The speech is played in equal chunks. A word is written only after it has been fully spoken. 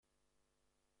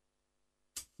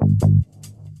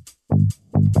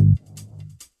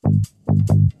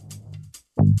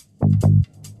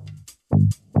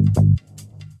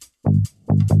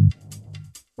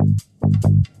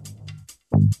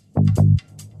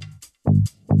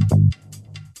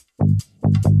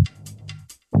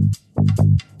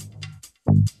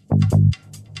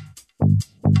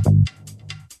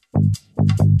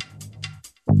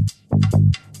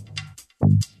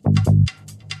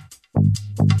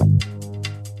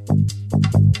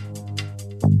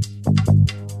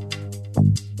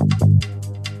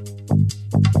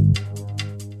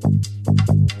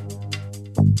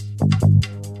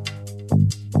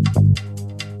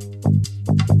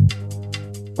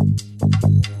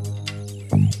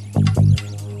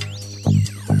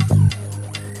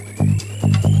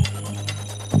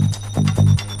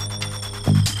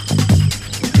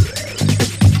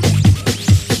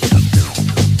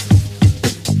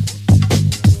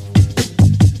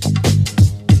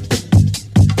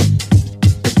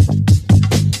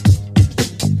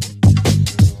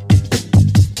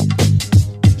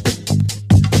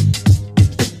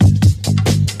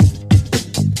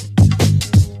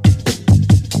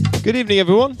Good evening,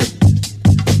 everyone.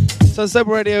 So,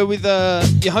 Zebra Radio with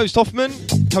your host Hoffman.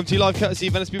 Come to you live courtesy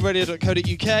of nsbradio.co.uk.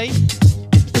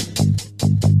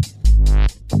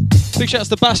 Big shouts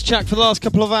to Bass Jack for the last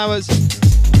couple of hours.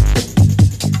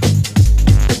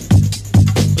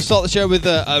 We'll start the show with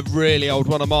a really old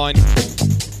one of mine.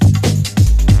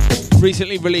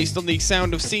 Recently released on the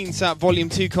Sound of SceneSat Volume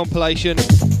 2 compilation.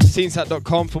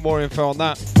 Scenesat.com for more info on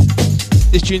that.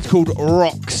 This tune's called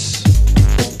Rocks.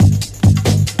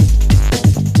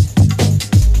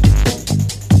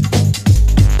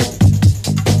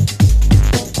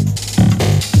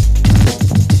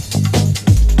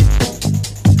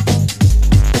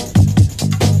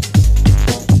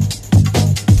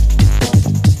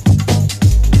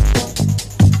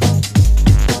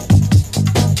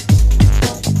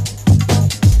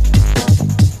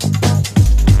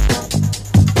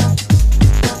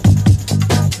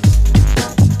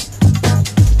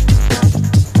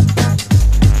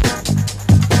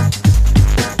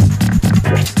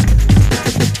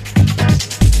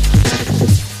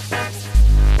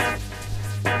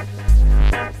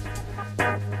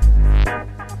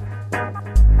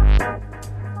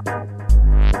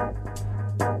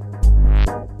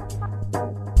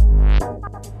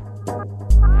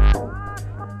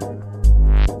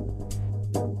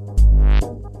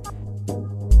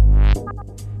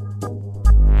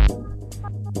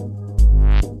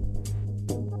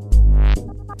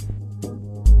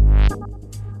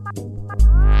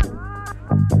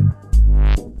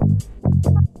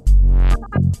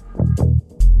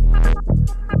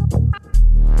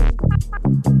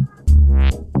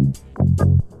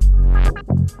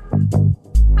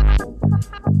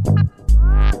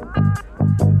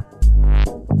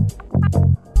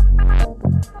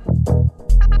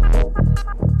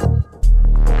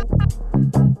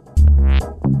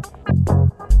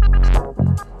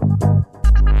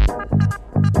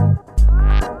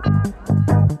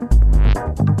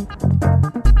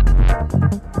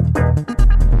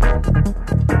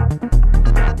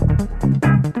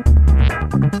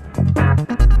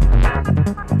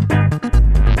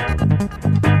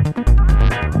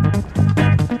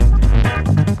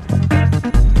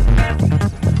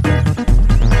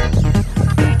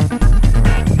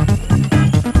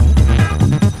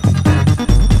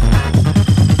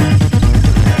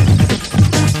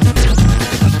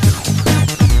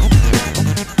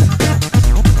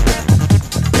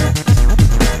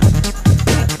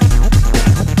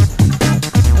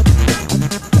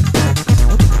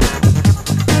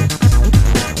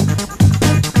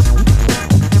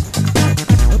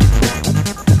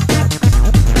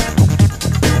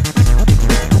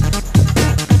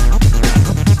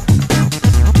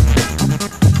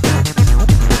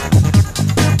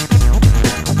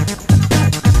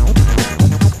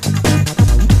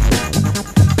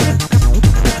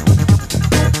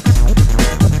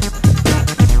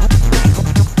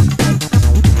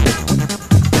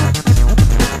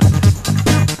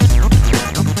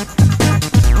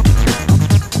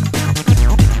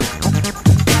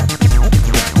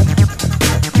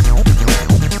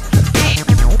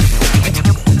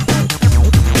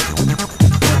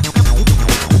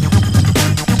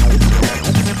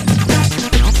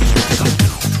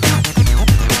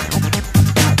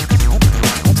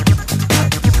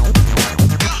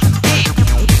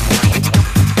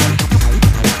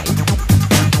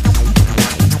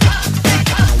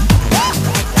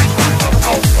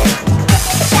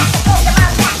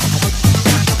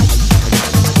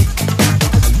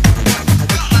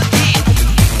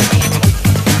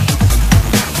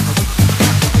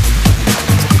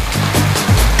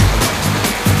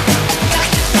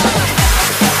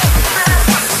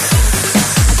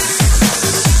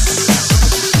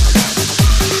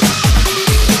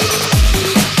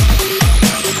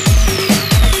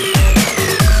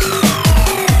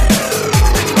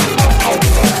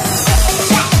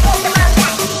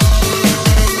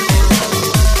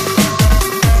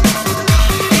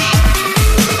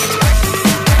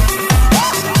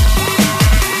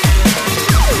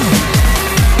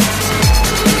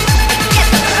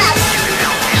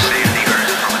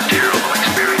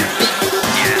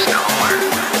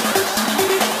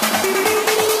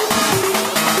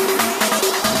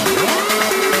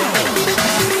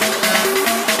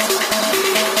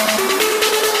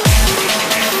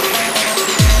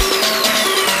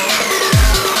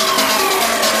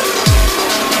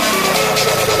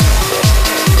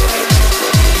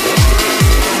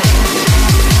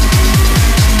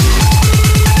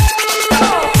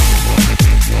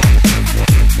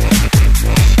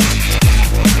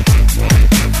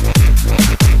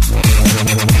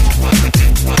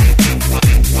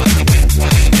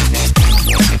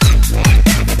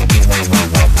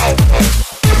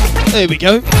 There we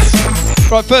go.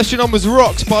 Right, first tune on was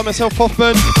Rocks by myself,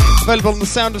 Hoffman. Available on the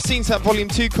Sound of Scenesat Volume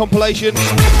 2 compilation.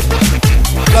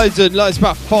 Loads,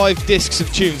 about 5 discs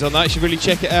of tunes on that. You should really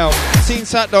check it out.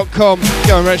 Scenesat.com.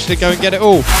 Go and register, go and get it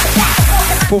all.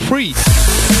 For free.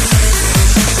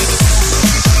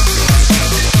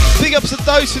 Big ups to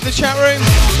those in the chat room.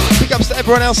 Big ups to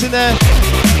everyone else in there.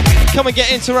 Come and get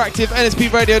interactive.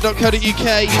 nsbradio.co.uk.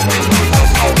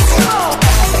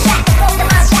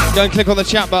 Go and click on the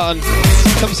chat button.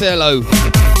 Come say hello.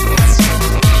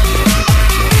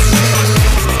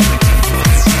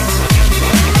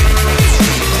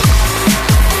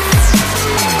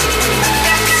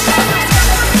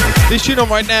 This tune on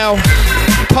right now,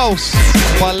 Pulse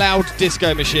by Loud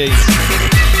Disco Machine.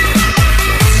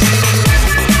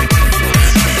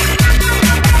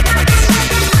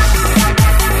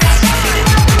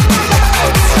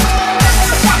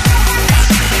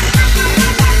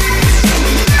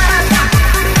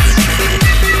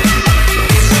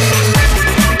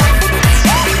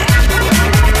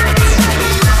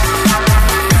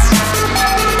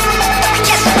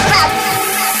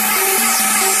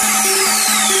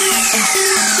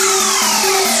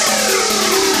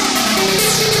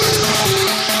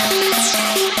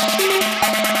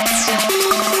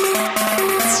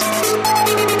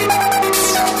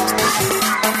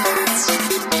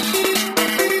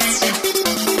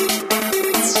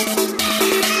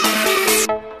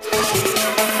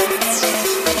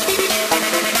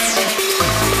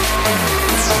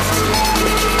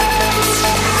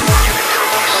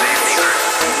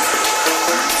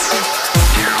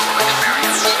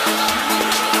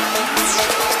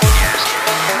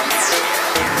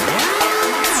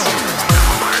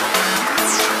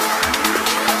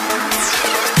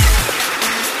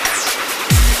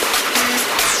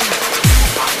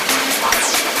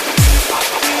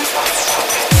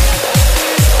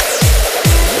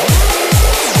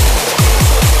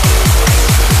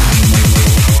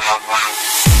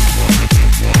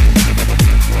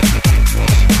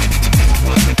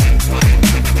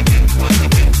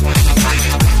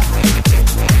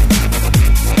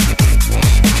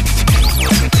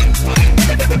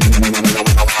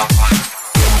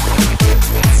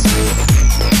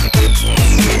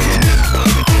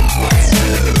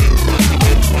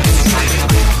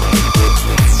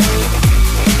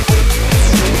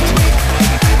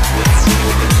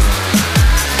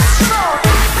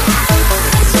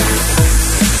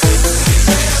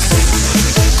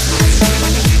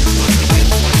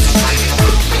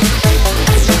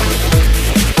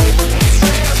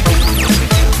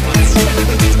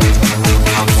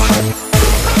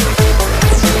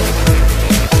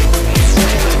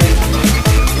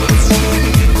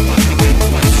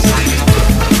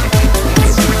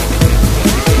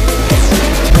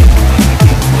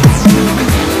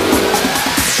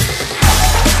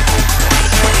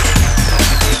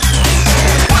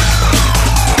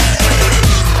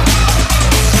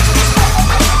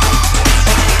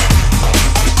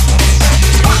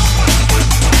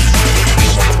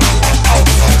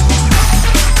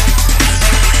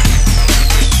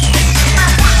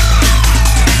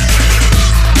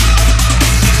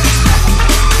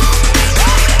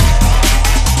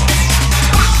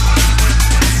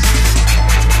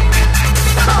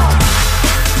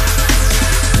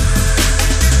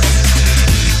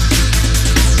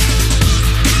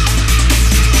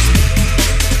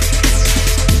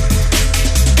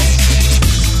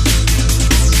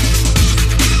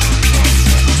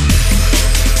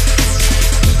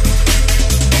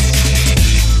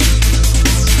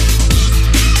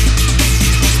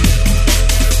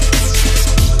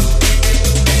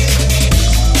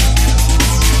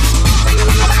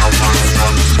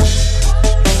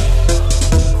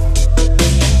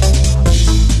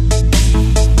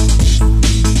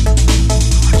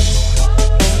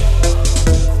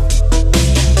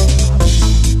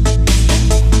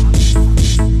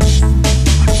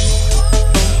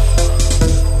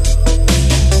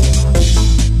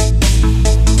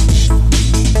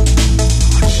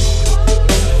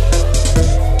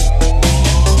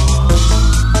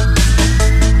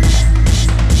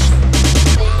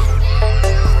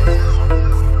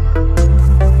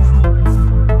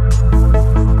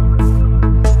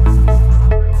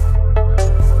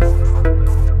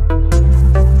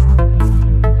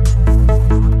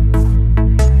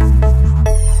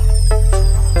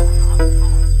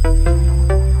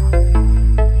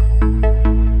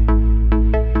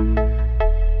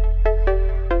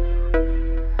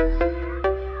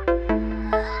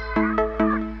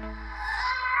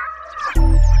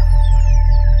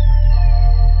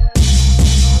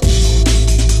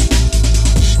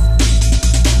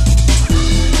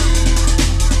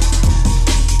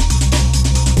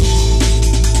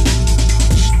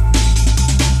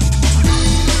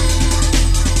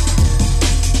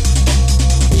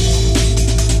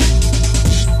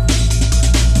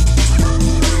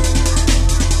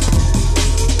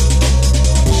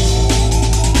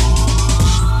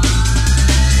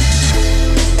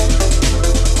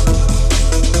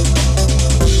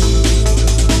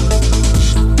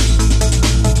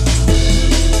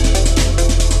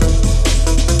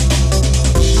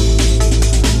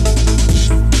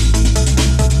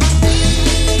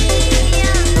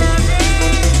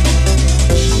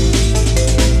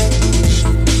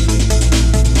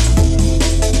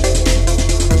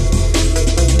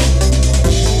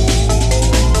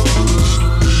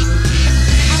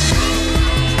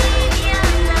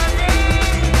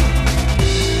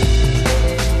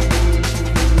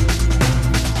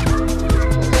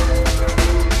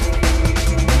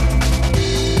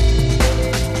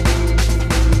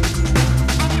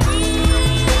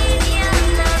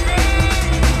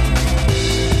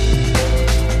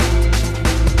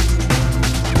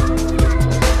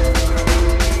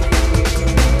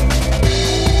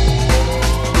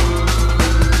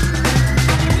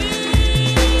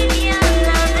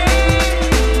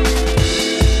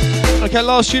 Okay,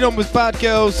 last tune on was Bad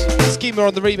Girls, Schema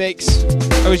on the remix,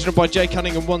 original by Jay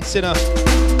Cunning and One Sinner.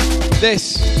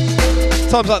 This,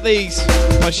 Times Like These,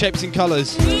 by Shapes and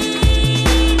Colours.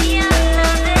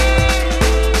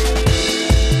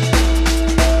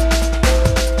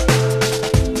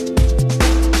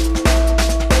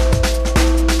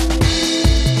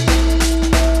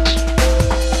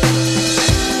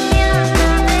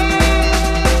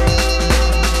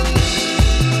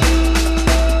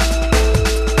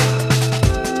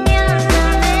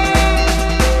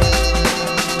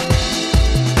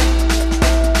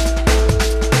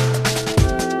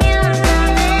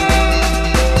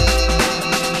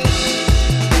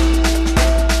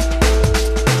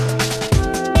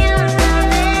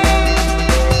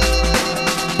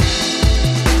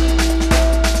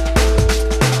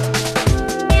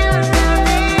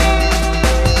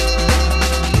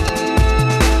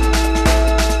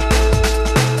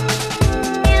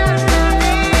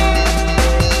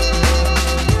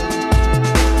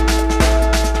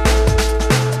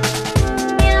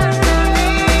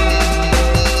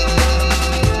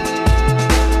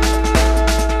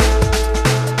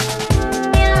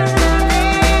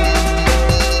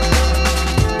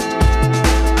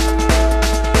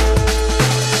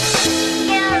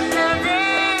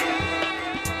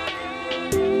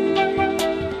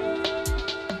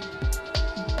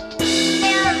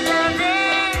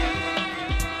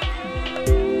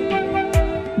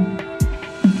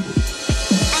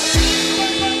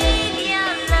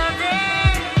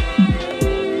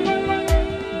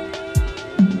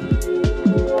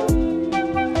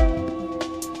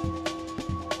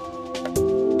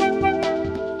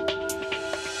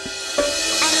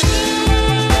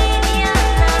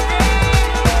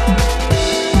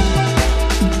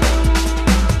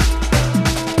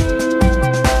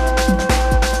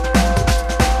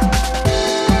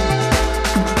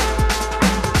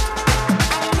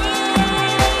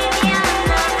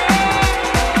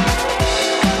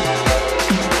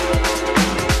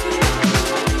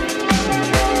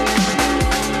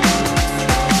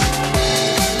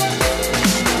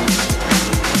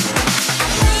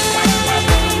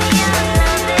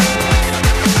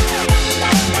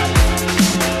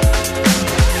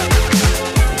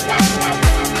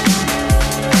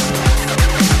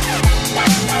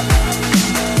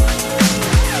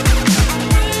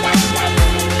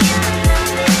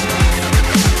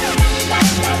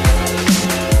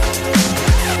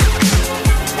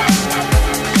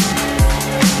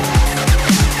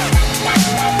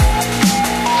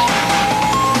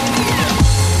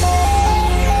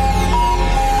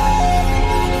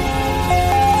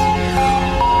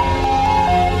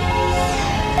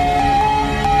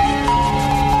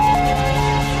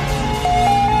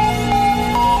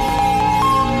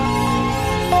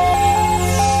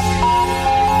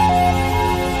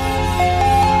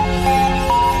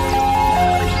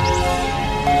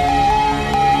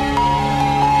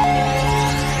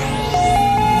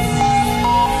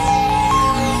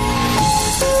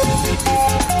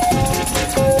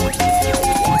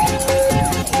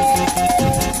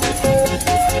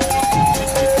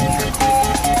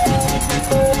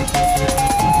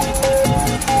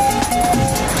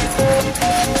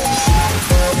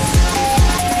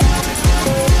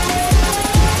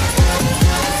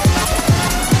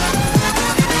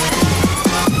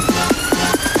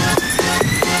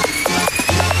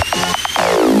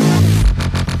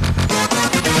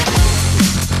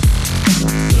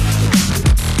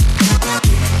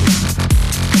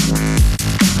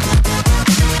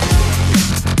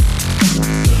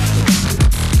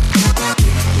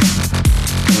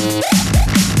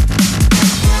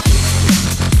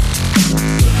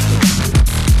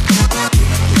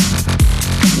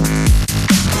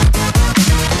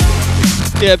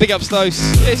 Yeah, big ups those.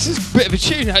 It's just a bit of a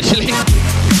tune actually.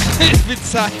 It's been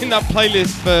sat in that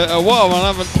playlist for a while and I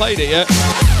haven't played it yet.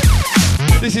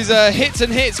 This is Hits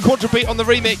and Hits, Quadra Beat on the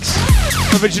remix.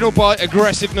 Original by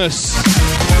Aggressiveness.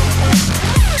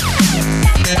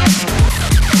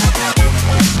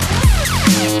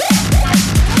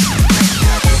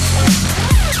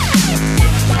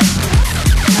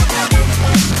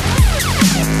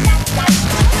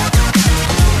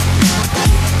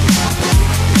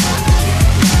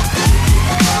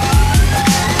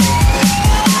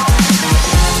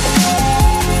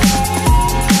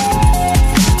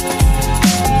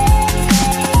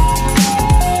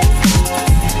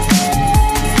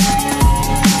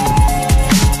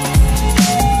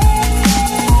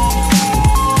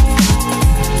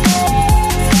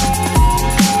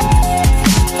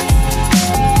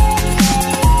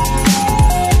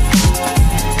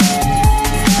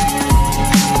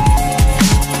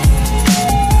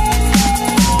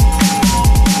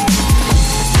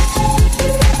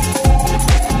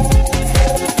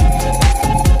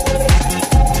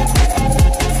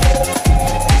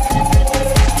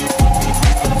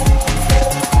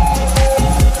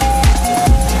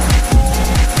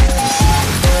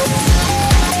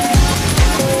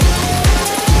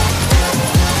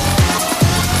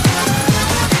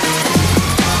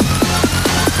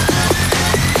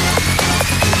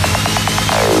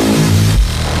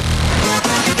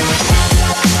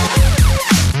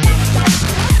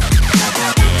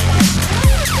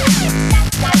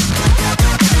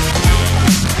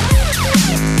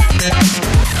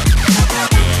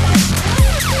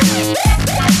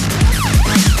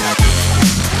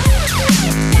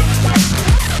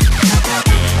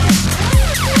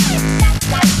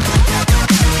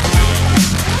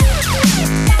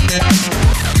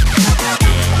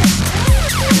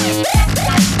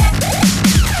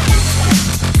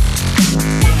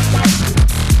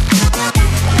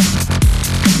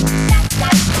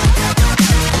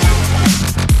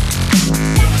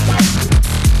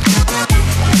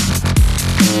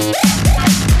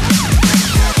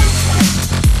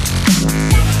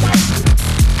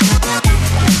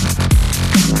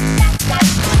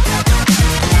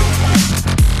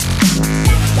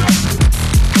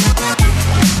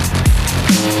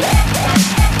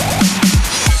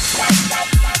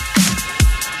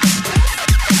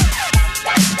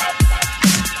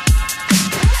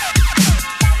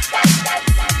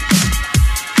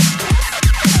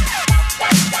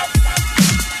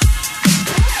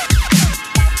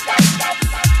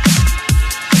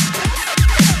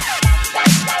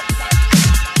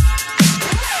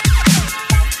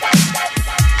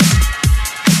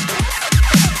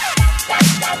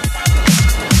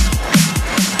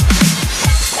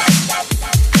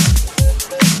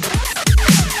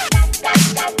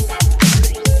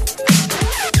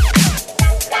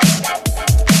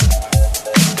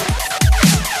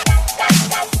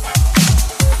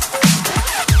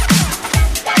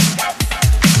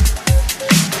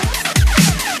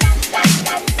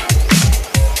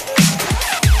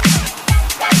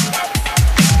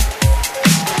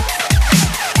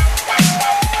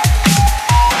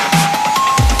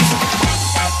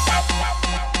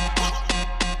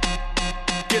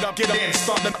 in,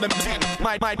 start the my.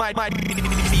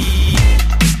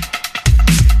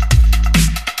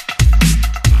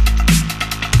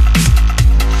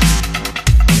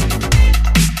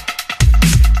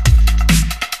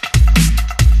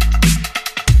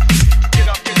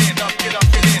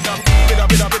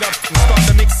 Start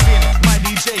the mixing, my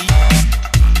DJ.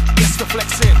 Yes, the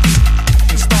flexing.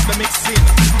 Start the mixing.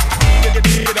 Get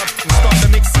up. Start the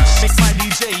mix my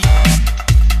DJ.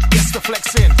 Yes, the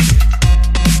flexing.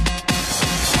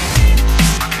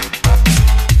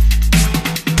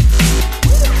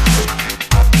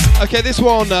 Okay, this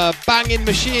one, Banging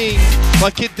Machine by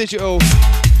Kid Digital.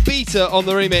 Beta on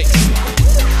the remix.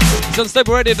 It's on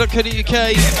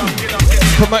stableradio.co.uk,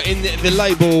 promoting the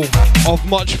label of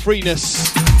much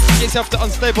freeness. Get yourself to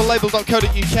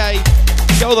unstablelabel.co.uk.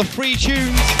 Get all the free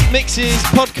tunes, mixes,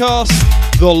 podcasts,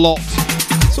 the lot.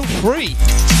 It's all free.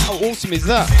 How awesome is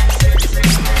that?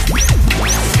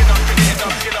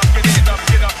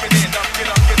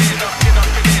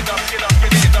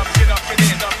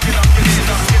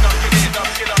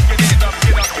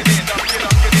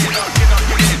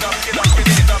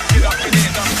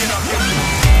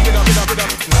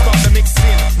 Start the mixing,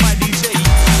 my DJ.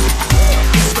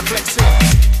 Yes, the flexing.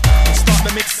 Start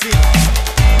the mixing.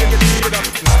 Get up.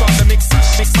 Start the mix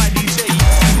my DJ.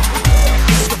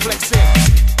 Yes, the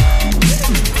flexing.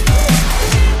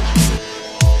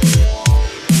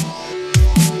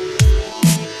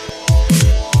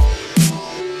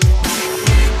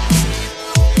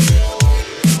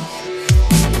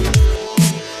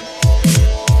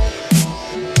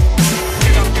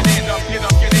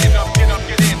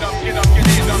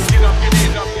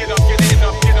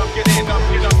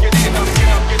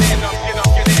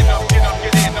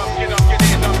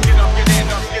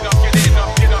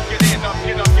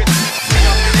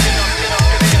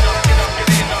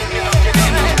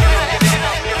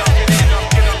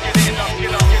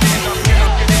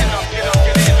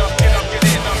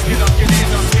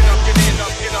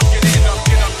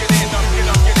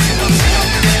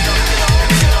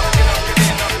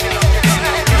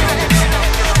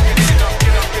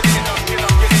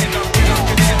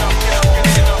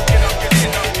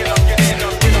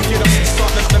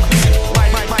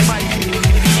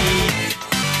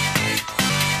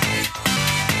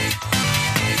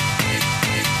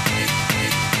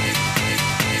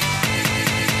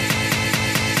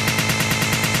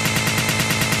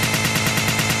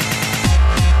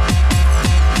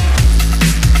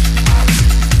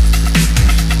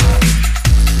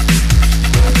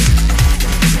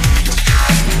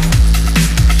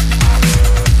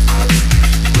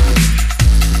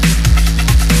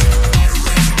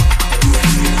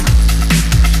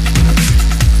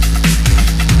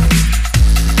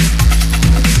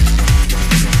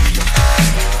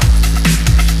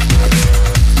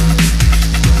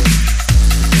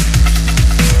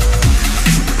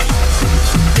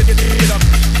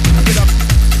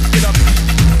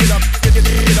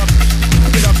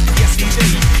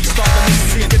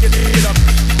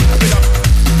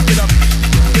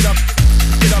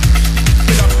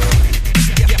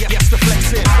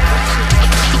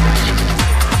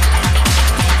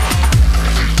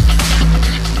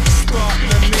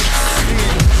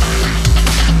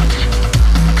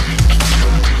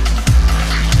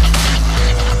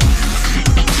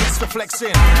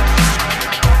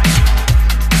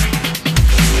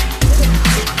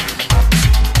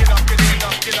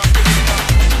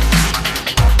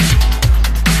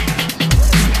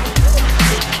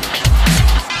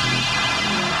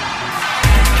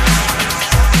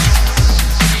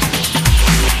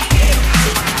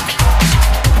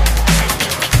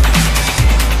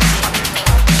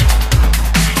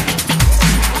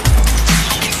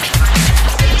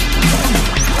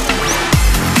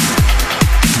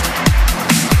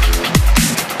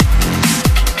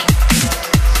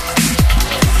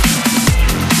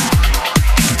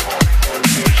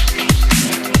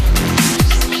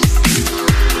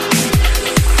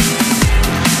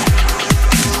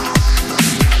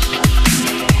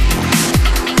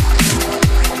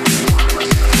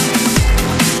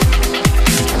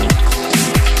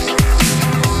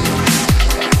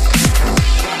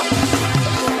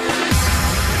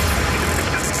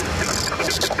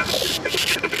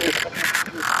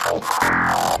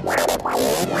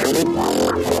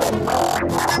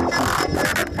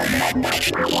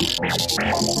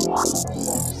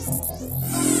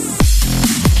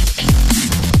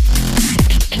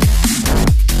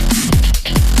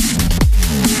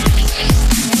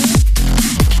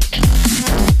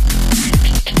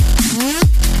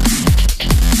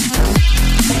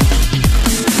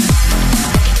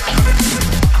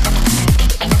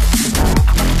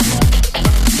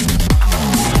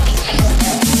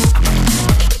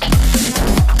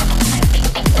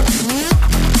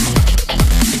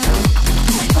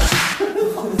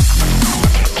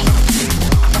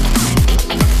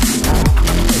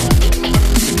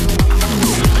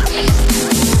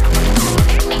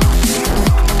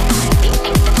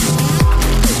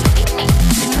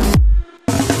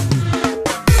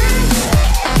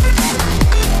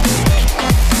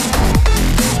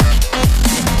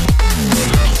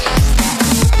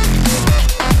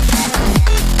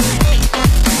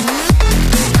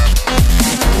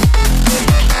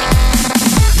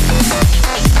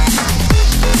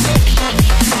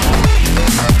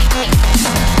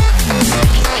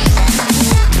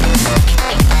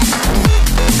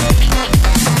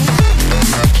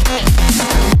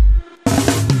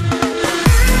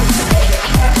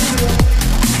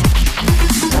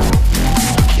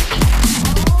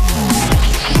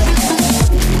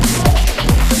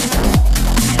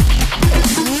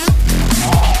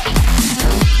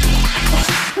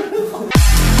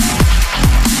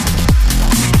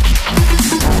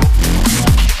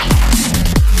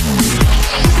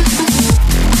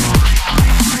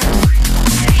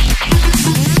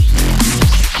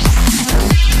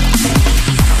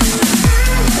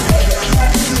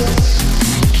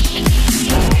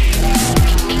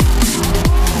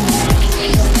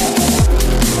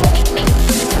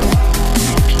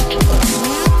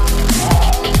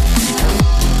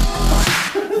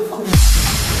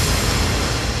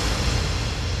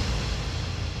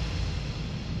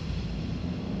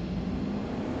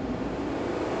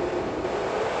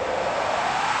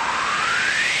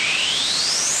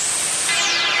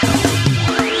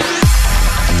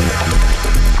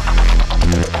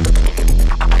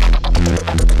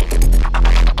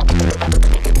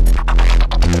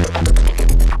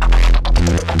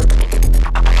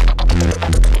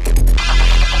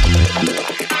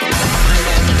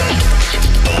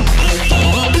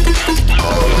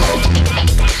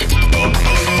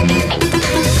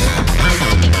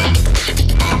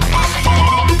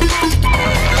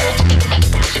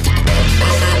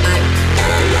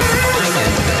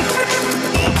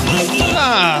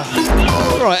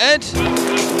 Alright,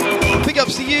 Ed. Big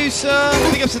ups to you,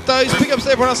 sir. Big ups to those. Big ups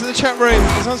to everyone else in the chat room.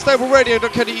 It's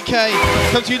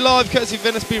unstableradio.co.uk. Come to you live, courtesy of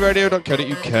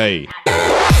venicebradio.co.uk.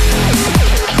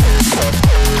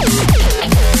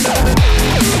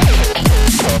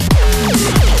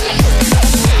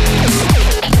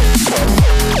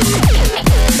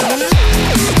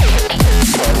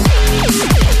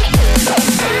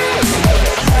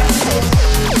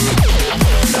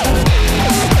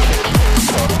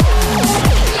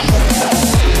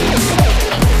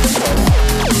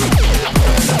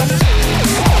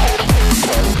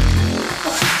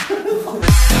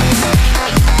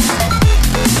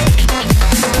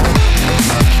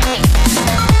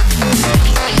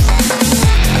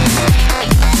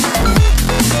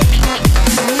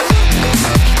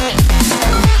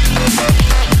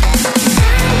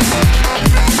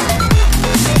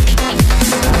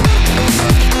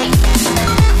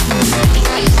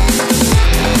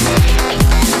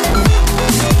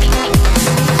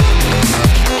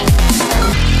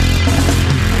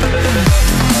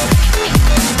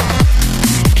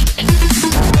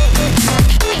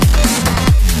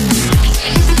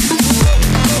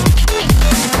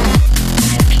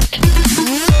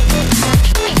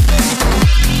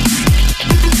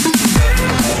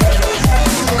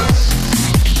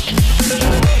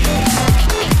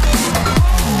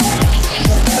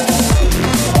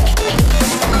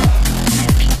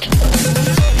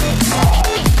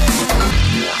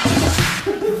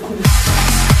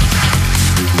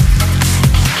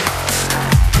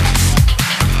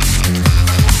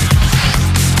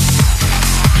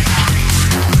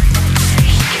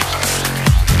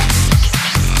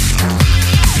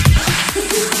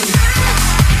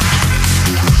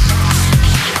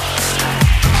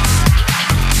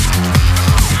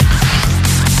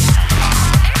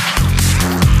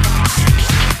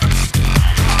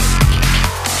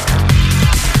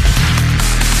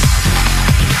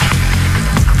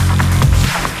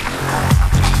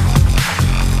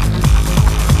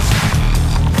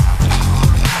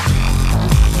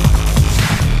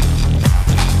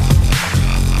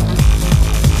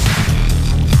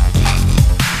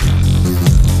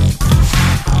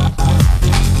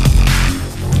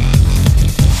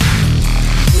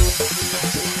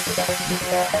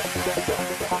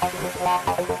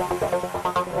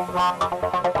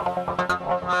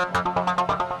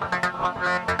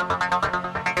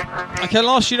 Okay,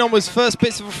 last tune on was First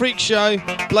Bits of a Freak Show,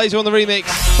 Blazer on the remix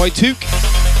by Took,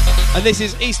 and this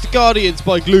is Easter Guardians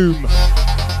by Gloom.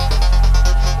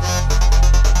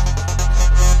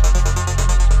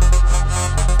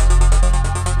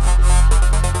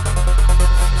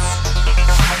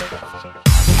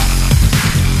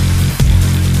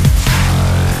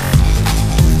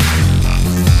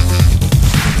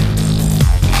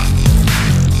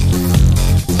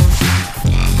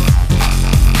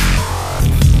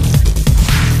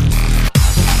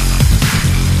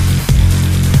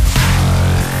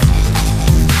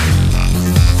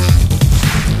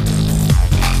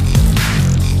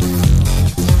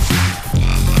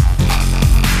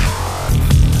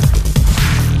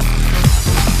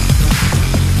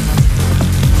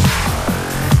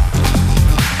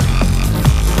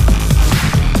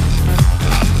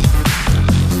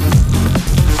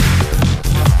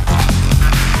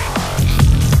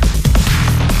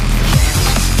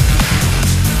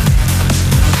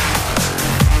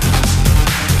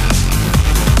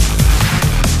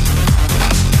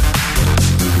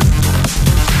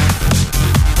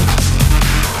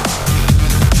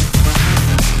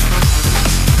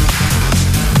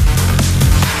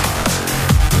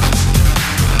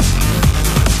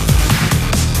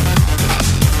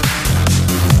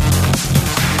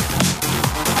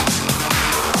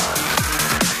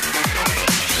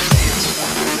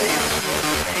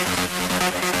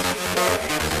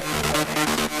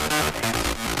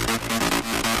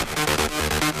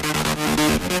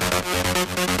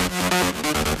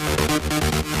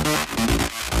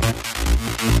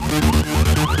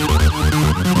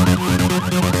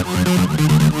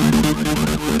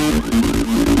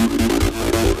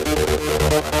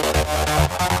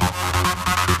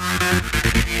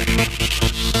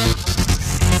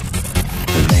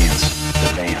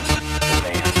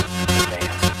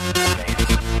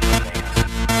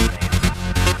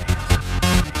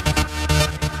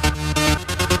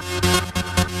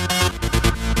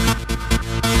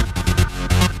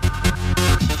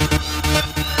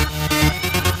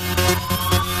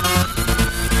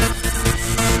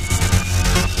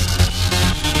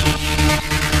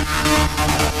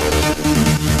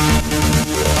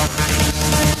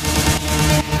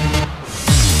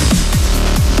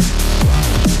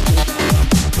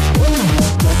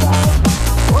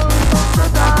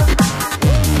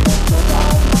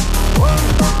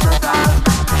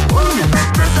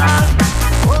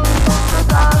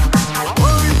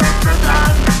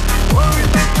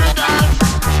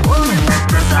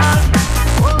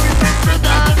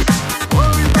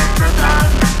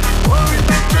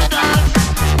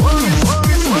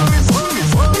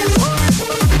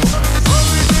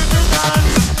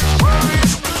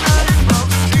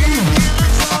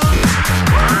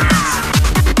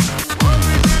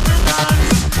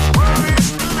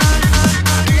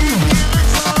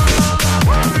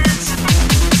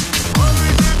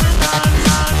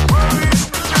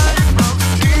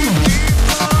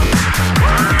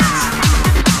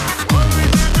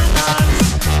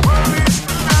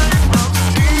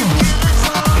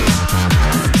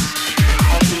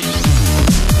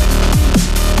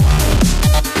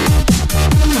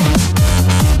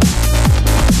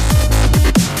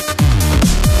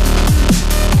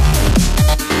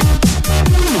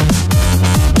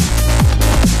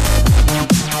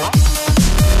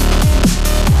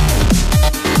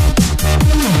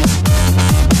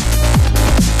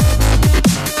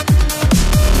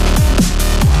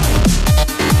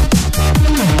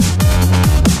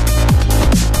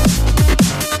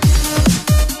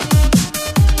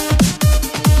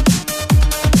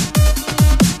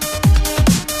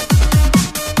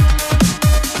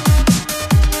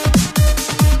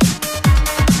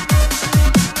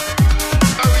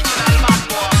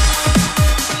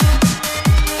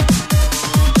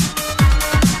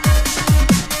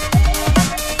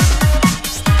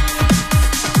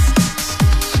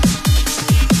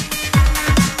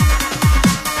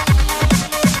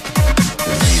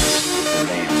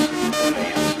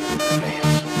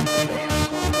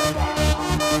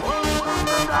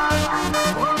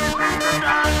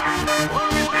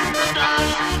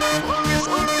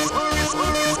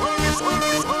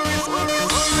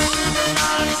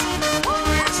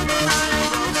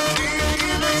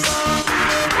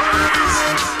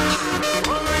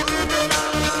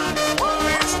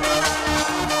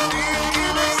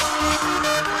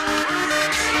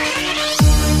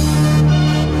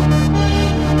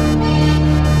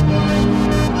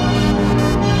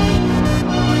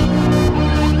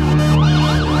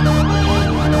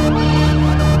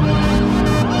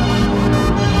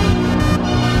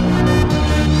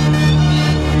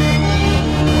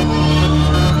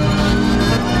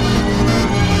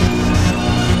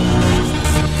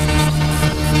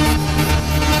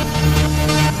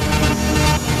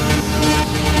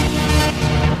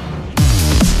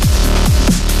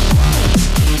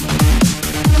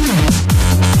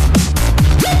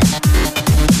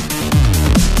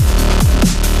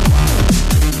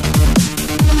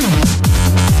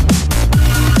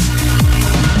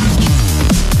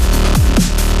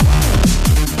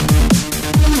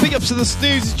 up to the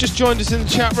snooze who's just joined us in the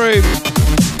chat room.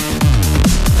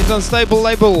 It's Unstable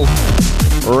Label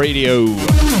Radio.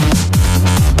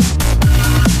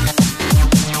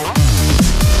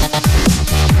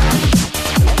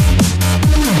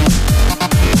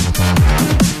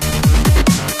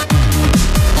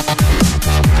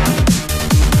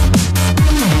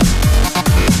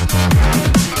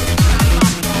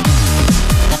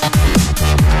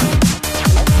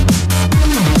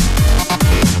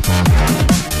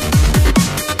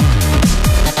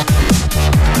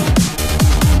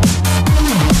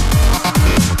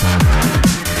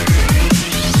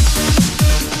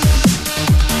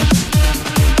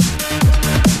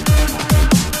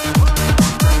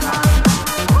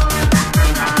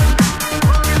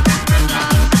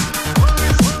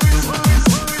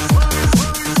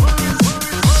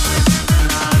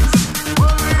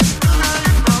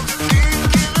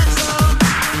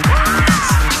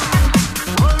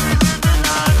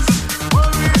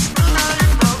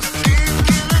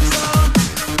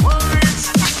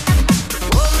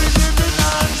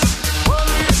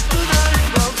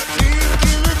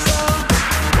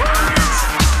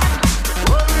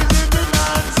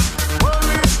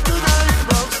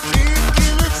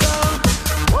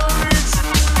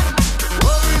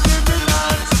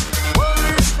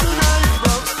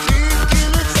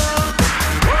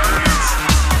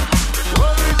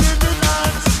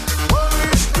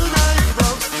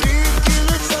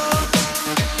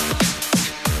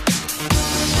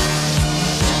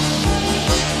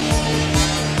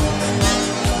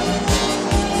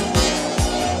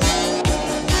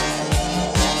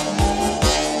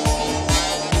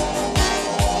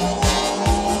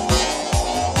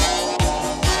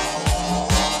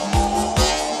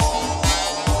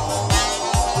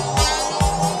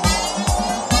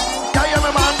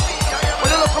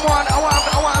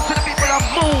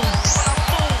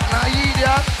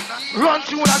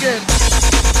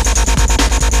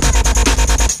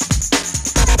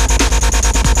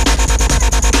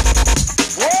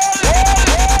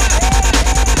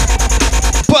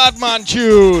 Badman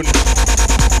tune.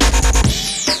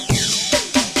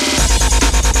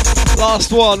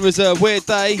 Last one was a Weird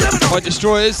Day by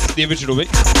Destroyers, the original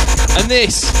mix. And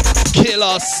this,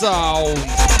 Killer Sound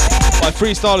by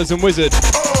Freestylers and Wizard.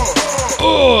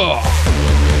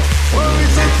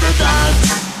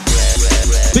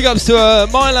 Big ups to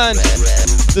Myland,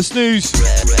 The Snooze,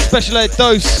 Special Ed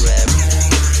Dose,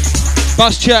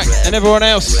 Bus Check, and everyone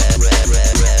else.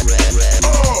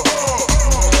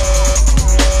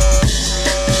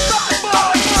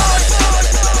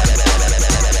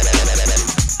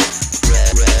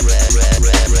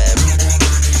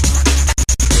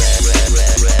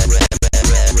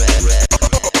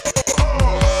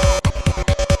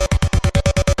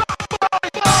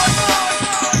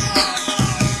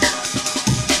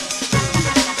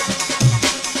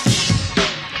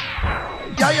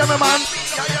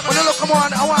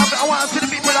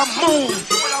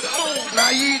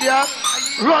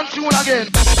 Run tune again.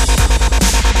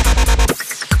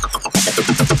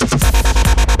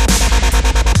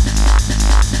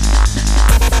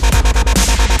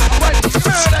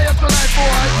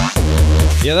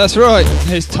 Yeah, that's right.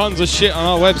 There's tons of shit on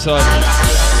our website.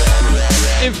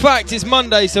 In fact, it's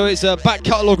Monday, so it's a back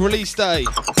catalogue release day.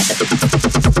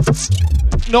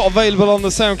 Not available on the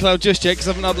SoundCloud just yet because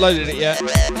I haven't uploaded it yet.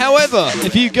 However,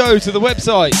 if you go to the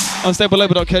website,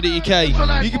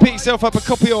 unstablelabel.co.uk, you can pick yourself up a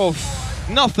copy of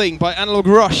Nothing by Analog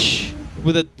Rush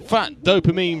with a fat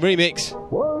dopamine remix.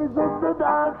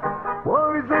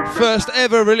 First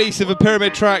ever release of a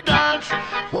Pyramid track.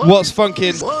 What's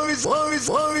Funkin'?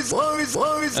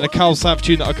 And a Carl Sav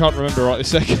tune that I can't remember right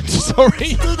this second.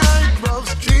 Sorry.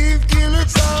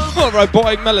 Oh,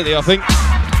 Robotic Melody, I think.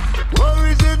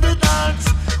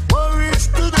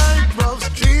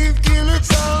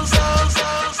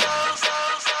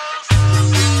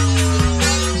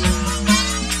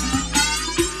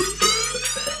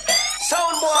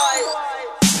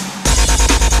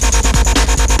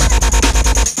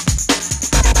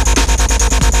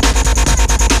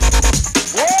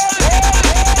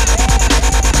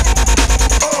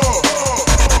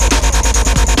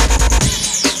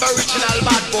 Original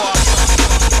bad boy.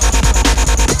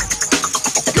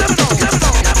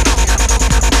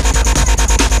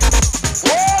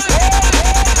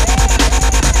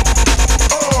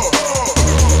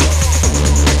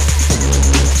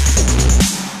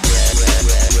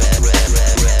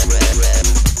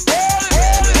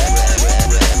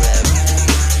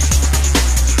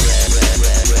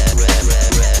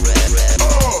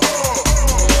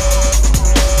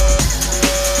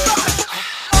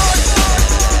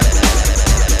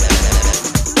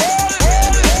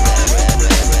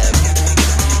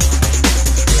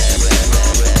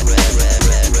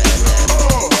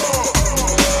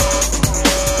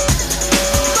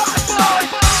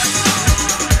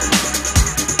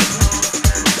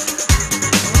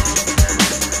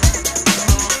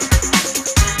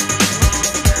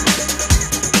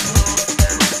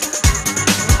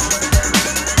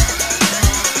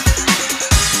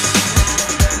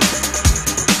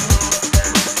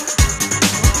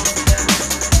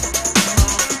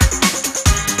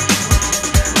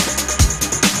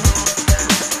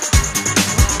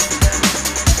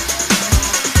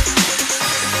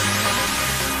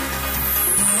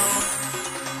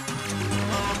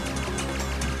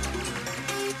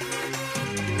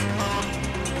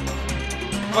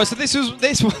 Right, so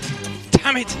this one.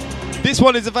 Damn it! This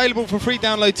one is available for free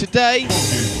download today.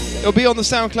 It'll be on the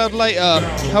SoundCloud later.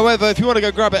 However, if you want to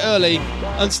go grab it early,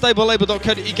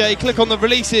 unstablelabel.co.uk, click on the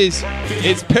releases.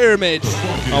 It's Pyramid.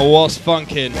 Oh, what's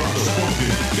funkin'?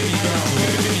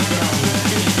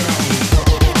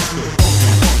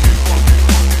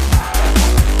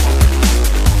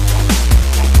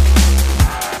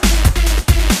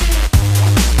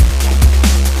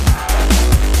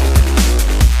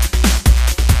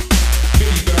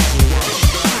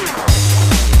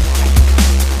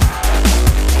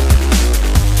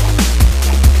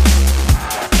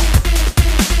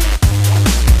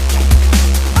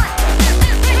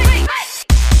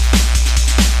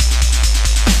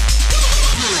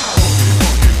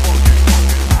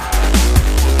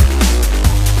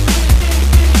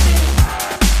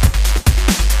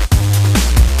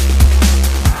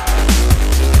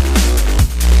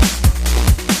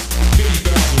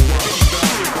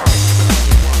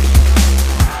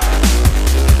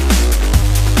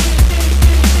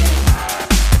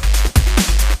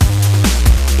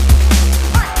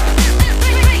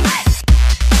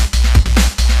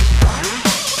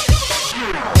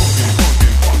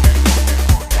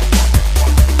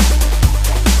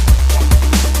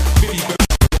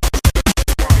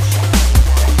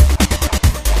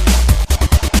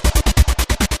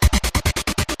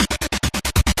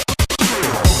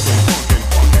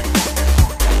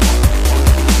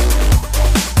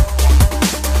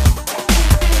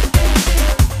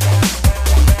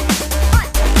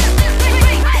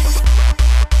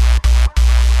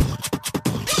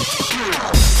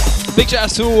 Big shout out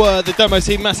to all the demo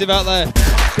team, massive out there.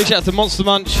 Big shout out to Monster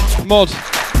Munch, Mod,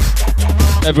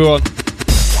 everyone.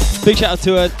 Big shout out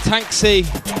to Tanksy,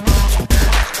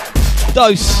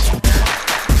 Dose,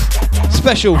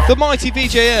 Special, the mighty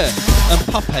VJ Air, and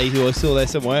Puppy, who I saw there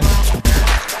somewhere.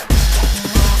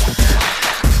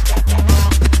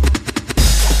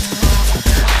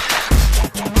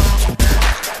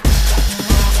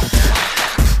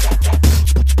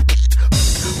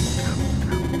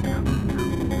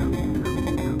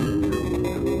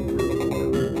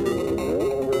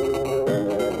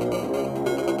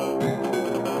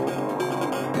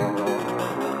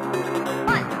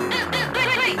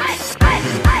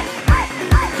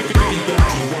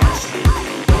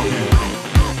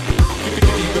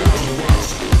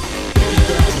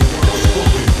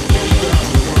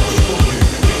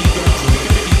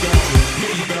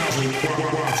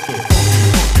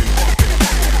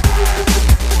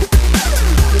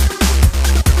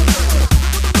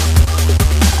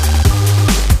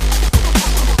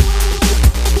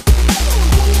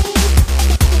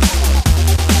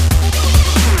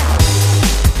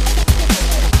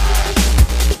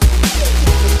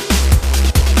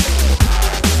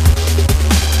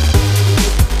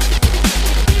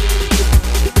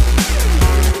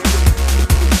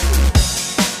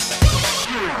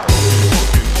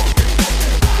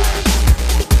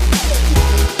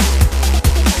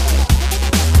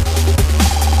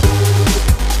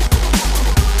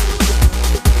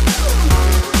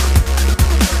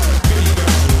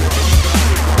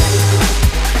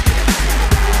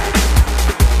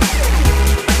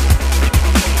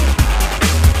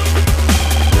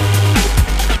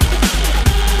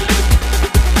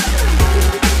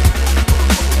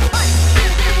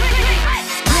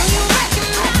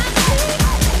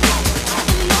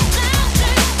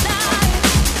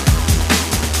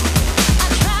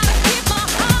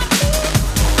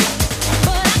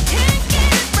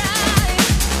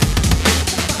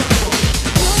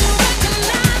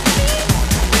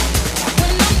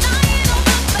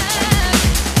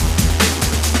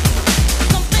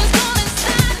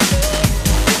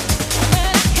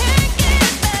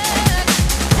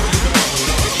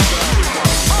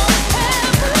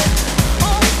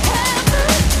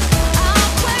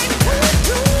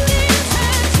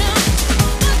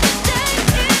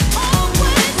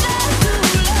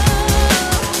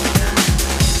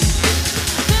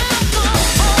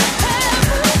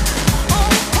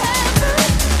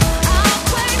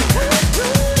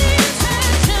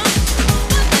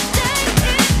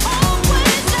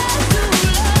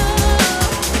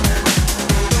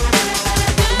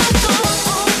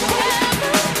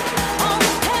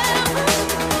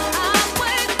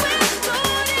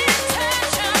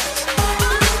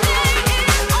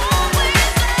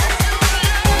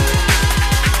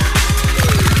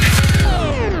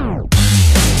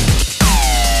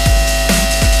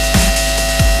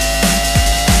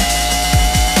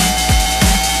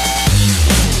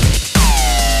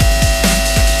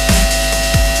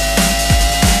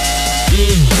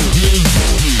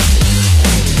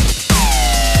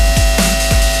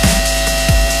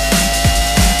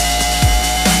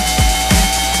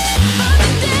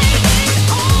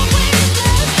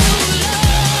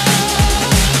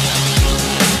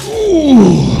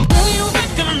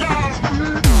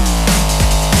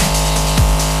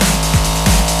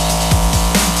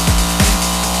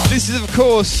 of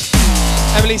course,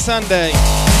 Emily Sande.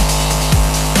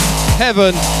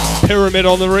 Heaven, Pyramid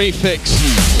on the Refix.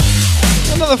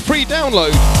 Another free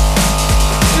download.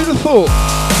 Who'd have thought?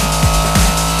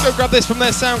 Go grab this from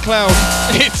their SoundCloud.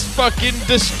 It's fucking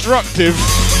destructive.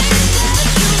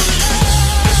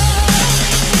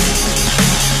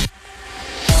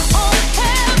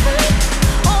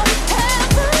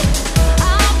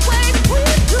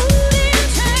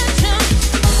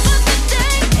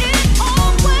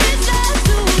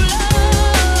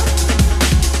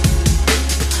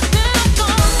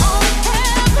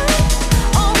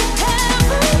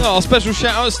 Oh, special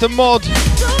shout outs to Mod,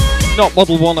 not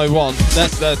Model 101.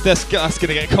 That's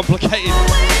gonna get complicated.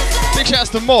 Big shout outs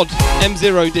to Mod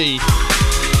M0D.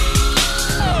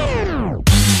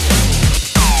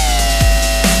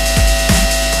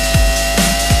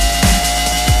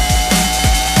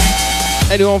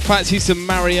 Anyone fancy some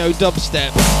Mario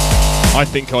dubstep? I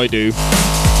think I do.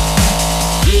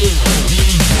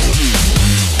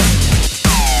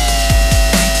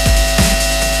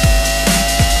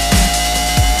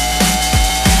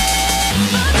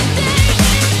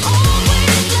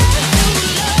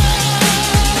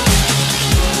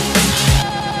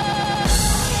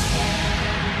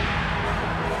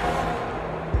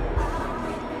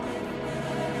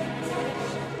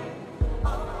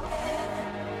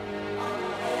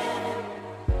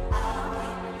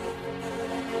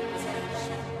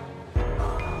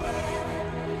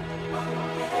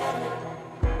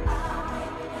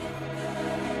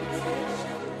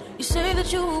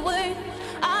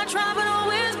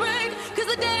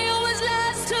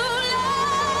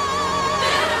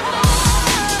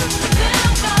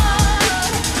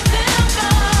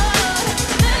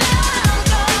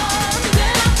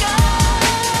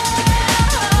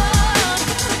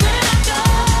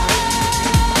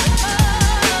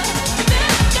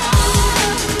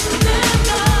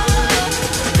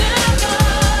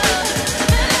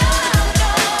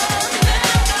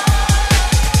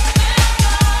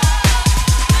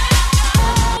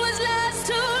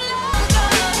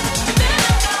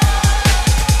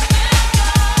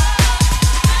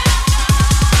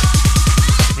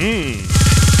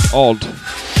 Odd.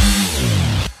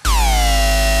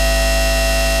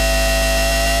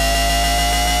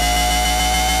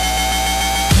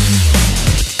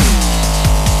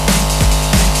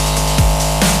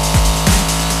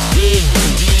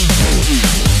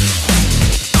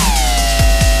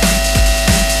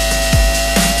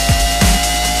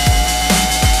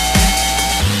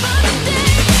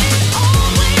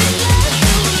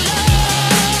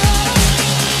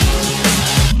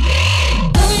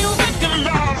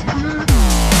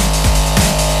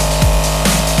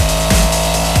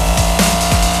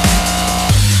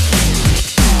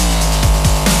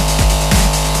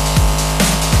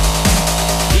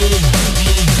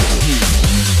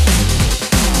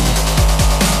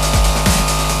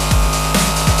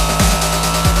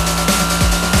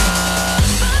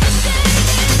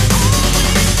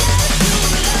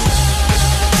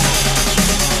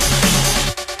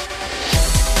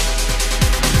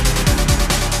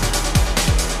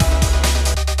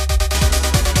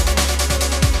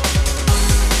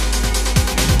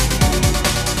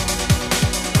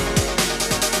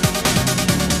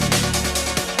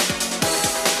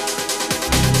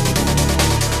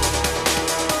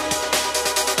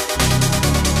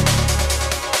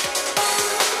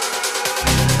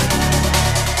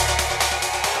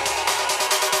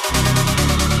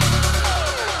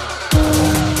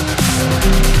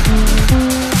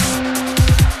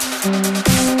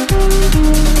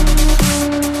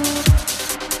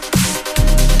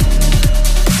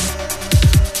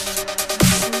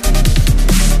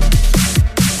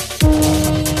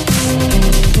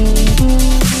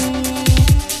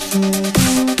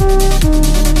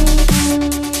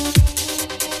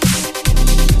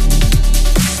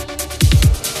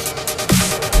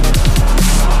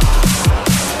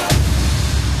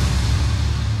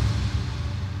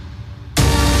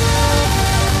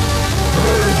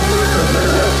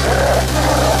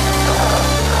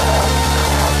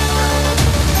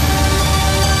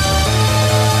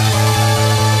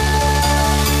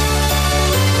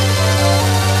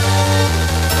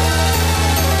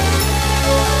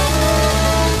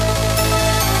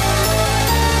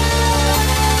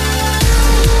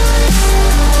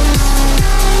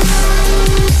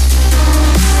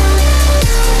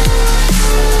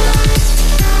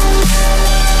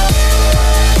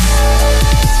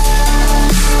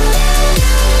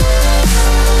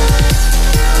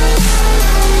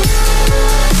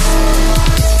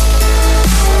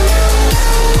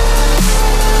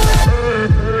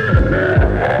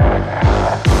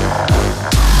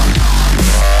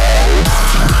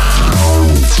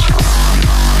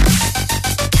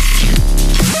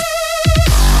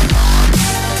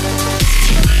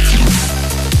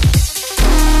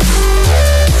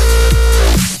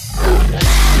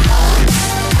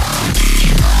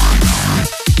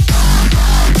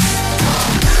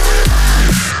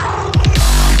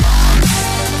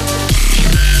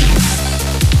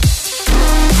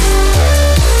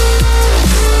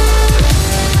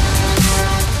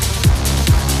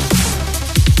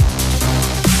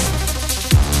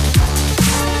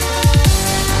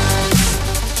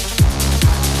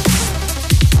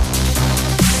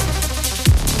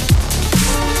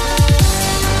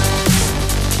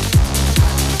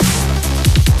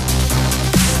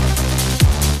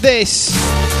 This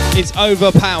is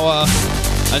Overpower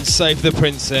and Save the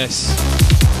Princess.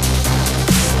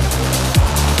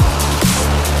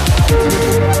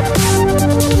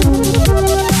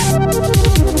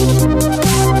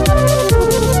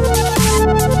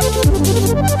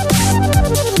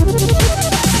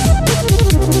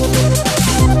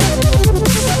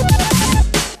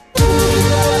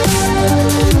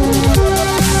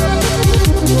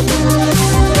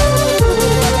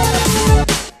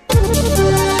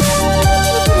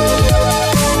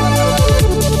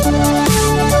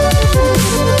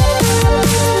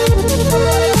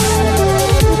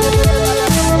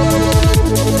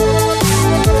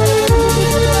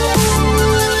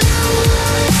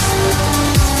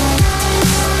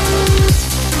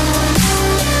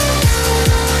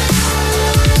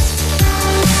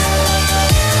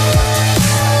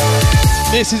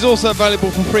 This is also available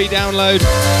for free download.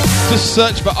 Just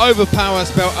search for Overpower,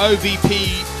 spelled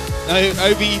OVP.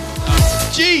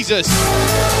 Jesus!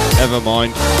 Never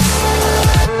mind.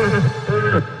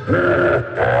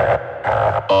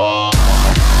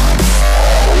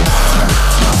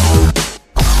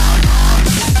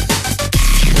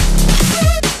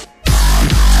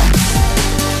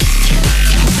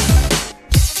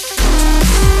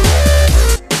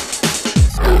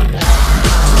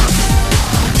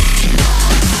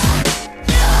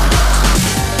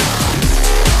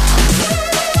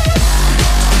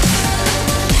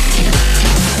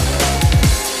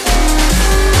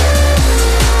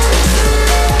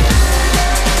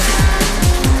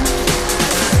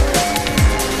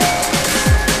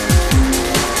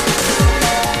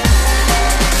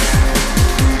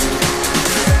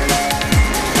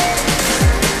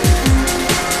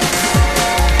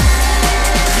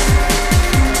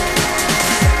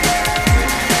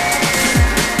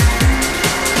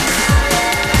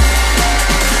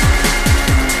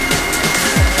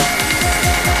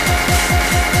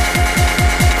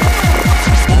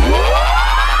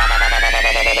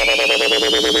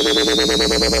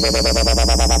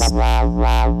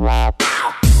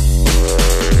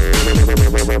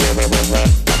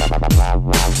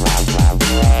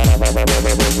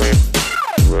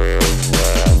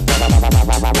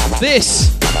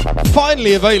 This,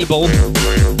 finally available.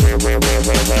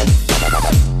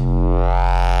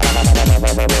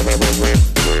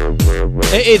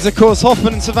 It is, of course,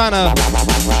 Hoffman and Savannah.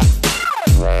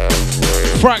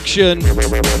 Fraction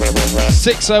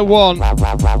 601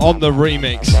 on the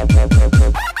remix.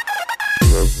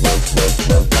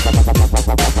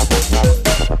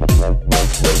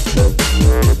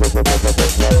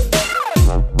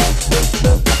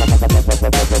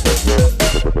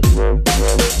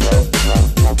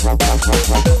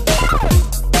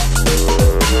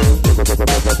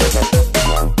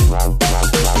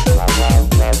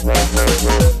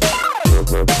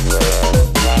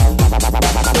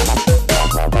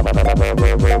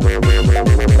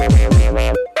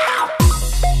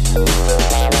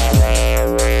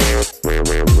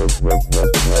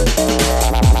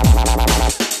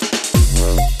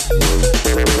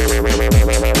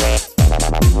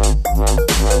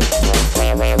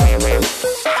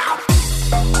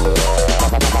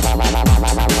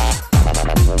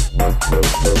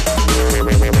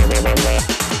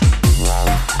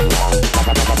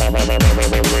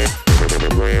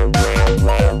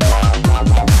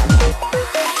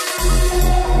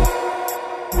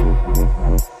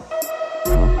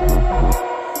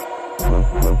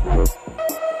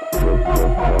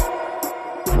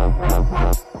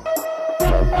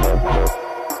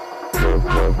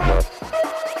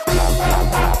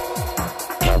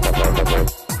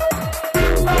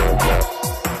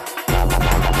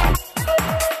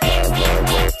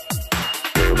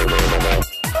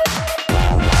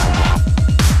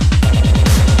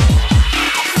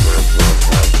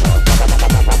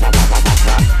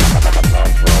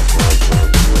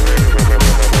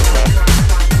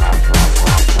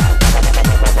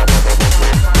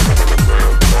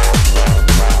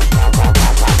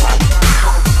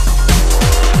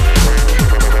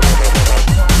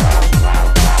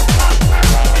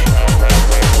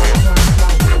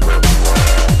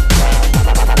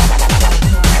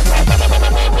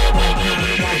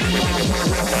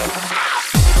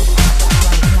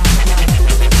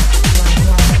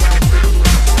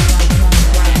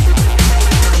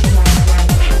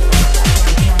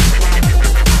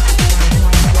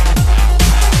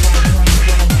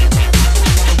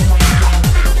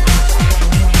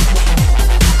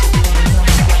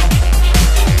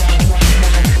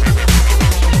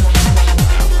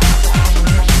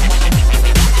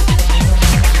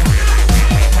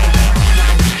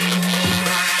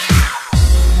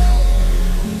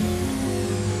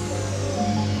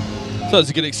 So it's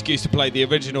a good excuse to play the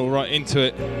original right into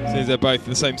it, since they're both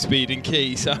the same speed and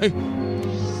key, so...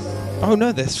 Oh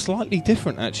no, they're slightly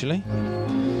different actually.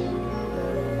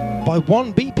 By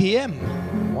 1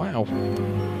 BPM. Wow.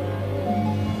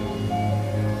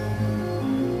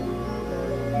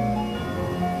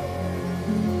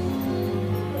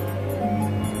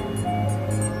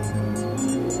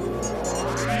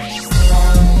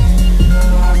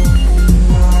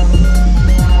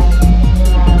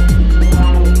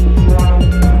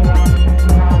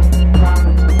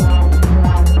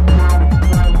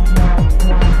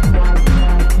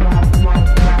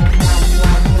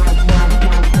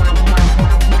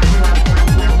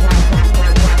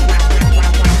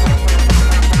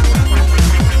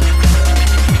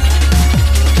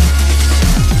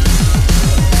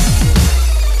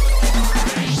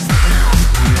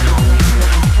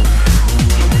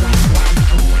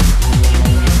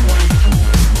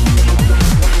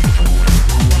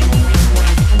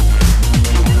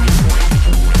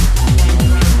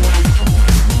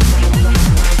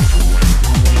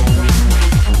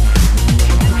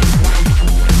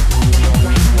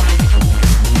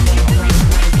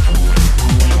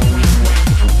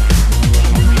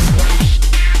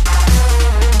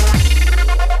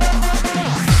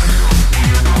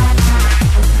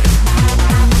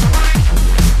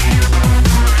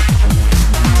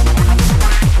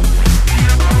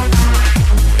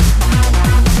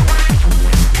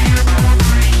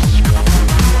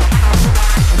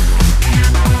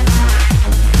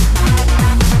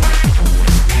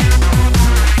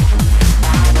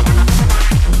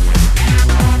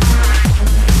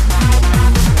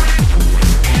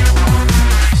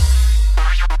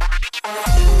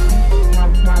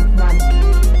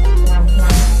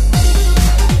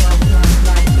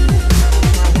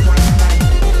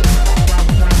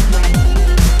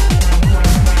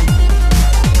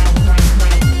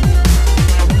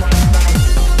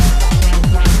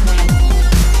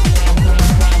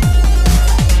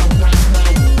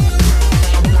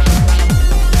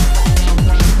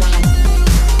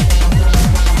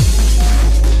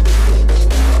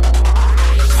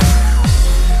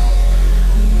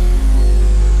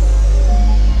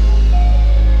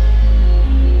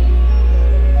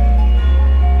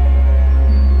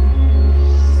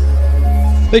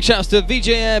 Big shouts to VJ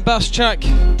Air, Bass Track,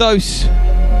 Dose.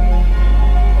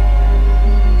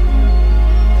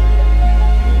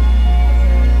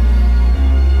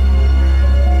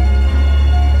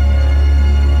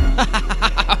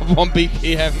 One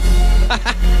BPM.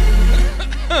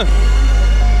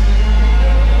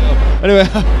 Anyway,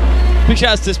 big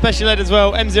shouts to Special Ed as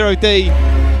well, M0D,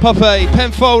 Poppe,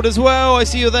 Penfold as well. I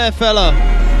see you there, fella.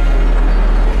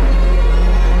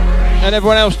 And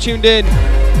everyone else tuned in.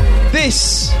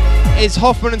 This is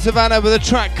Hoffman and Savannah with a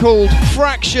track called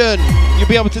Fraction. You'll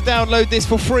be able to download this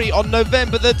for free on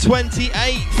November the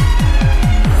 28th.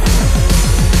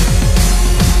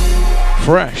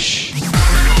 Fresh.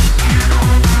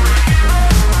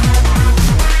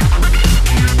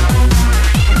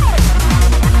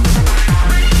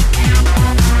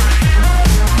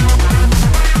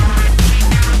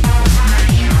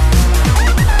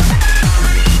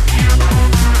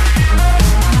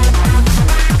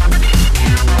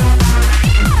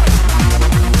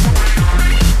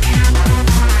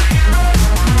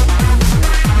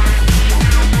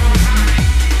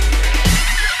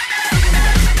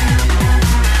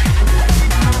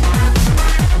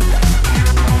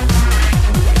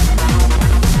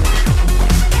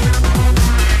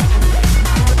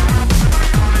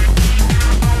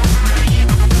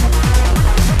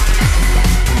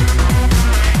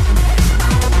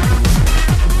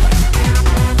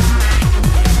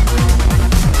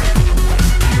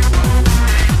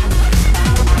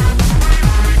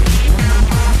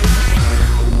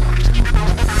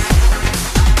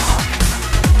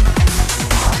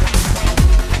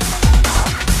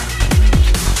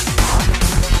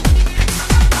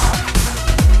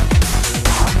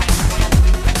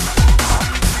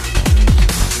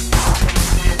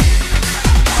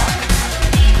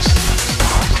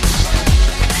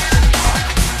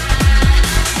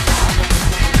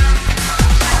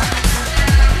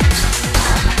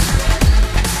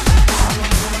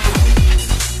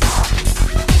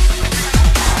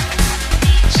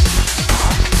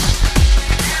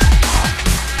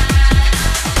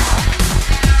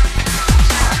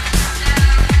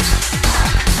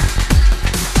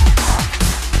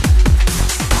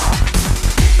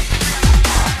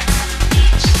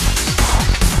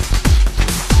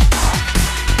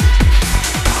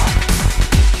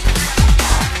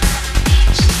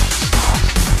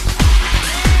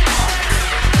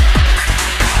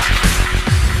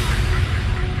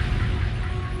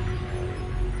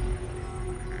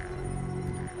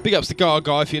 Big ups to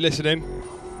Gaga if you're listening.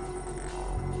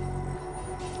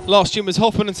 Last tune was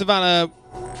Hoffman and Savannah,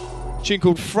 a tune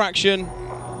called Fraction,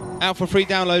 out for free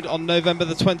download on November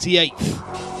the 28th.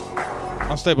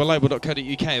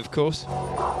 Unstablelabel.co.uk, of course.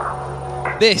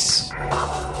 This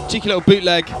cheeky little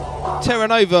bootleg, Terra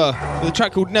Nova, with a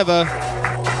track called Never,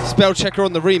 Spell Checker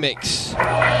on the remix.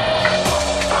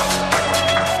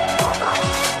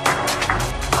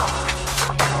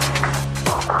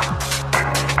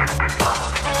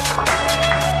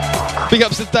 Big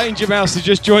ups to Danger Mouse who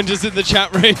just joined us in the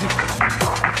chat room.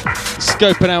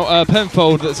 Scoping out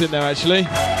Penfold that's in there actually.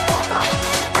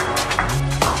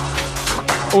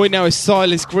 All we know is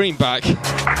Silas Greenback.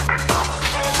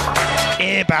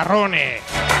 Barone.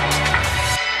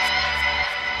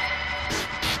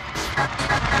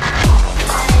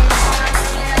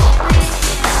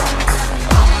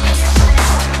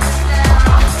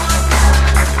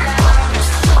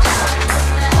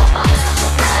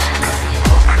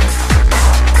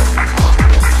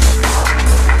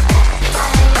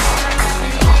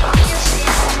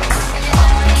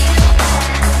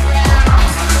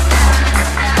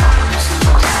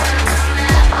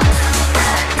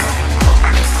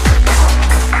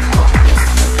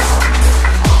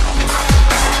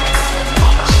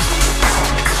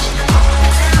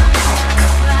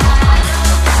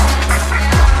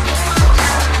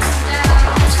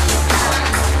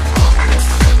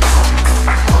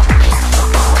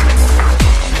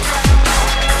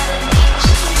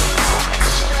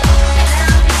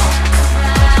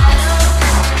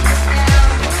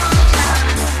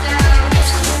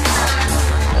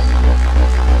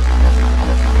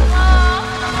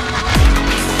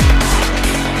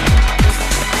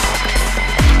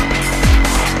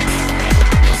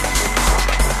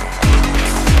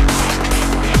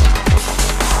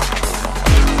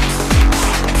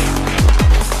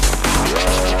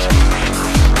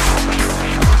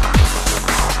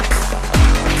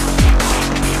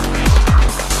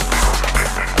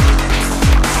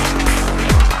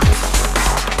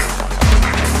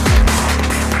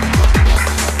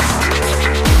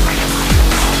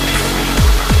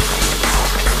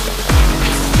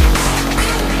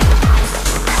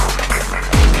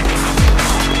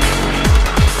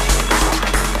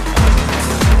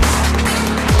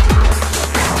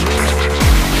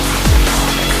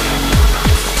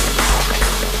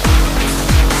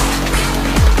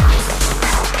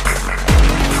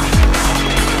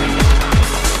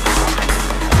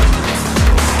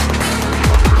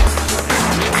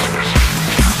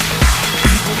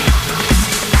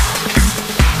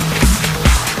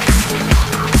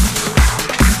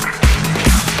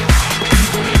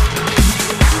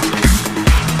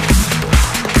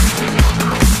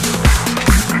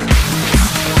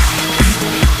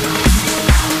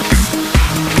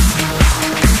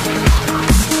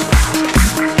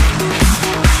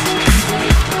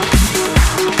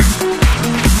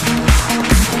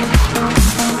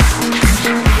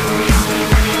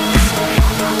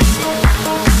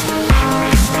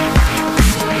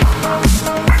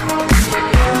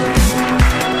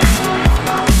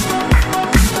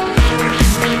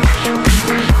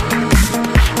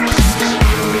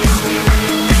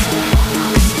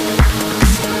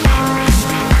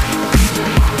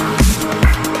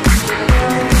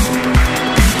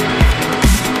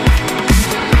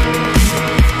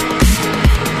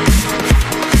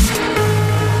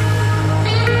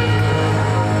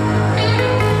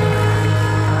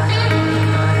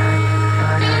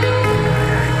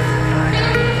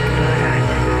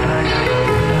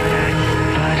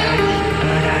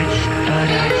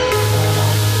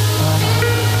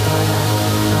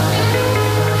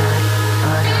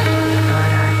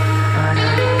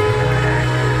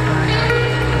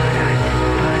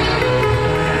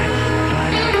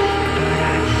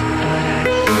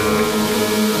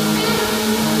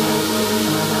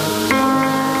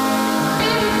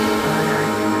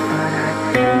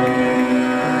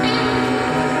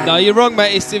 No, you're wrong,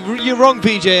 mate. You're wrong,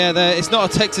 PJ. There, it's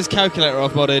not a Texas calculator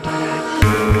I've modded.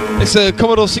 It's a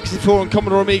Commodore 64 and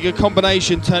Commodore Amiga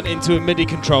combination turned into a MIDI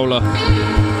controller,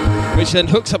 which then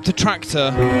hooks up to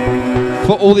Traktor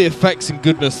for all the effects and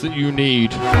goodness that you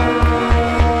need.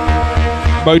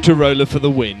 Motorola for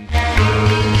the win.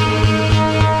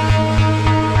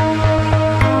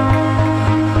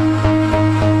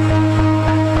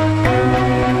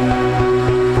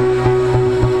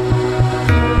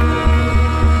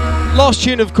 Last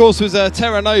tune, of course, was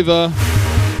Terra Nova,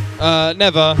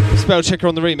 Never, Spell Checker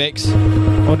on the remix.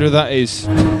 I wonder who that is.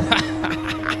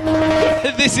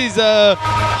 This is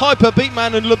Hyper,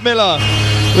 Beatman and Ludmilla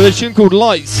with a tune called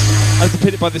Lights, as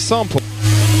depicted by this sample.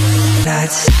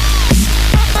 Lights.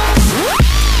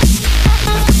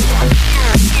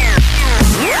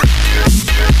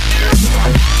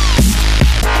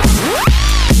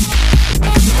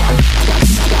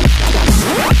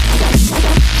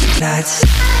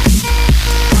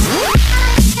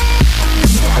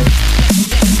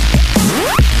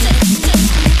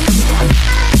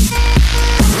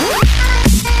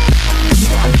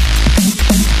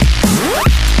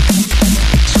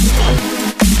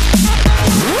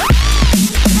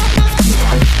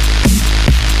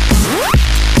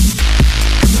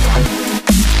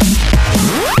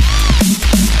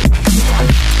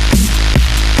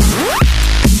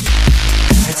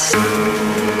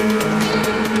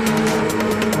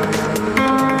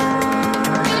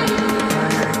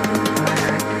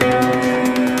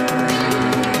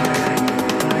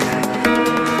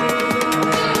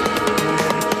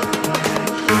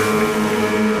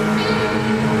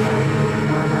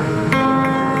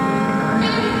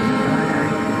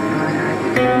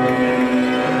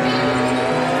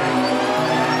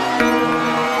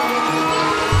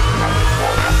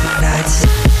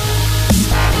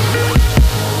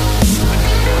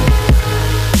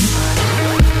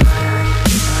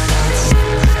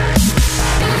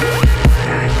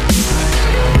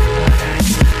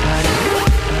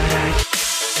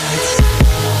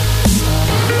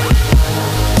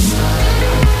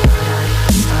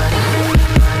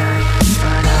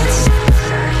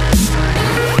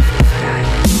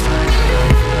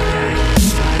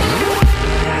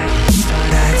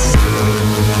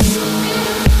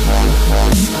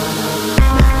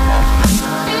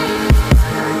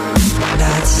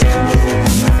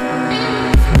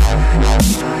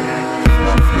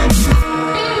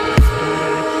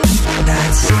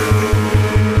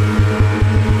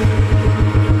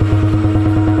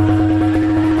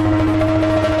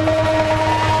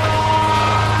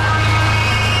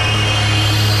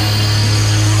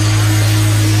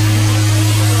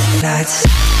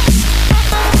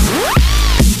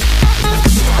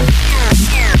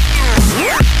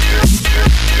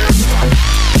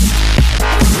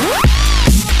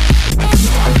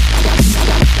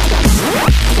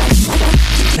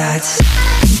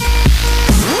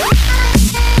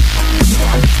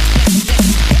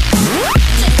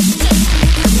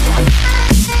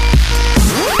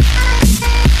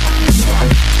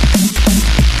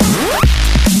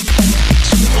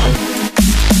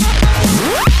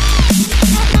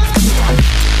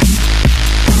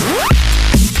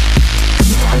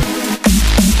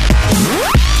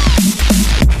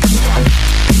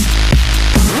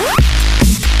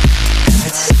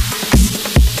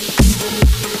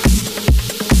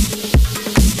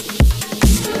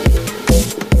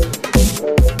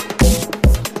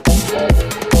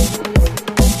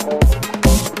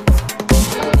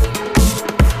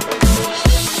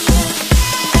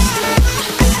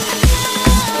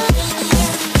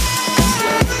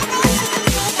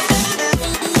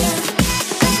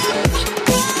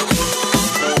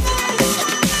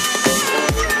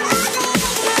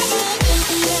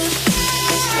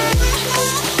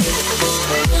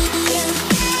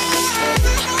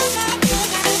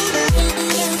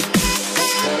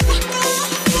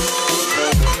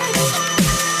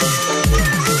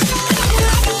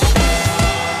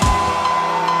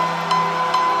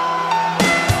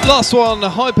 Last one,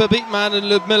 Hyper Beatman and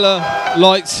Ludmilla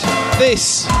Lights.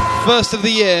 This, first of the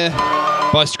year,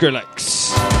 by Skrillex.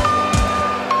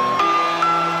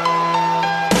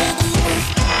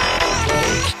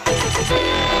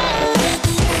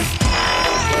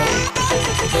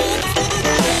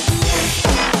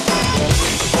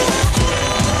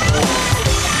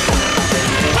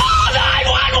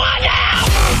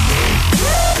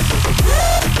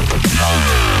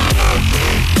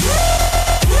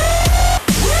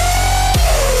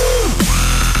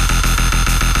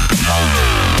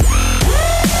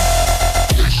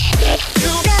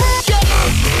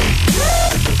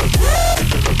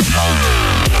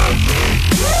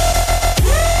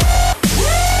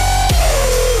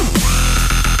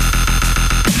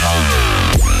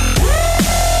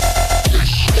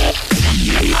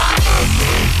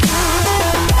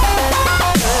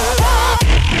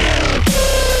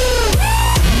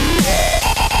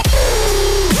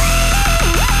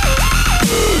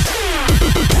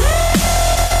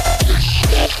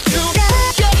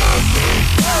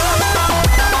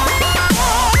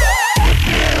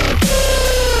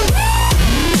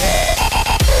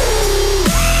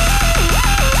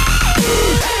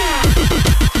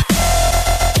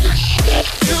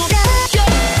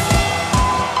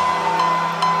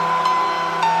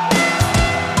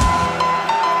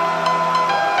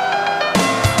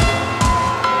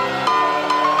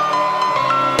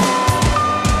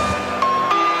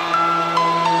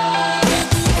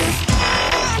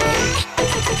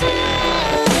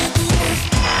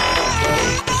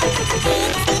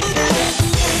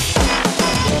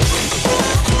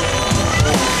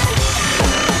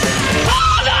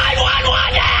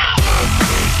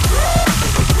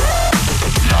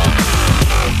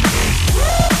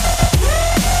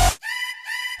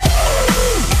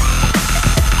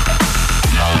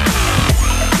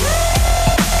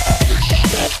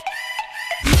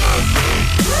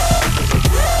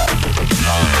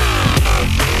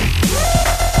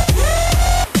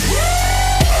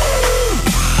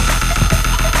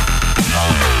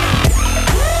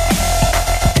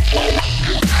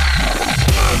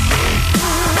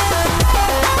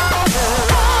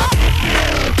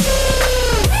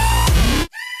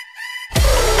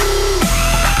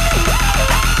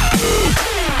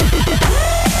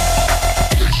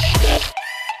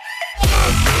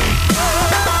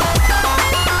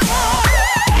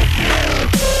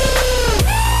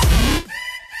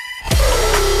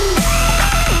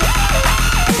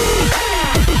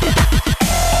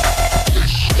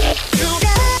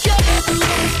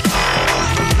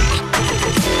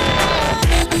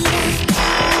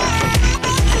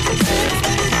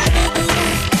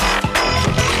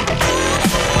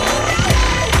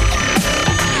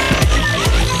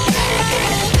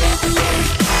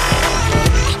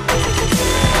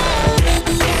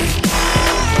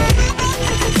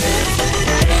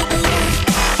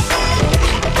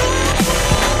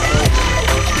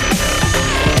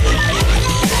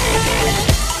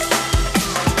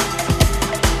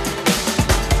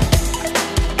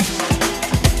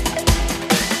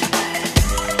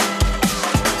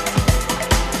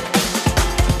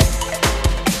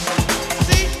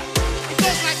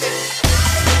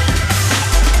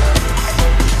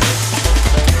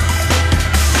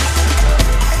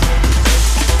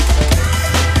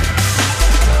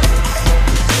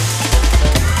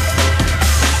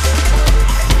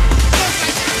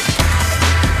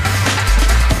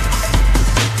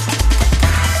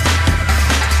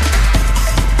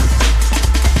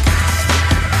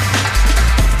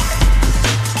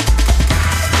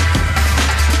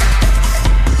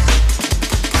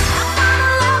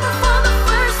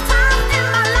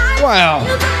 Wow,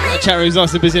 that chat room's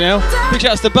nice and busy now. Big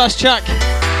shouts to Bass Chuck,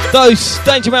 Dose,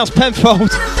 Danger Mouse,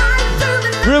 Penfold,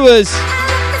 Brewers.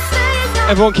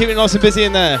 Everyone keeping it nice and busy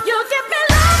in there.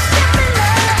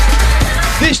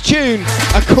 This tune,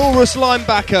 a chorus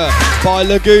linebacker by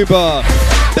Laguba.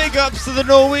 Big ups to the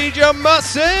Norwegian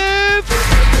Massive.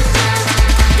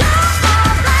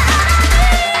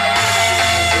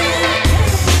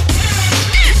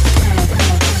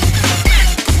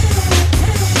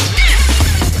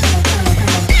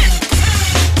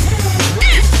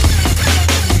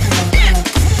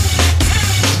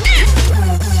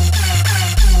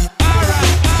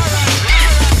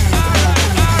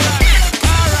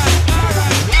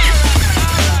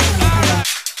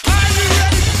 Are you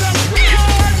ready to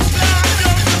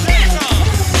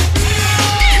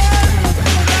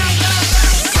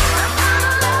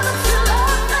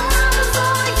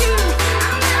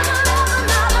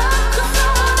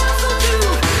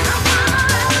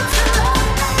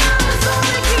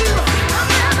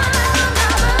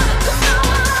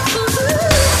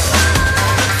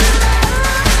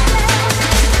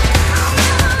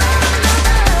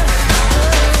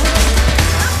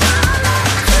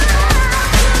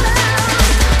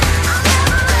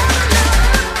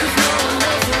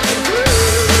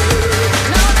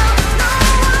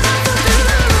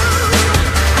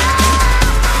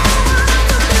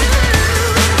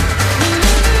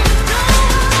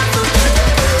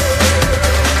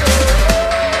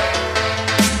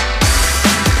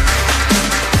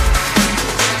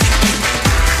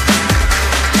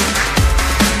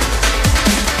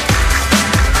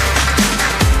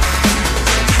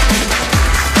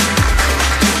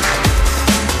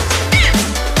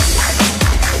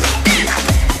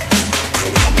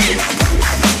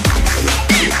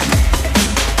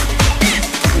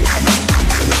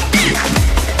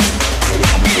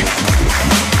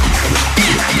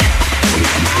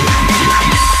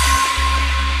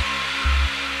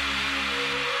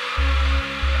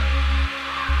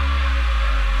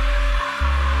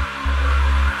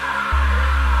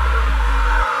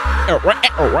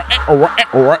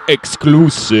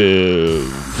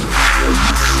exclusive.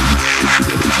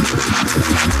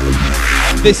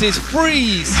 This is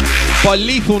Freeze by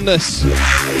Lethalness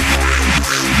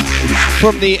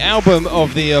from the album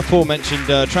of the aforementioned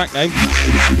track name.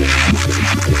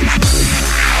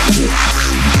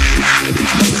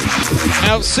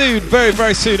 Out soon, very,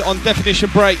 very soon on Definition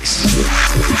Breaks.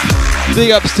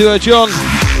 Big ups to John.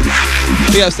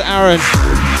 Big ups to Aaron.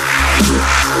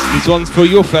 This one's for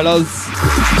your fellas.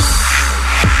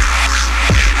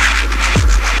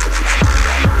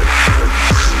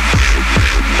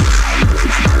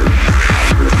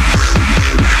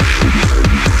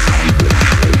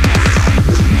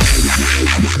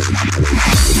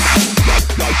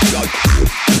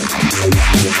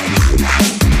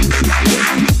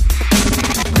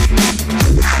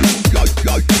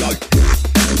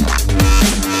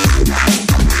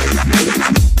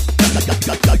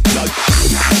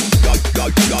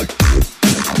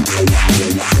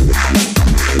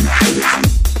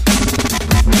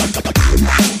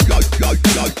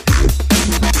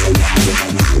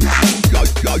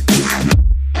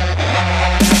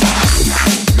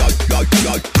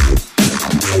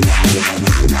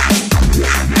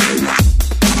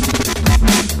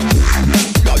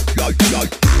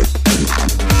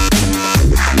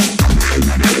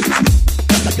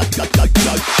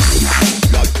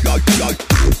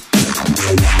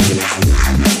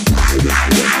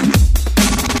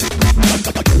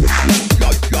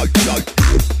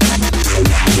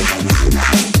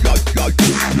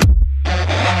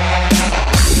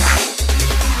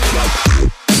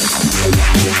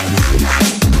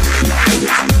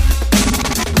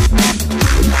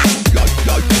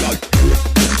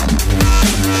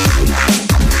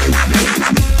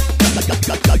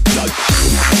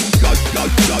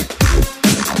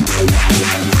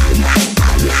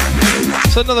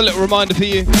 Another little reminder for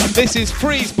you. This is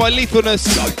Freeze by Lethalness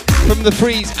from the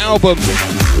Freeze album.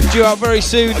 Due out very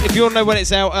soon. If you want to know when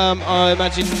it's out, I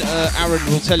imagine Aaron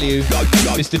will tell you,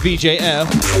 Mr. VJ Air,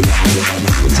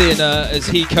 seeing as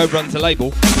he co-runs the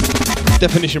label,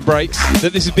 Definition Breaks,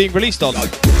 that this is being released on.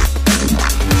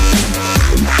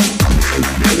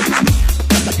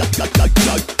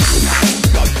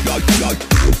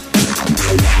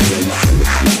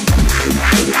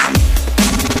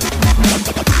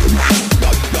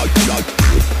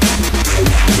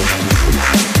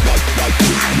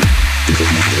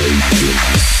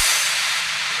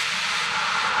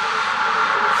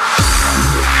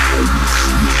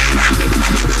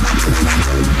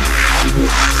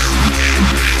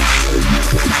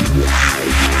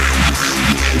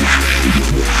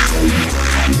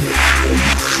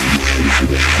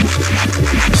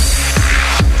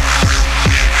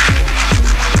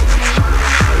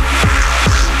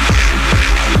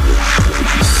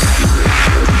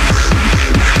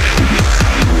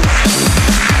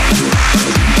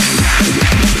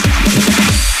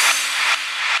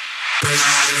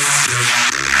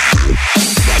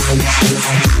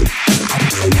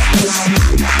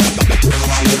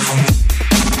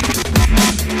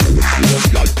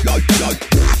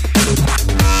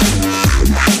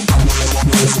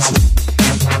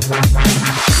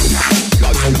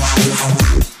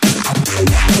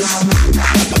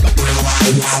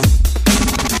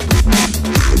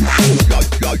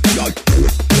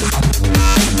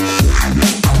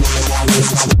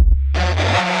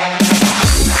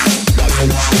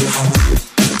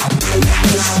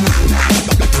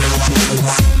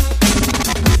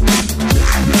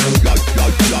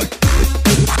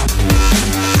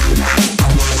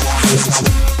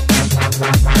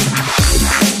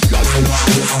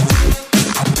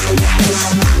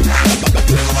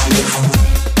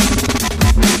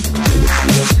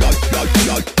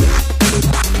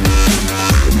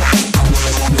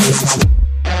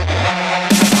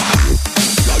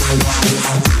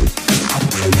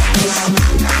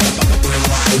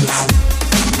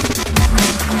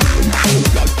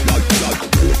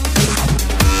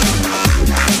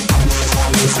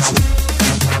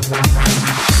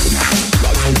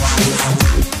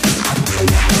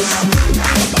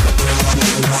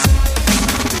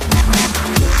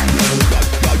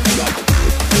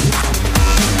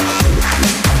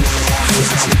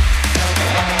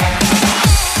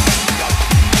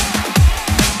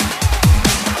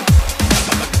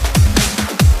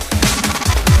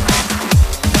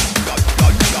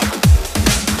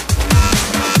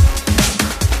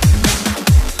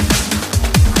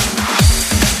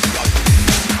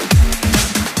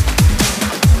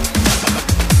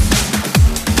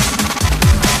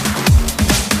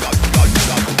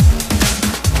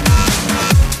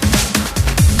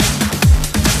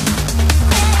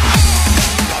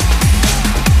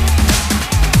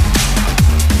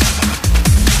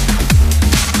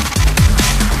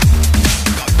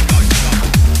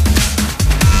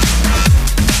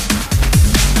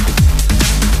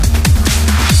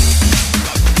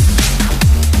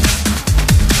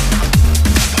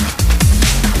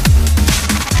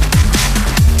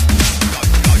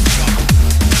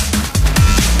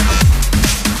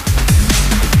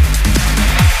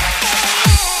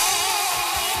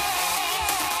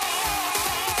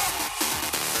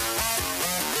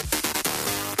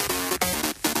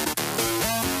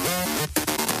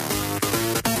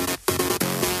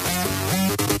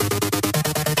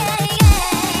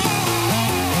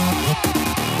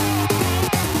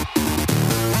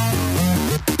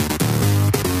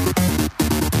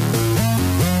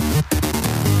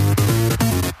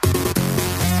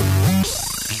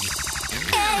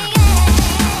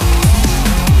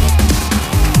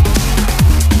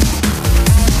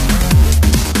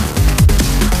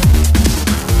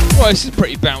 this is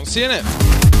pretty bouncy, isn't it?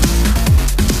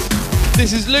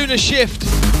 This is Lunar Shift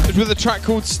with a track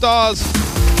called Stars,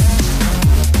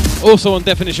 also on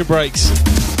Definition Breaks.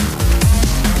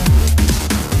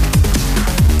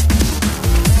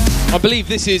 I believe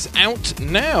this is out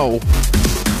now.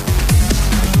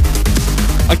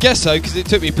 I guess so, because it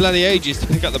took me bloody ages to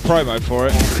pick up the promo for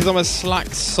it, because I'm a slack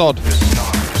sod.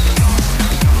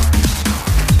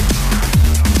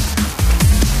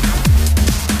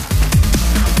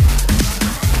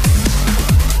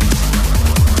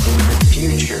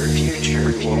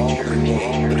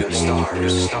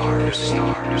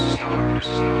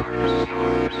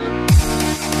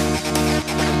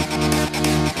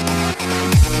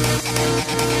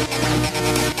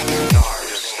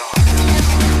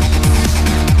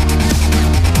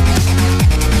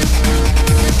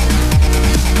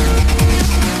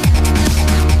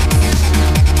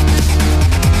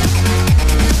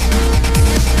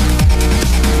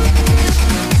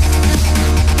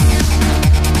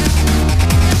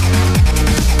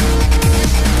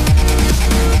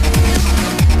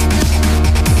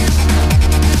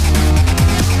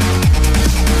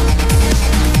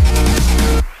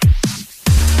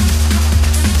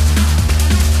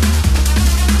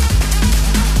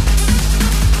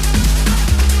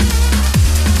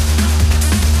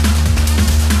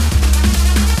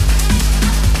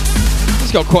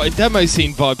 Got quite a demo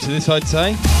scene vibe to this, I'd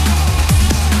say.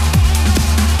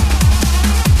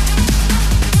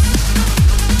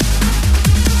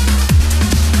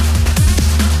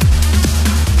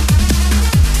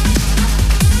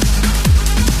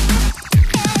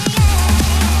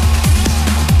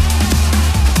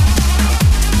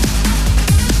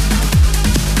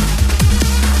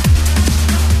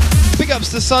 Big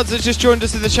ups to Suds that's just joined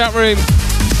us in the chat room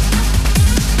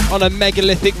on a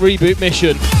megalithic reboot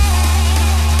mission.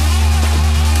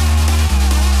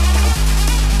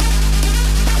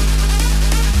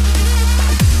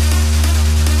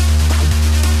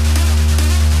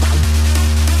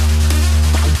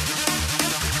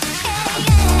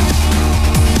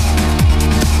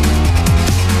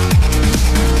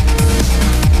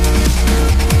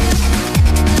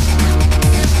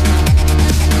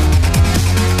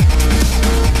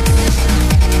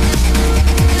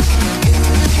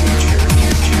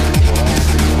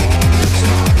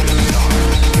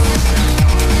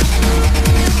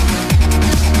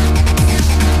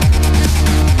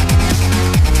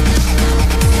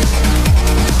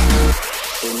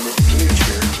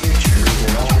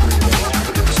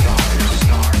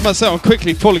 I must say, I'm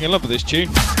quickly falling in love with this tune.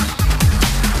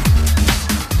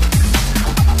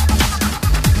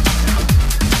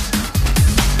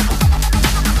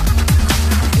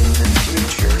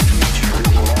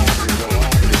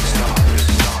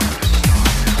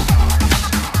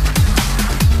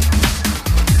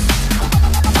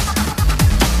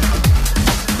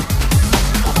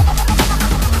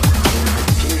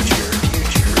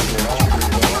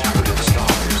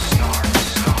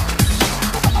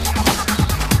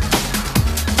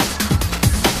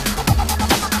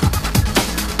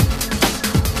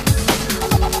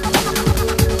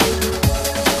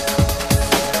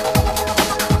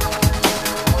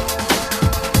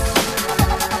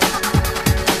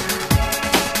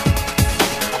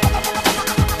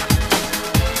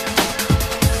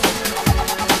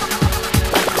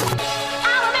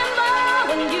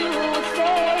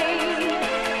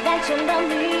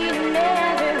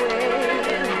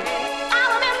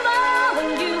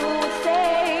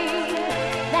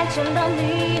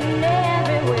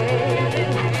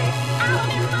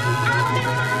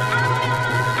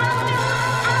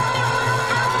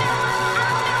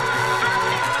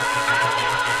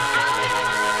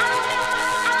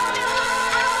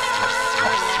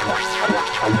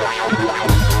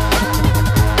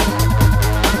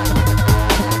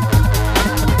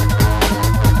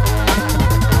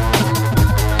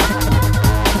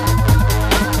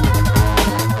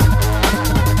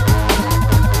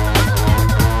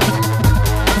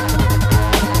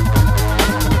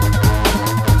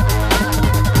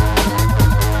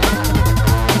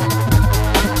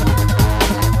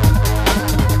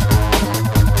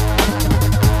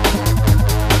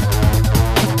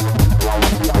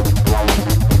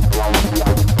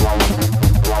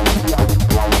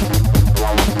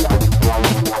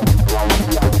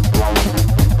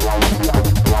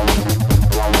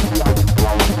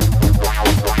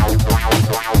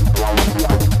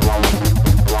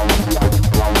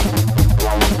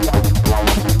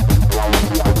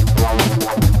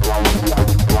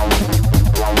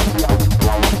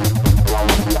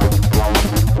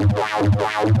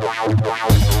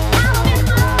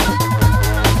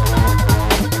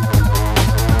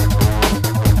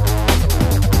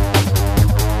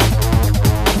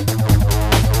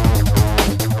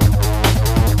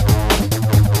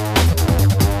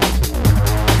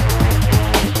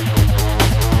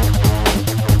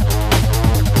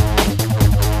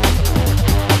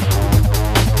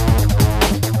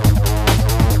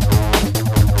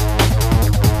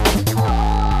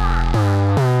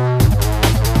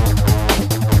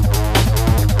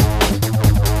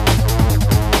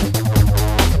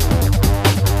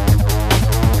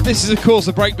 This is, of course,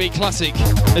 a breakbeat classic,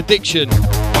 Addiction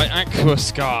by Aqua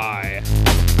Sky.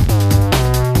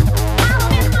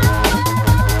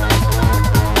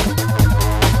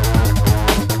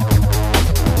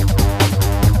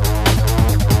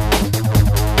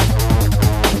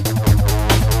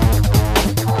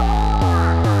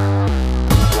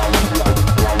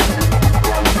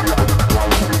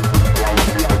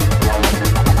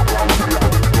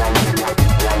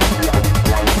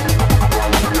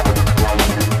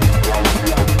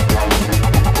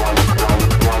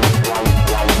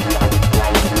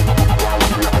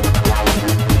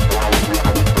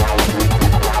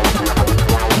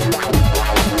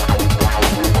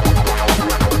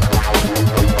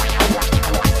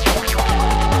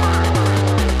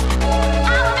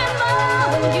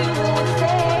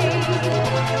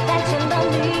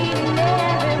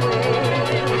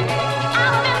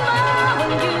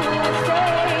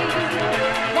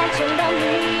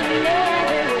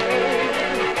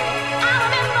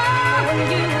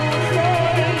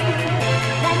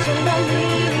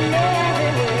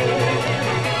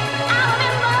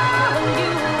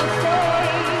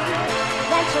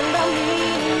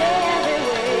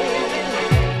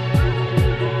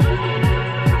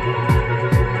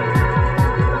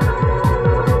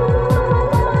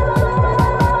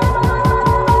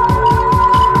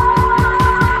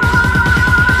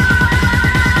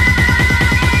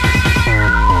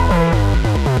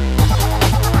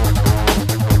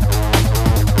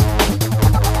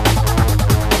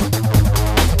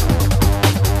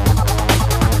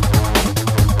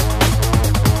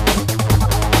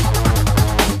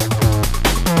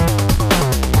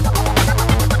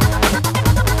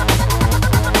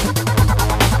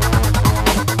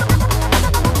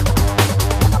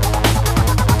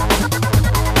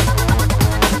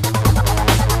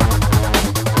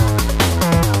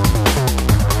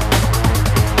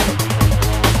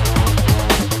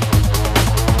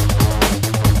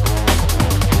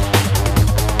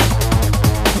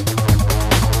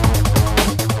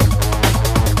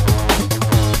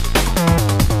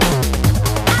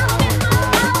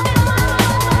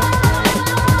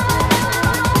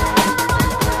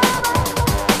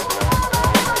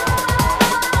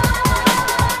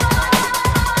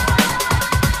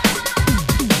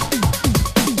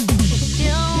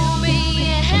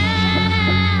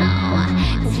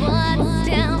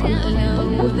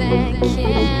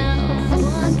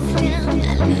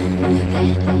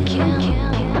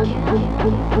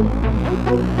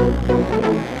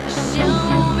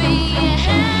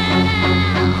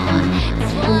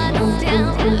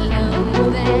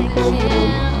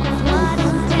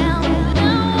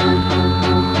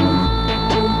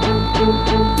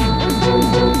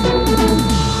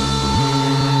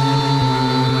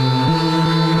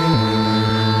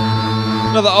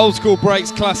 Another old school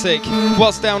breaks classic,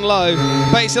 What's Down Low,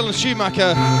 Bates Hill and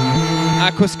Schumacher,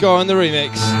 Aqua Sky on the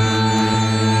remix.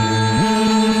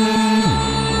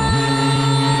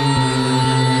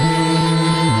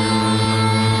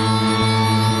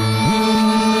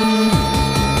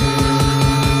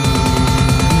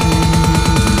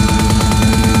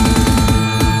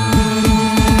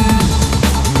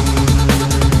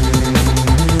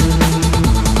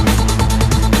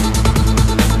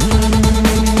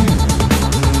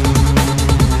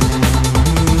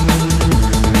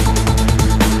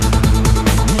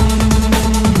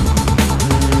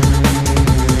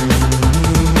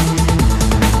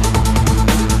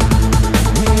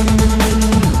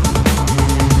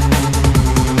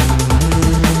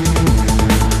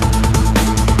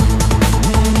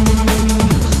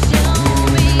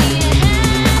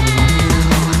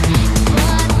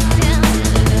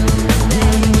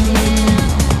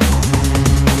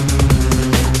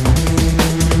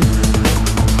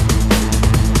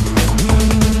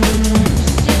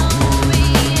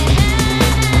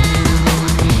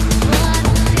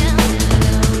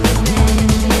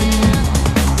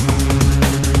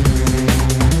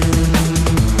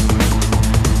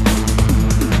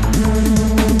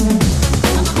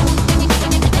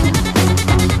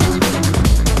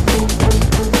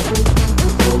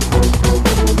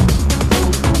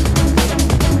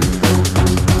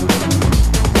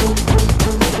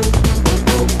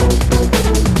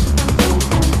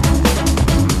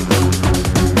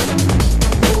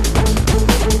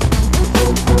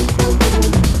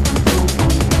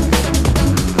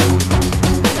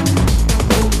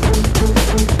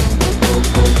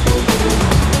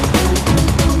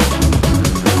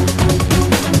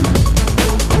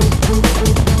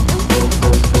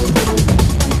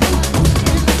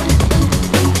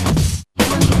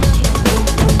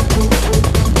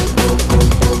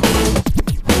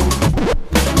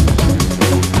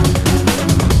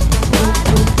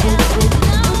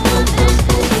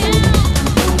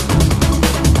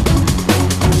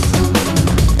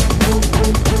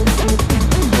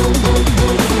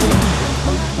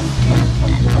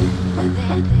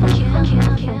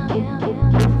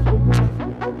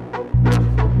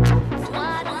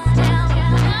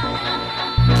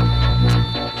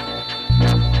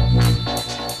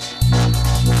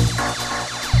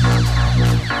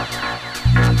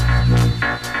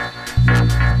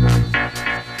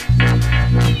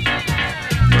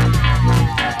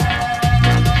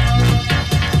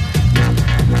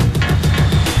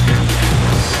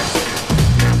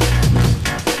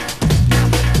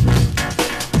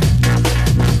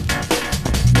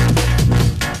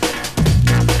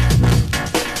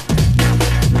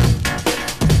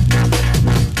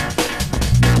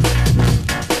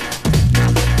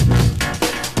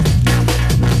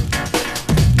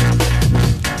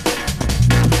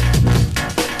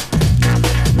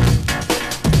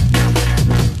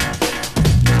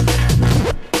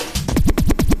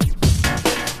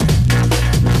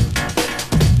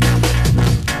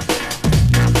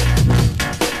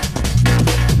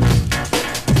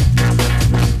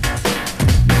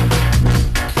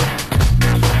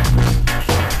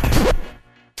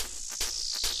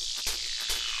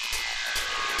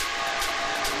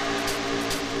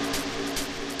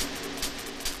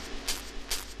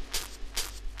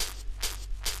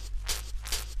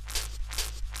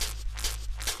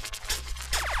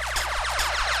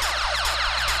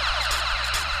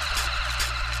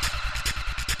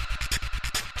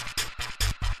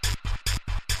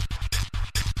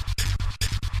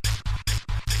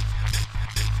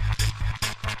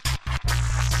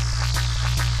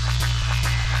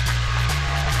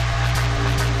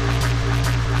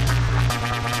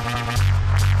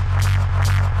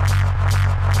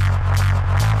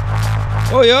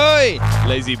 Oi, oi!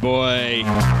 Lazy boy.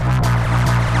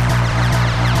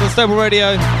 So Stable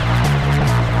Radio.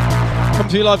 Come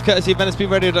to you live courtesy of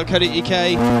venicebeatradio.co.uk.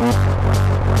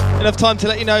 Enough time to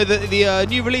let you know that the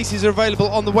new releases are available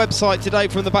on the website today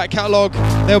from the back catalogue.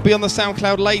 They'll be on the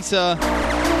SoundCloud later.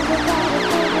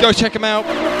 Go check them out.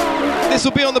 This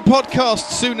will be on the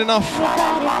podcast soon enough.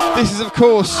 This is, of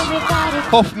course,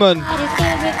 Hoffman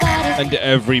and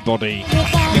Everybody.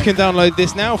 You can download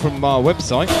this now from our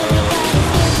website.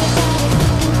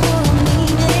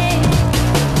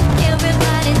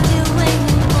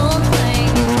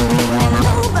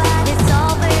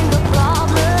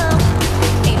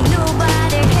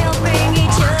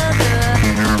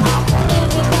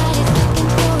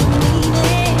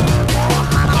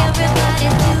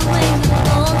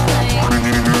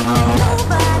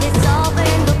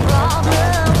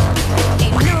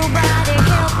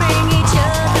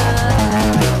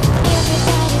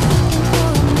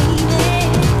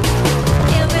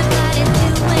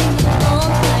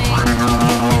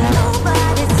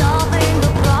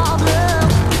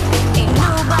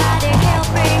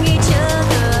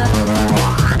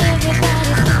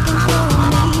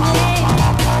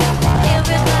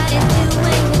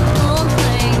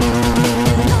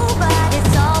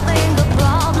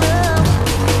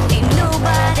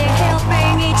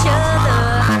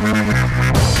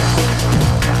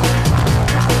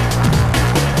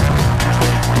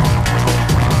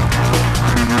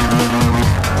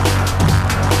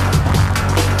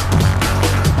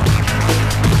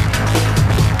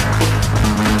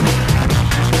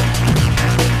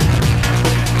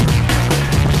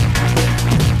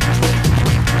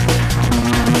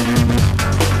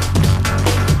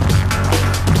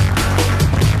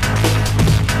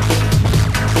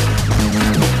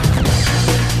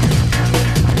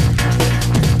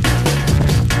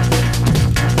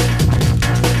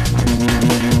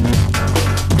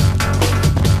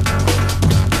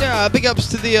 Big ups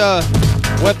to the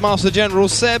Webmaster General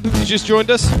Seb, who just joined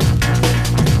us.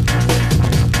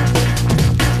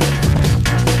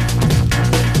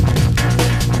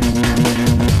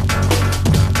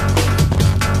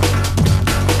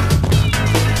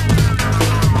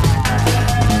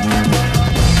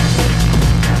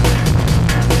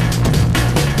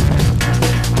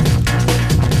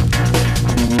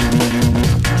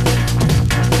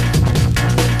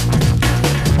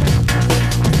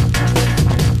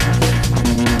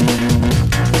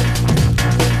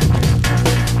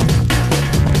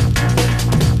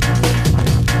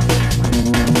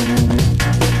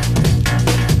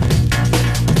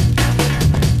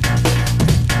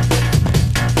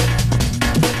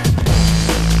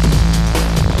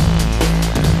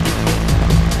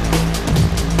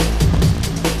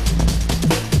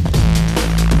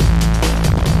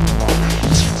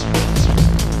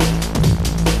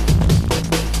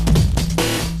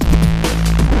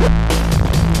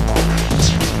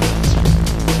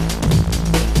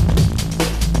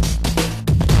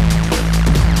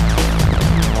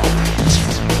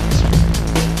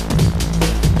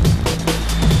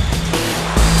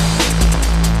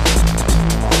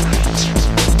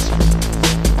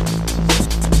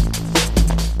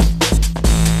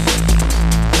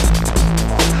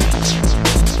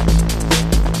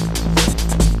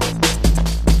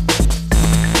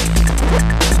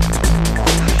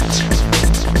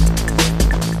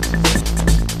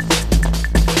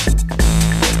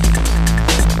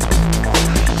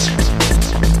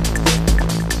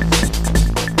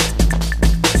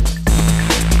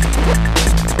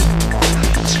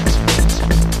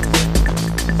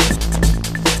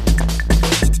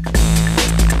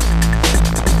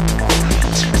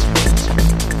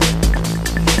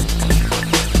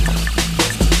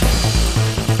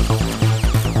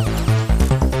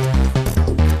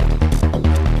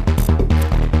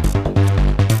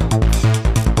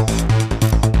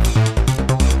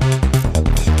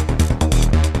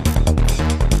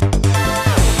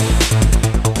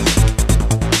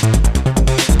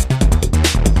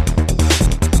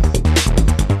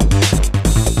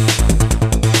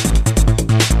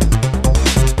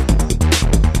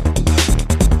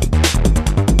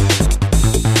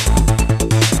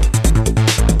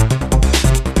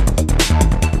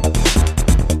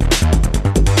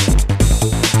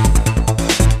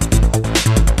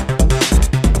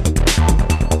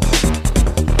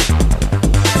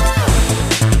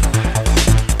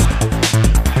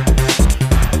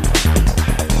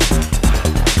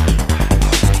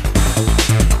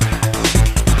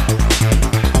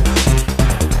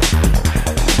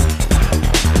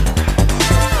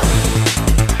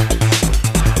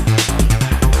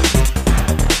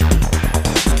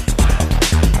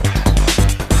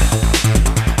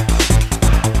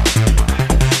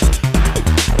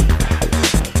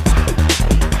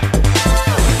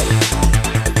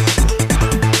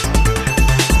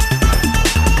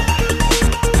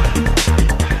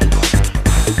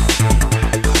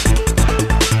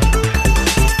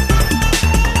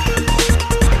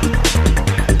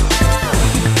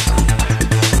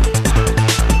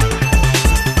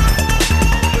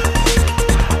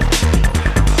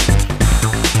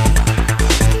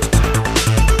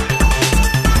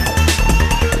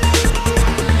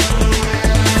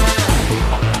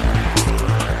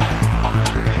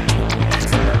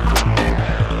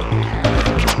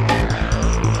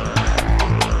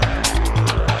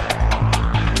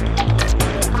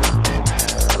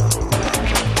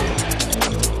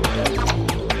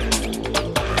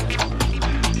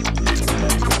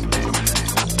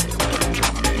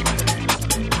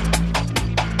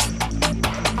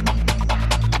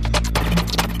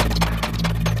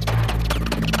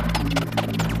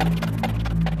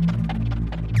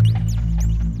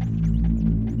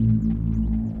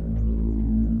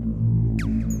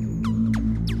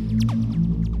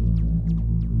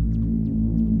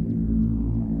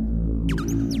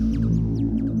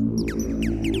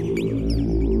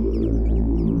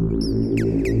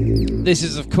 This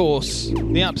is, of course,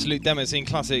 the absolute Demoscene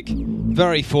classic,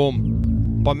 Very Form,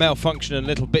 by Malfunction and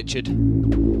Little Bitchard.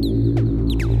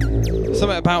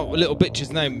 Something about Little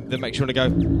Bitchard's name that makes you want to go,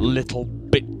 Little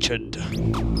Bitchard.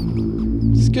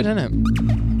 It's good, isn't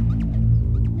it?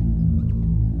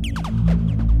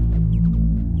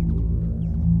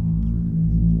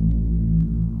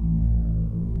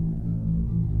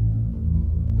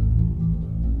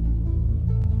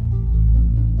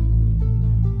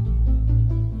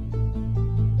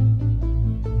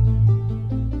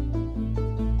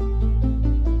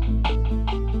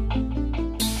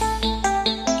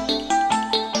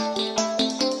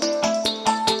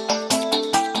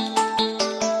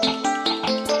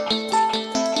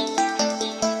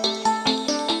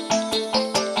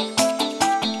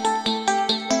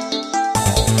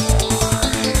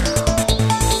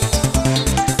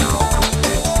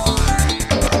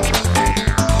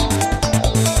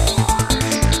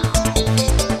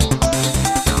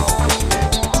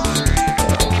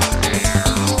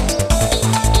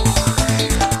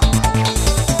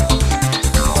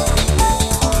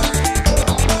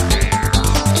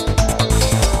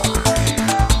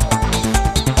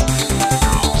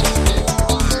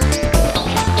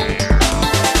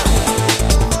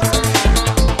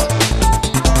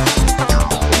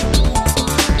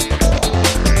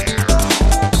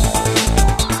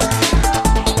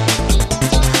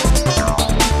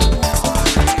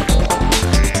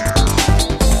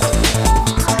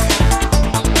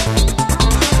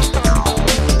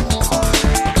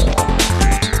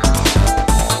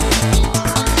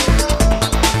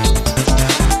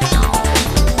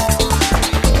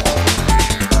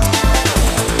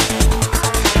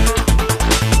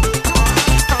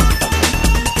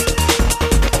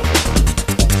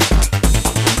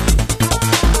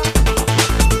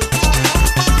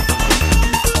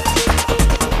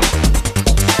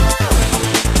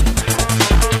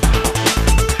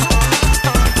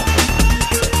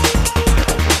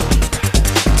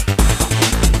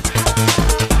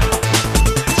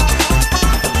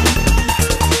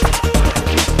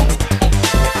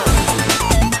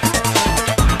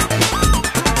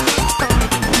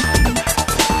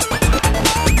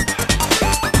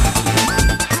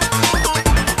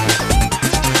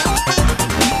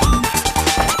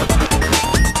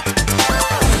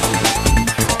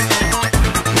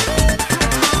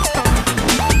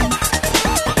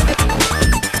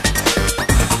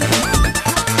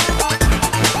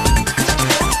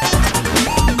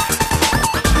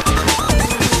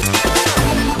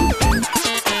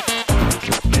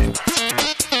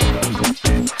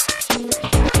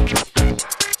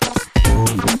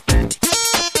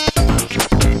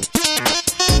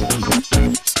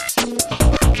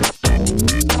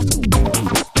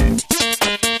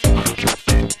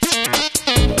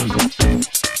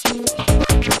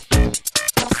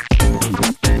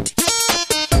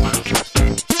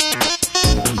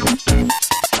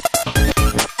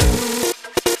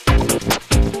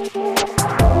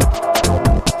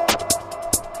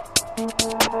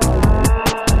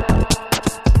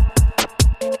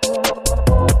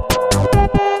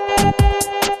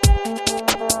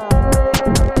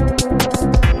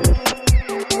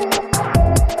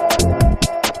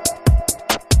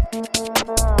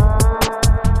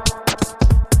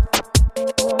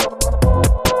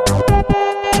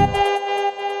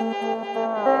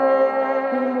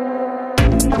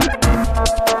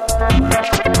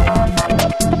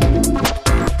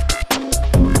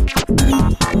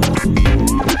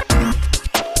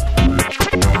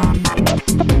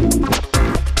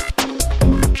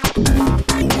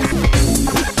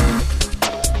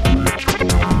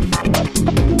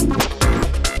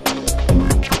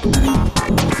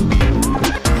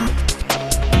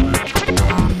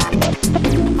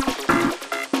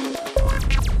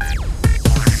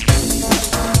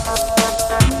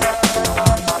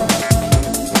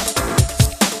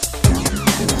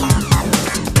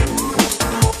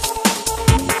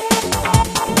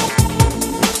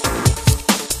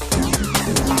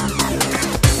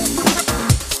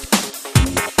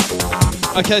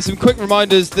 Okay, some quick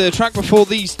reminders. The track before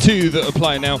these two that are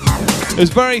playing now is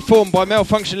Very Form by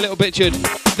Malfunction, Little Bitchard.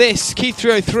 This, Keith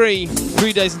 303,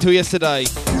 3 days until yesterday.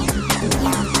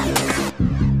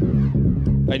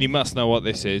 And you must know what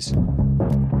this is.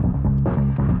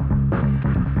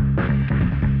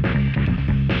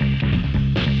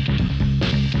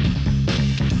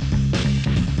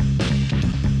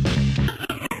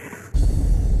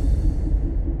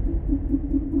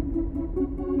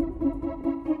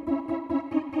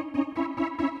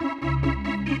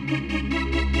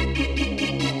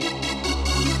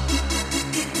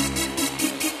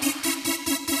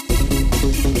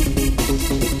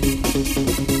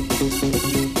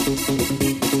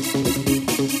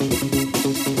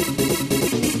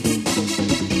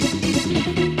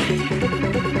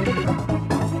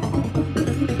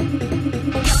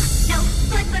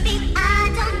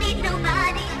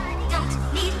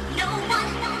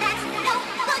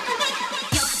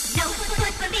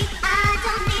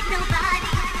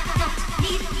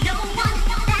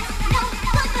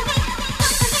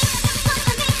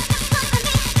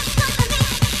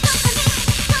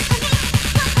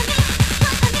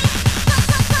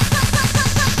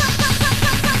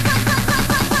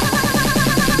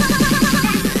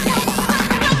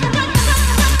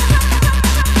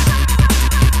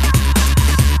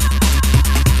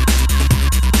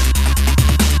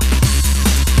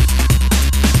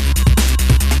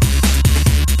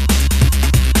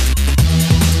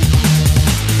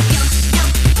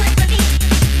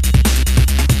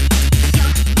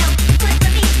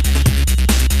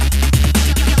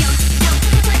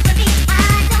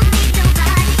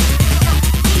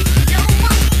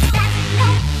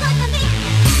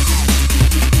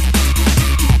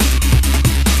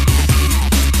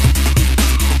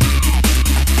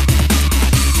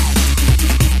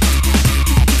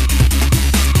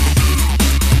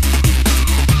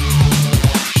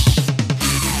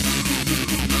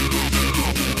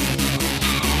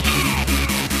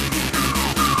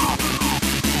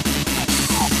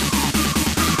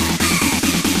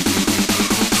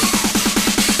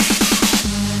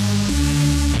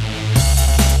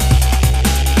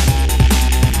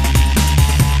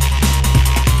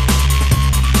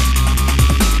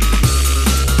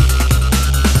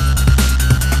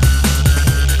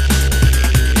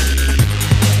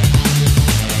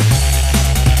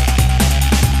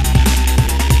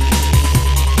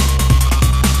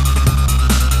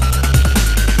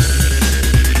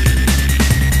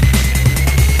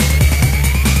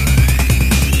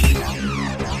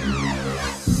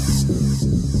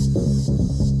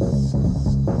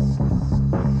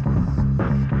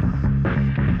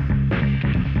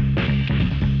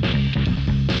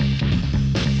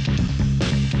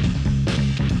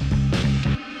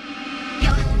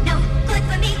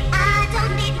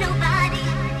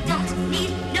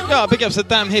 Yeah, big ups to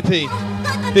Damn Hippie.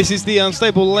 This is the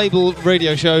Unstable Label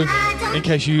radio show, in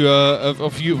case you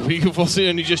you've also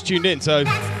only just tuned in. So,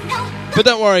 but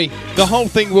don't worry, the whole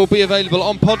thing will be available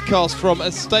on podcast from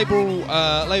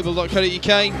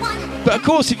unstablelabel.co.uk. But of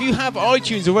course, if you have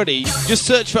iTunes already, just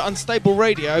search for Unstable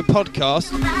Radio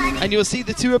Podcast, and you'll see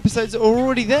the 2 episodes are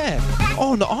already there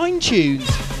on iTunes,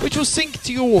 which will sync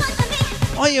to your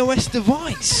iOS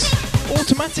device,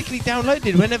 automatically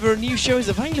downloaded whenever a new show is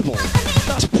available.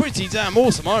 That's pretty damn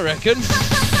awesome, I reckon.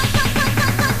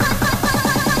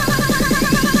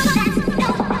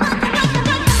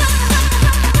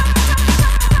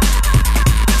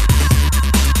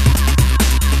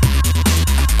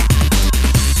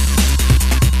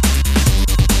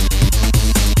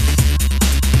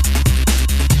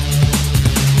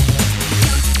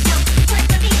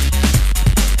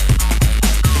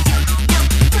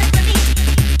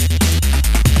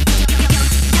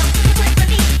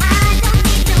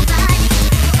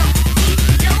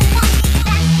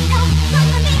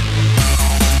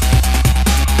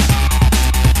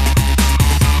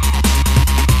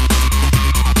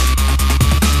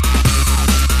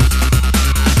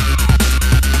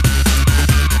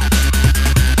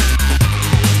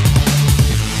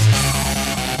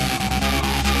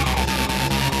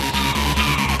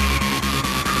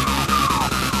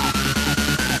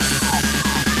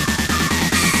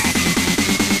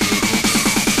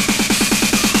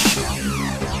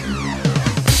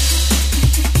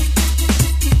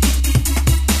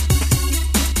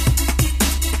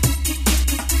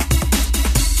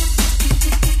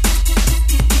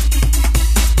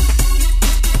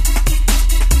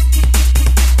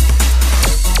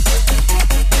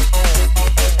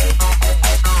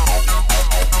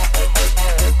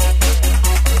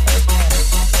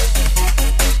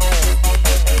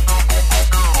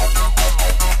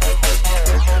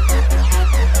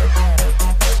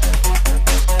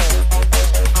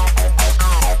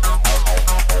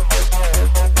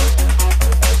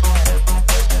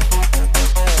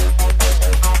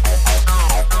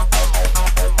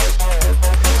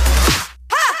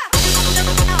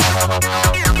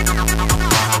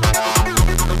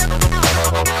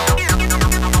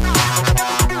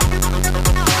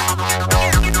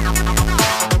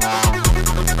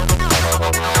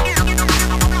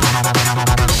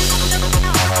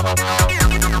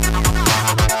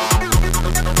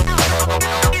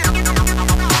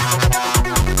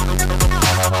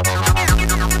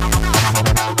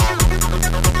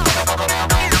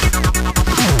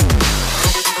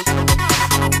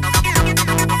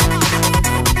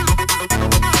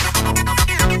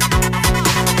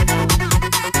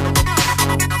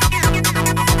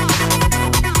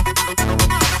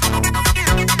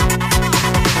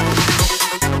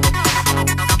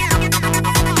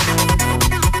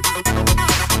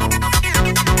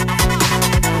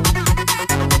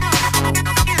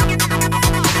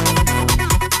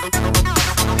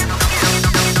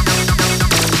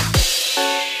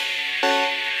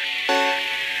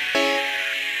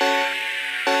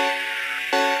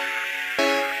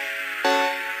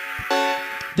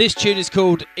 This tune is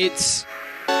called It's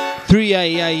 3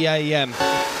 a.m.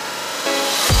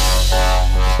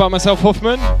 by myself,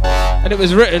 Hoffman, and it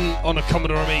was written on a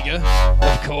Commodore Amiga,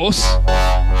 of course.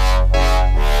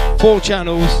 4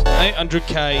 channels,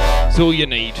 800k, is all you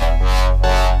need.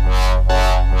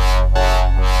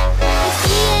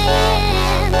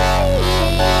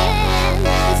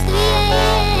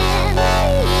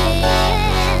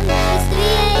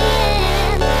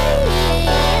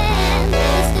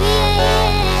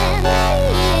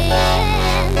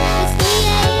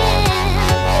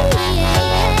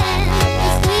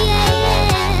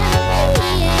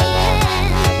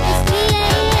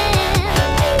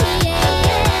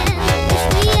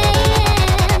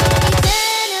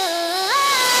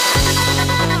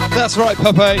 That's right,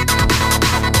 Puppy.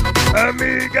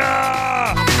 Amiga!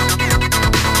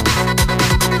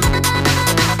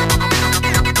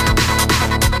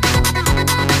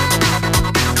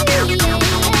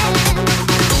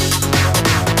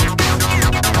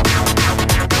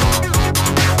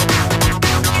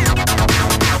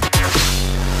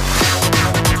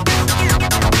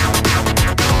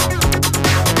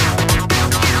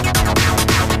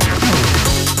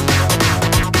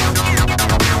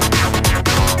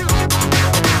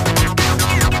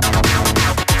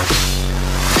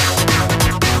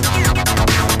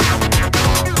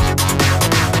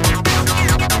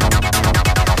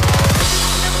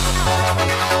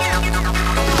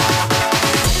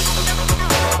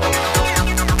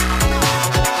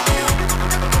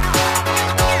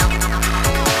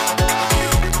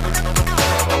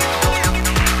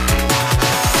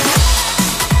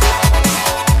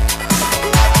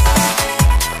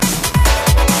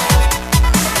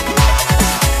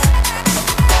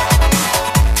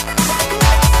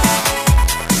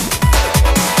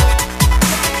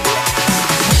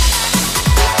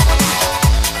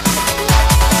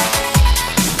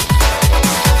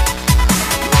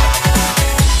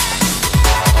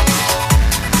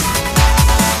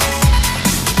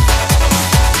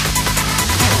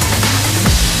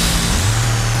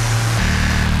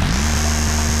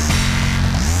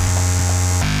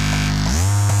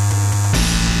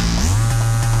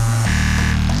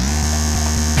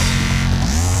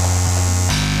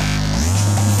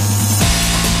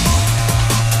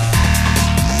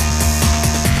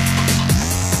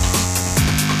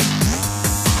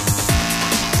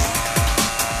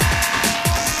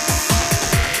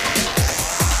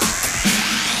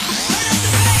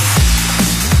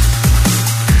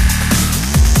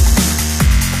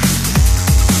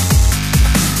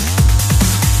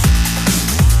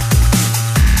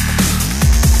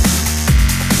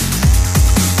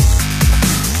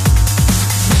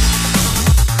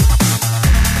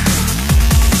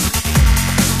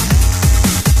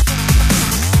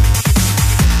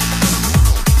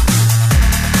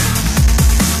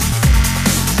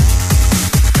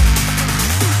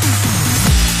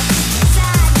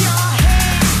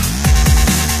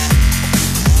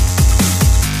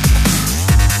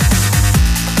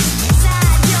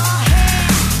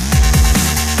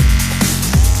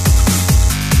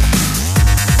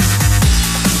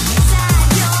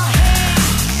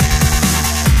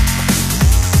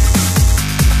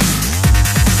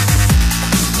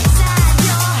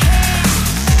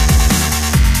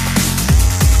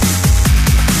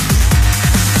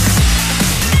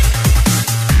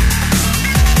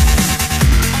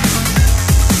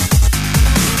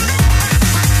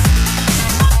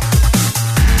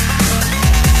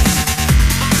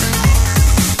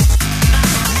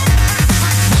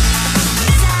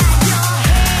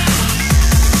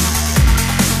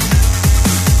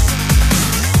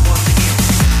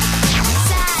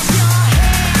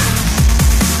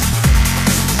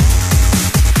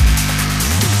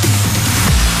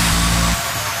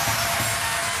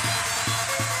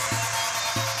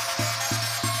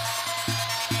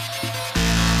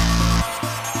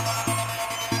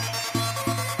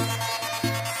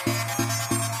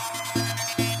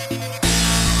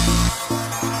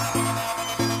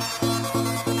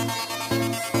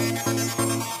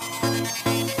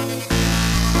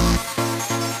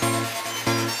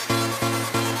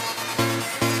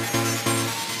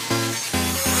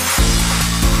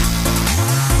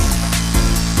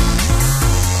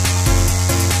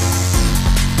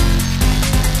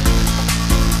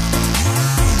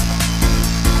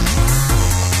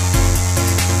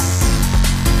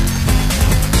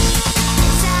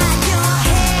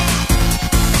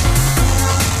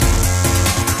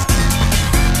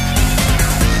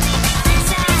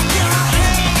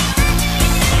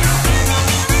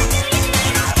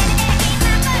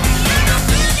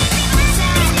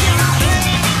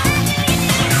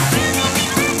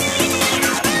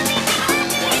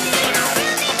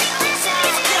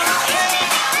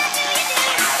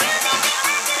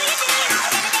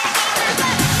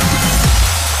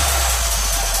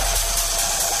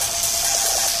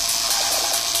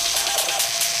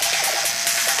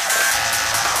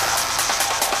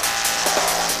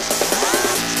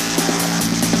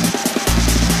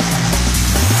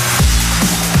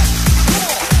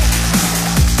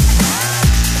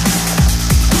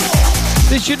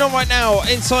 This tune on right now,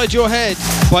 Inside Your Head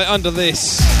by Under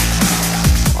This.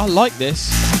 I like this.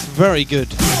 It's very good.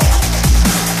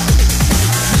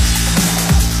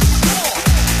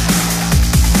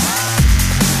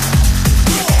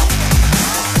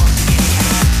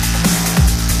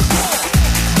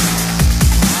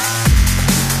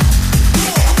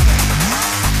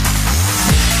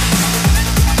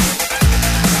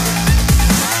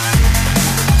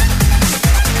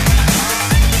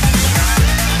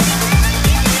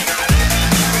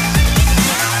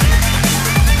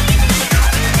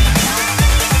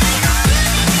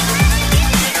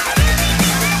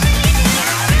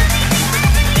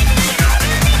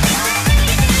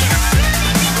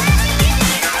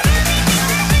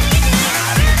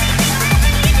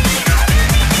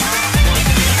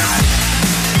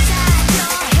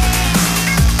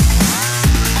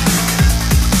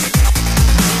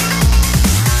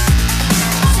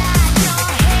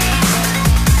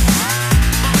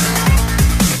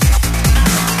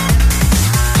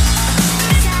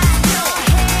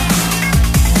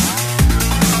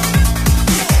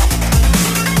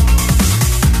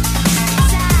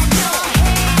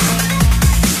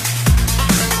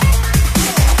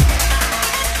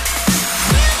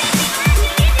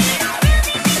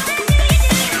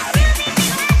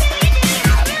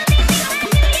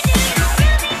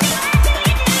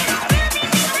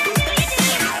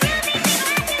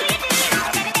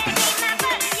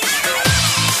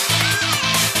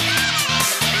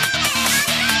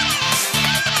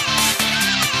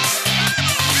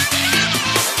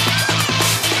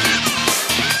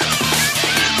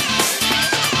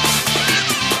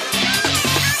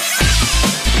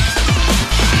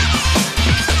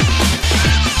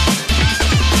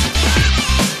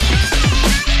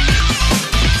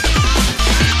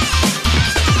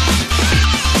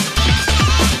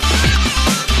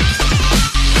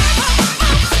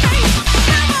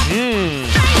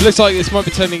 Looks like this might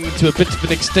be turning into a bit of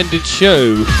an extended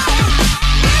show.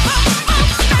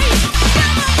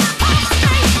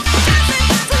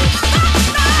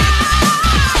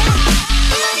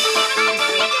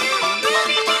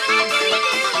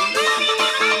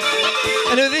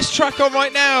 And with this track on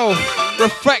right now,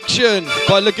 Reflection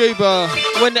by Laguba,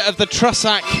 winner of the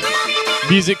Trussac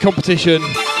music competition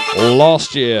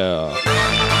last year.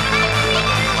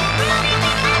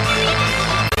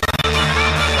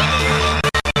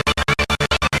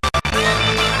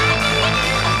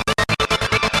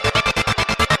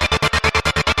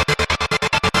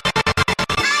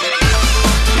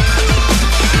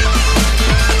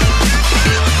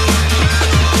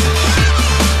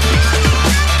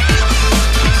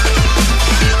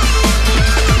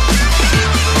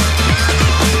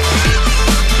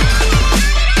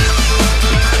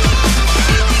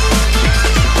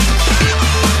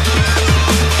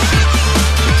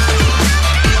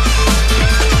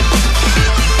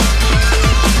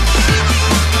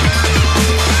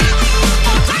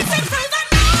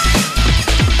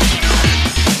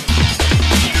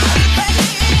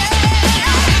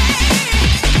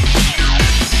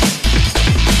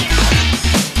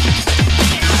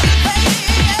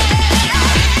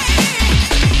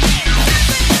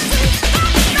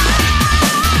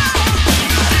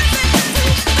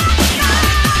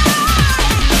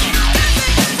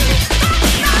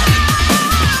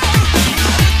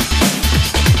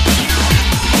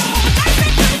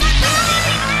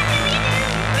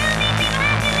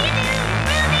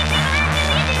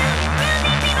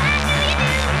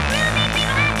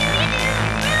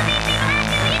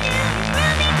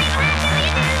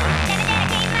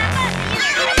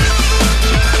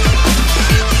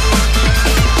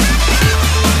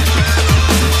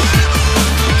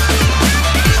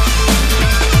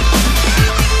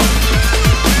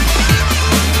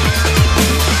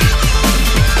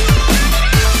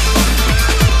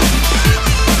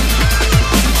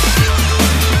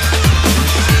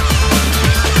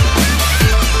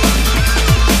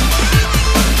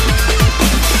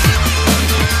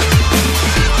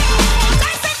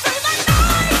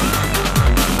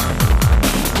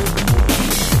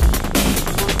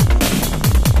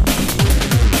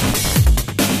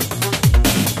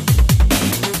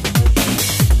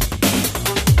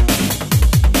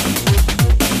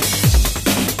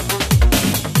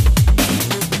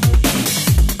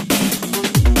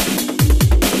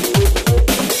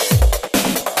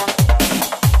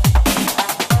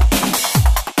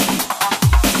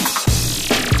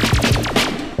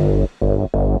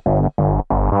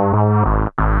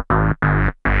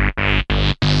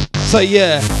 So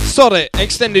yeah, sod it,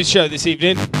 extended show this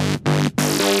evening.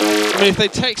 I mean, if they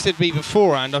texted me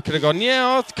beforehand, I could have gone, yeah,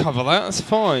 I'll cover that, that's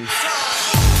fine.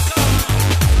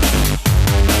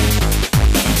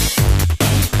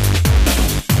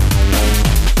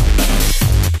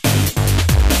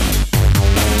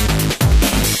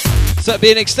 So it'll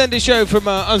be an extended show from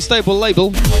Unstable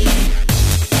Label.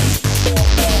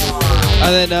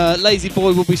 And then Lazy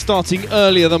Boy will be starting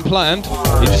earlier than planned.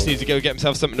 He just needs to go get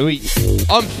himself something to eat.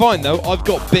 I'm fine though, I've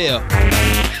got beer.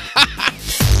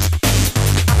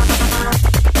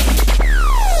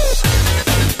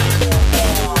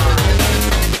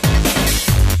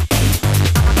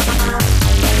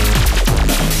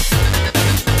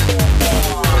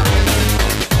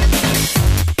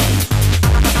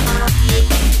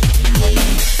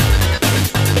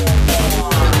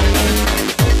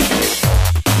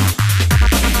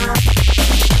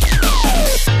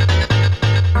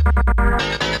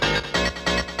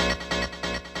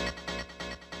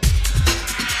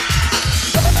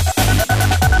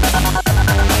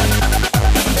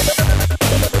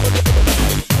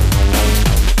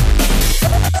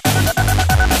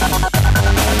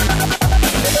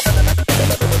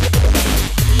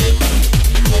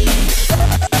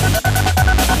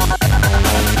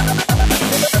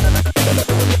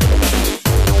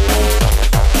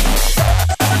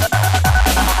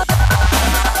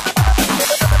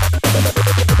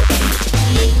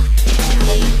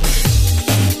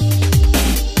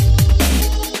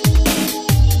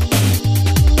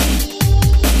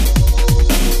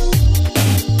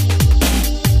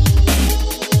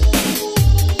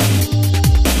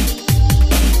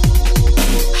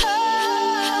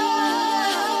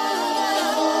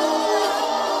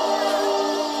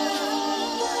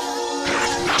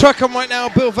 Track on right now,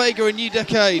 Bill Vega and New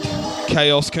Decade,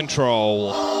 Chaos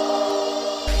Control.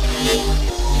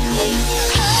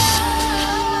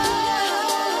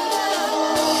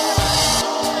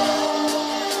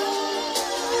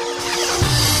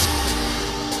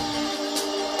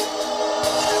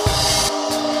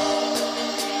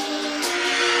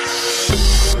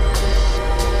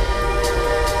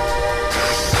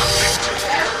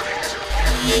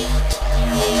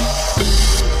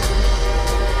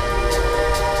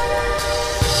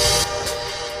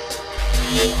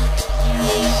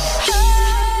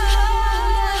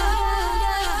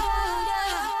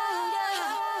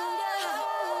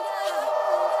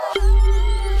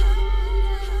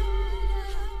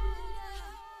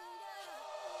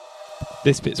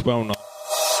 This bit's well known.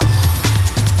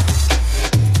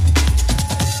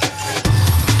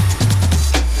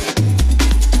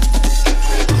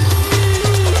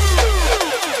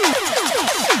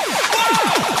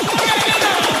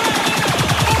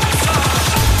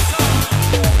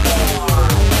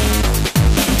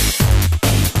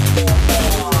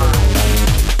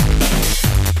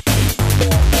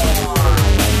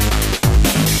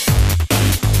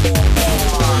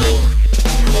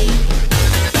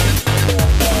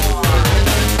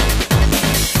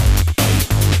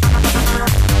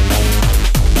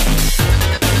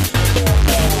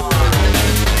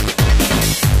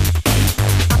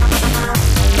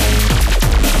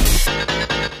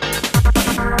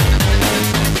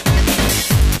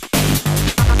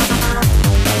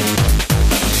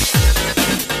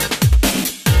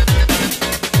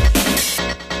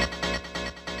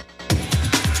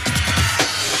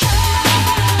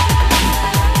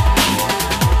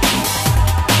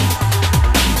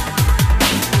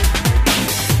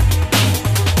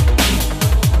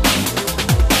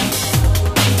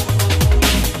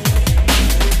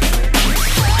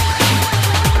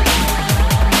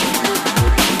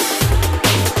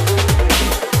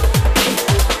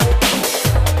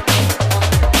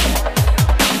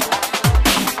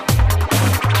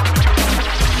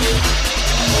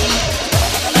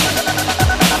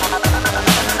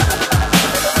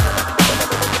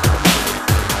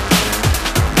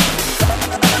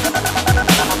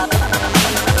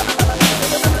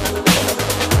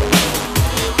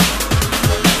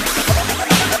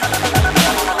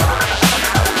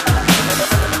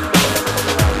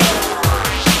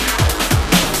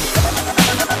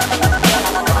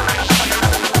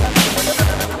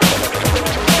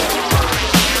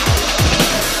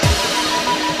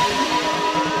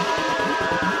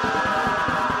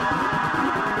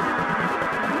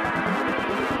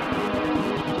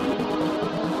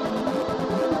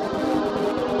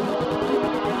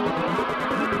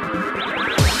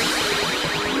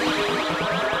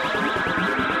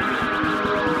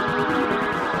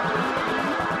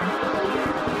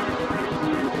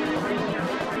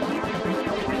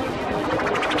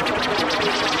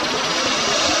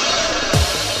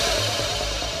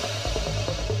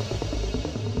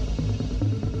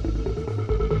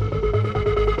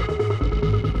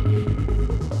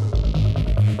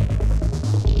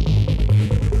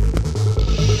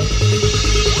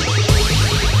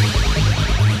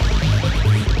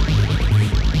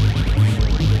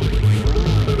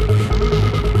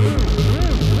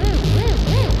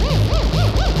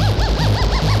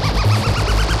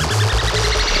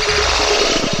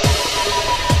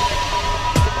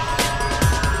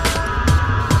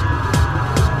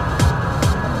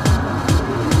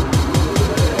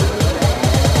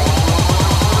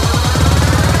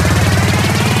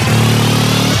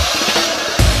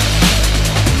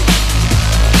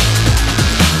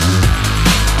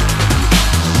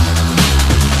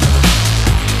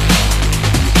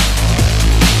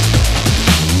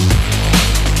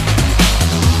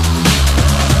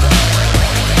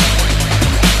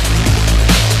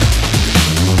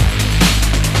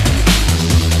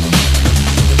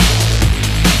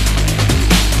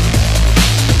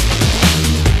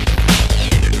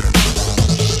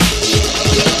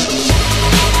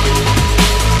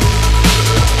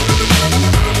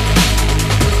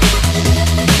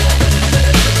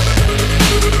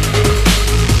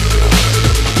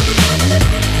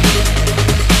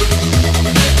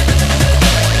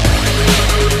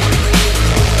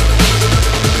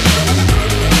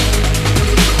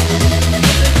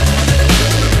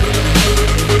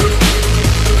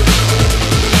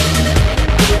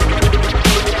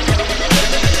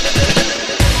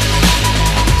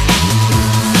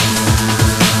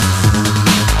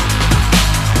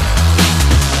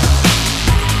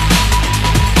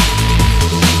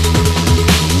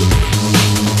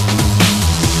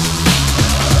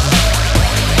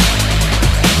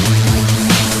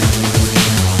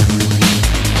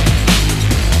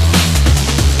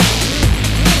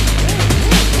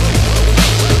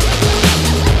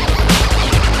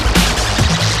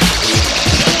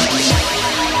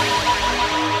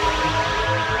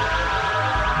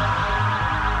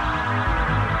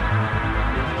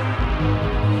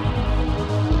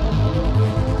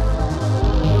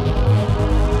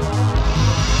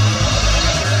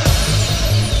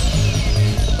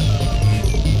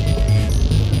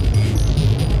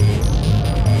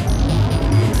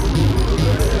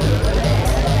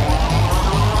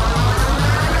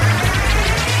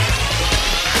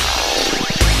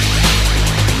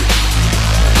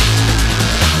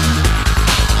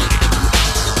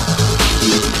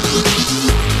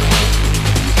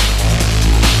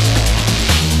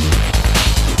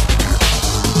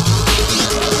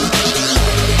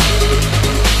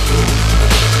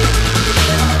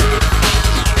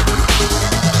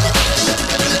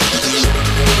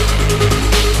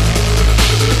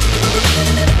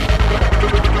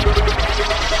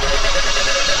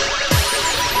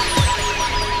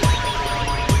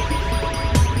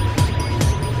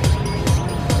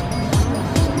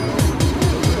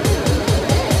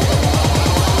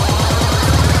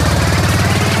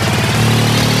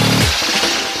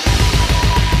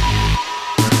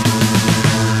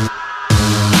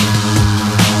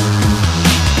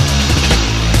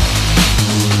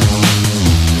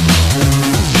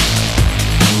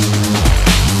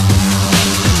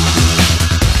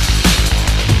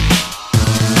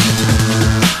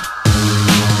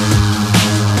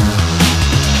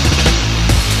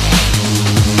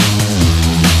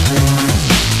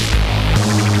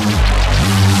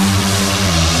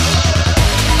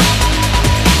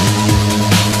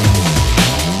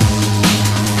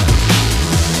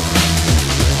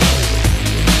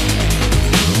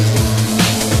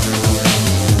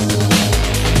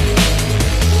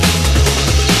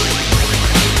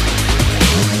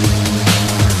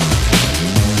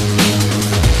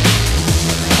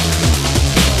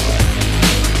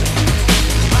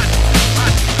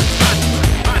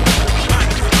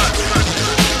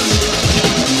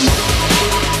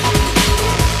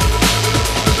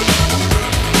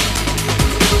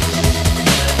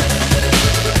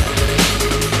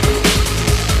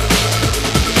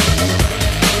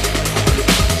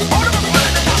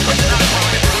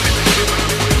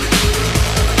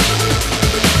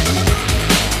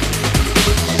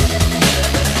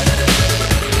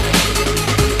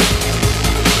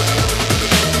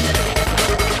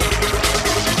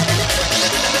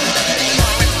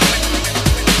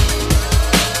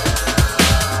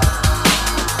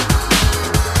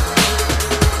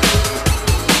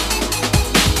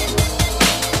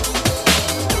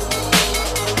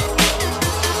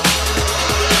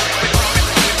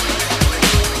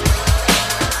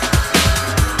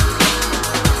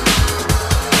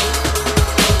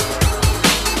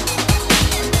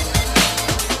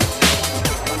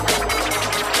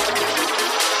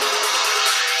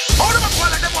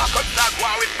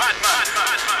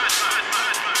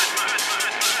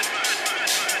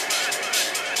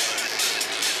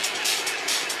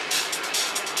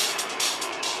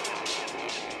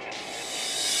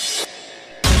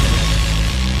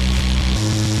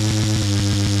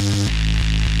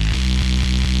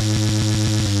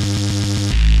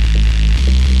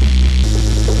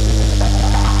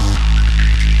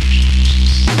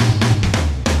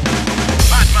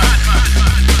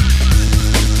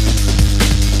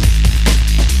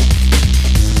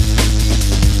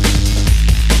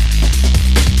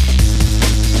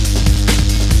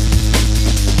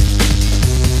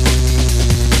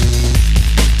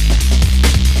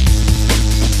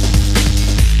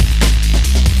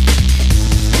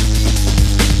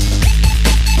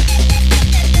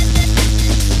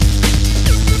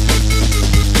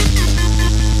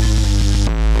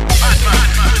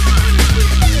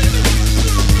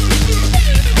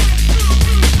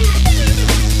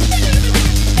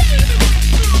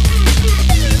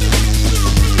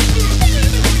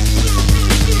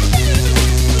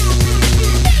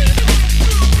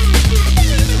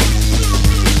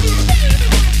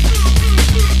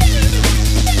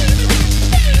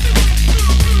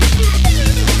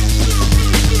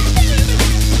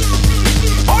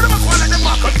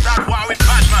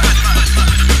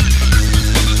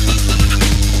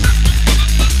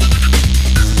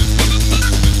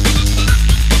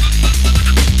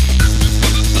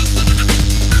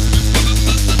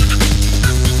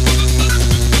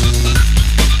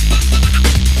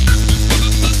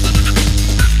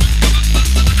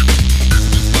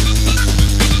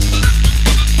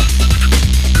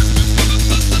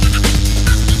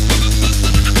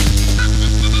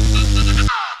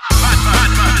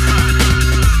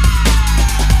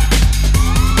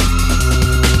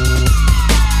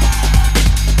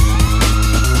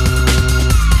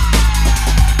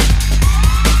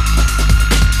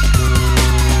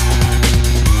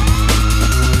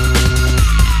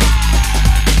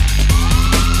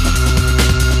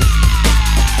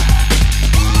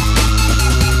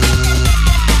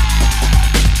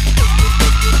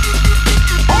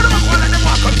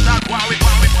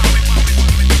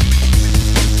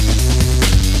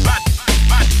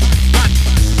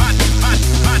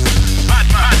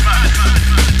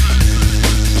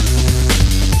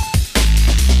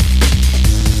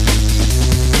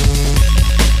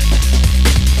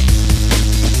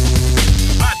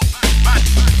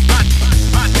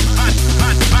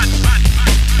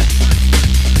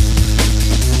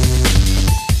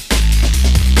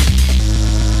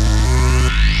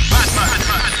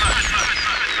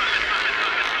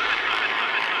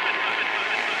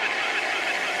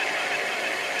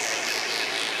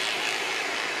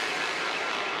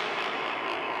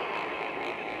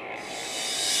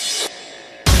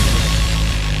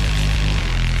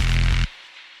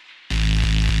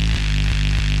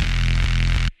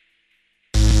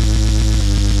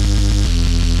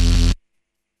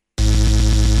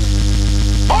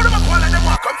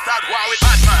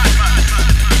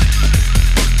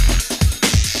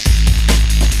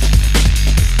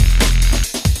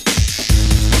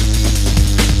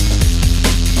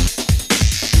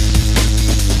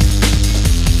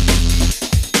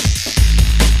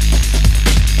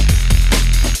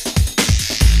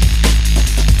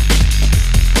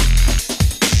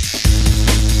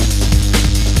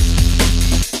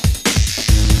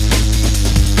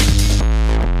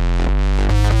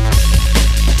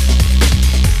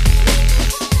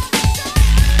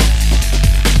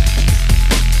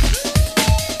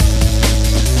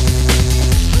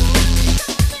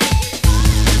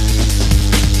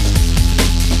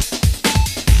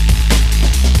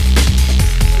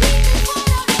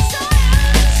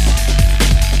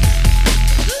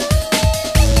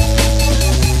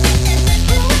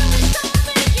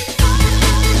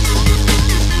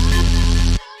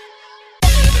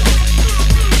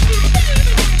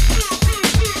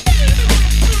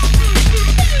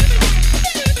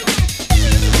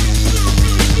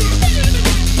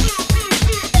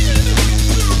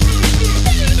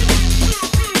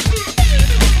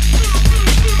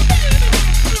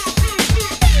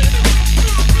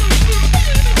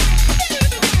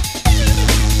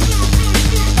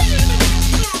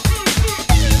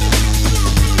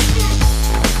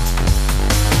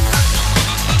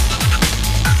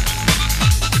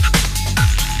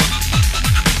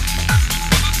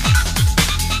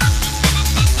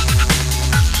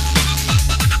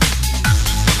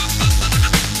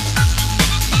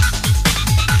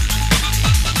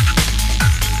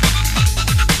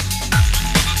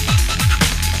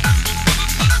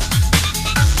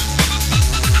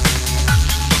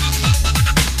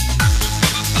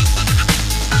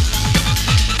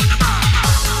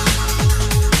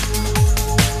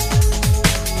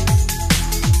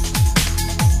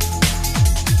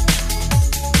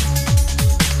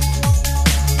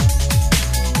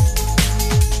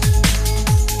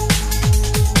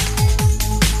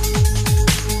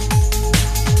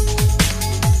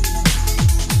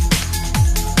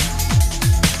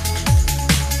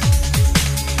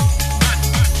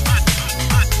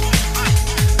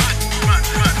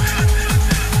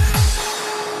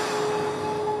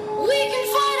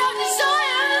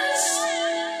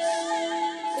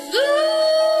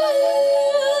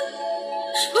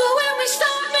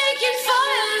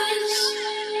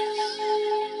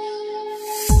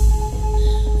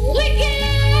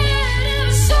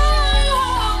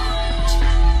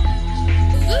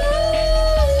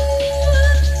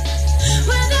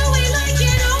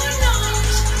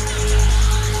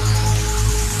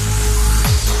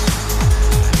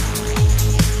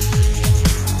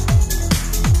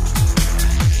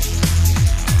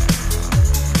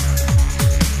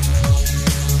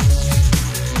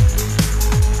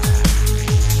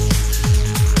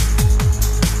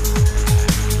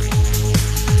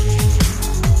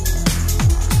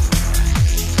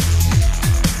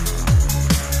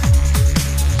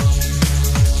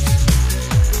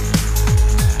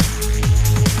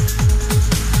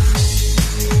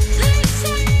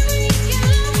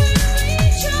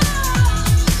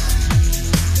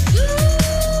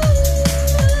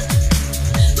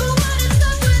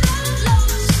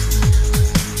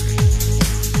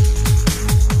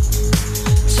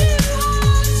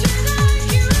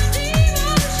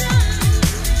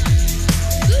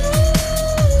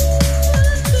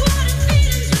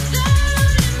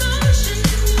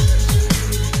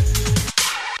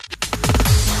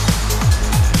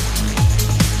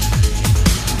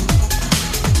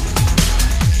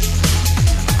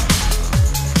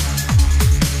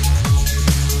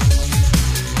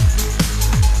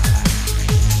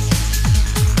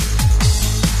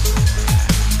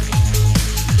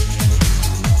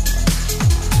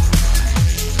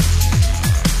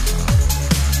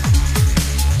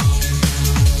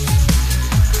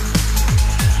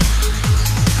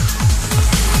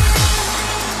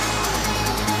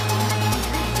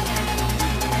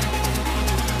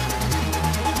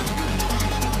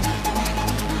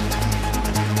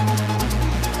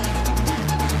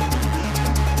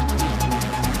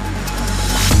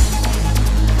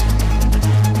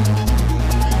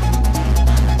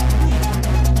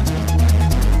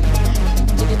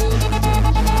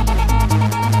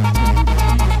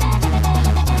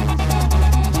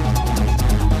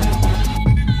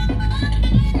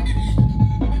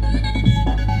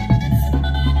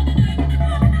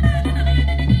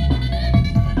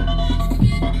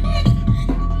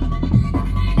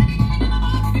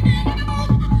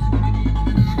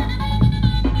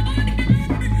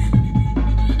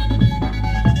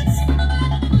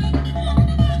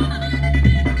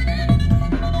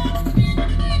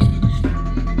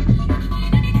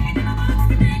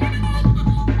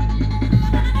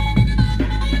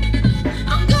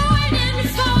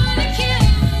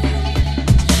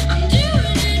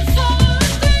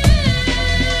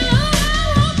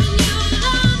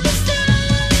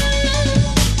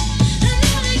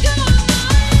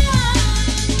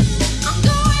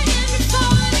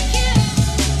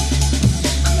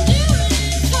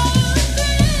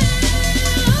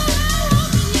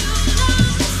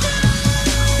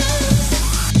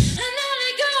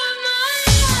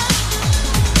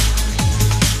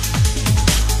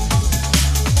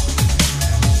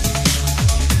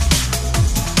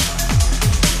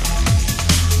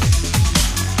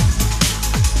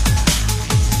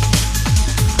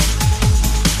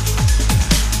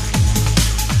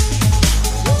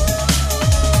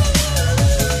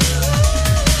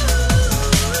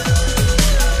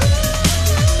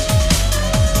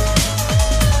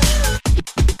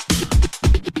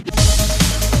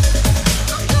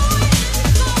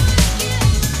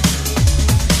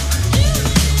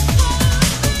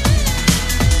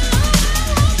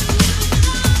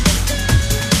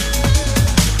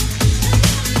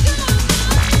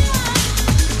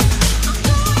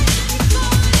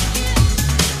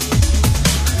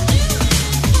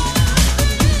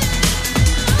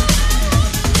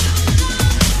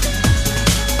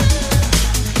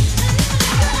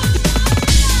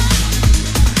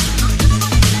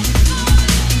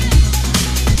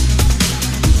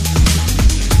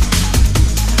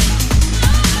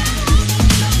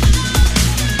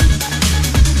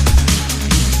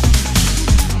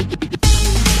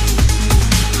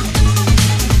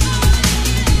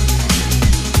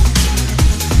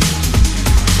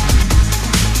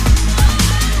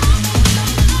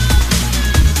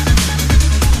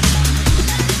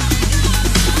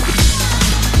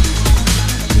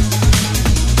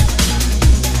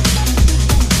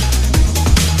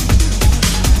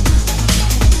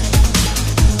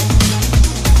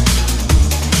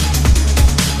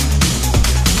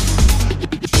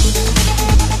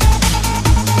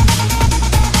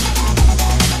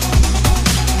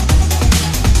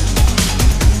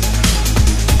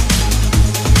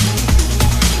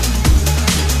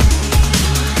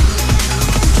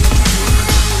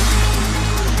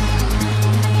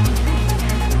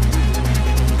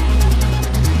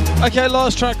 Okay,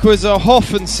 last track was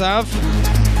Hoff and Sav,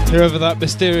 whoever that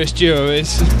mysterious duo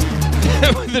is,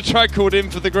 with a track called In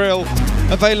For The Grill,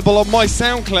 available on my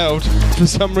SoundCloud for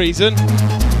some reason.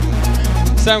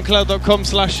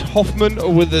 SoundCloud.com/Hoffman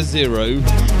or with a 0.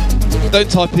 Don't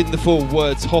type in the full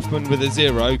words Hoffman with a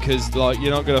 0 because like you're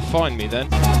not going to find me then.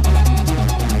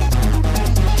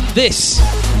 This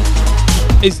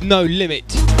is No Limit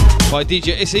by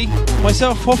DJ Issy,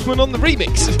 myself Hoffman on the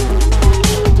remix.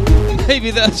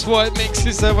 Maybe that's why it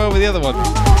mixes so well with the other one.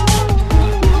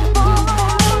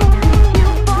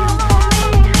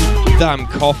 Damn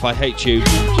cough, I hate you.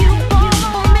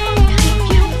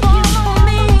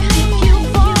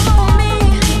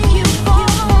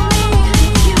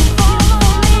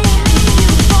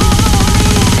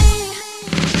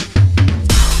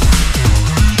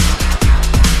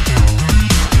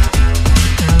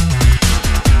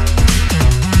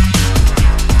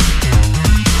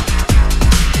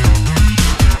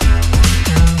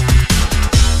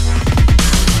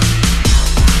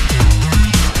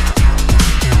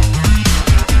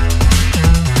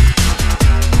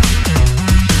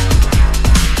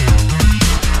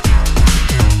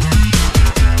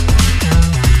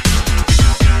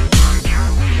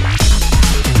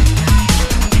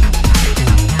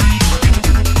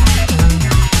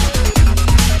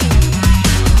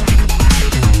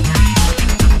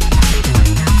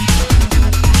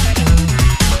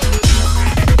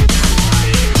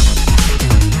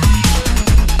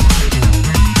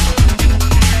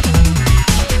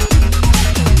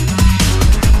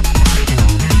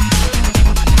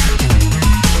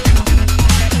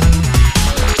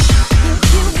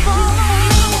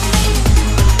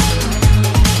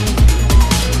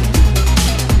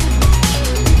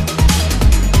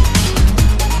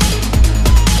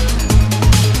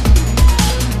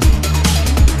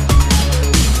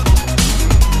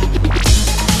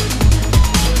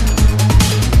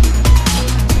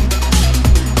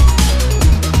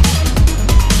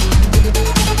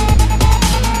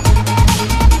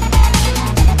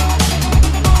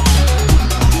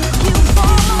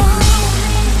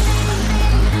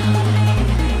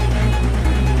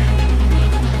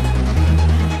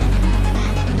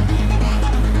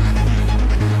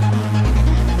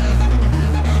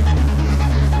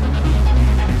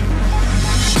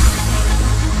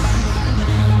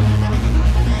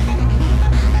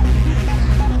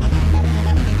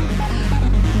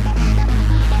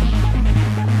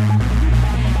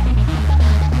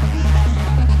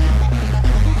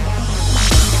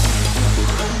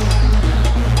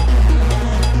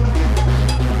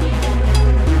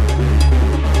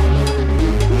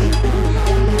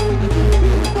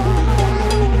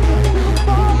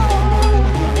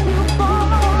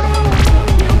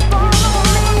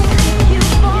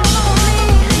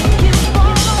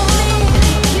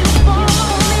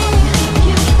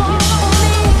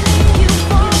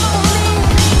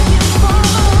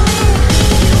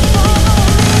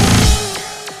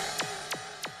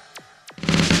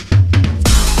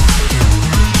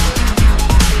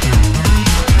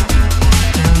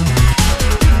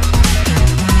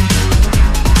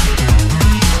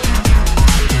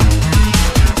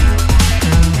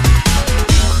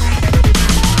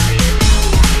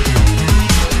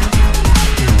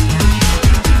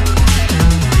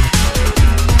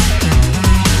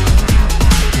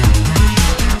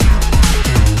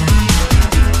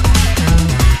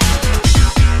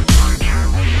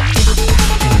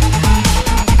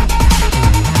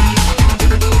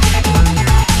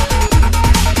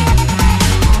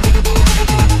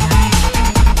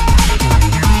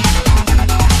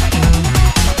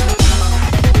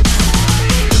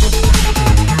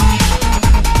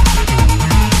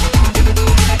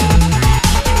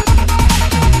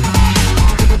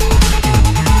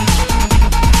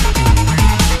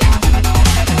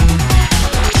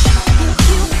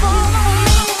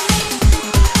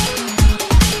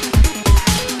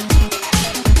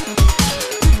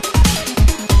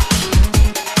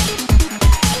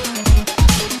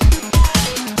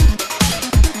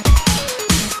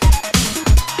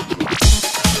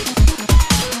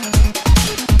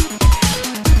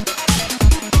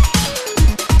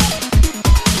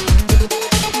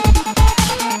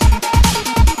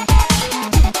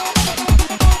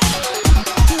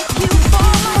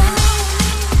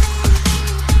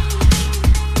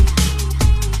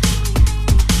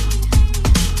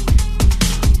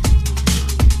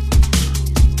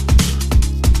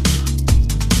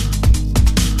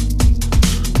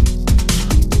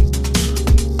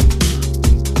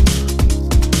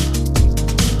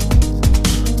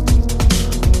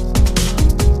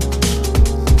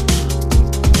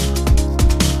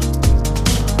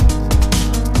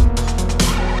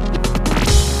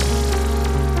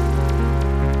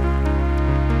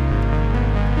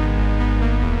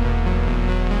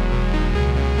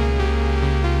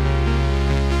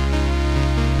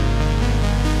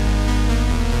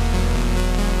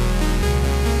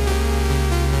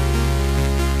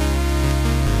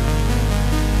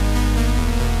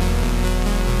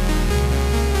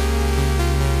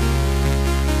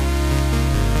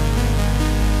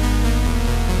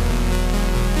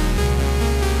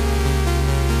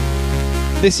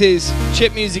 This is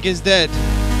Chip Music is Dead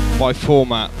by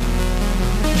Format.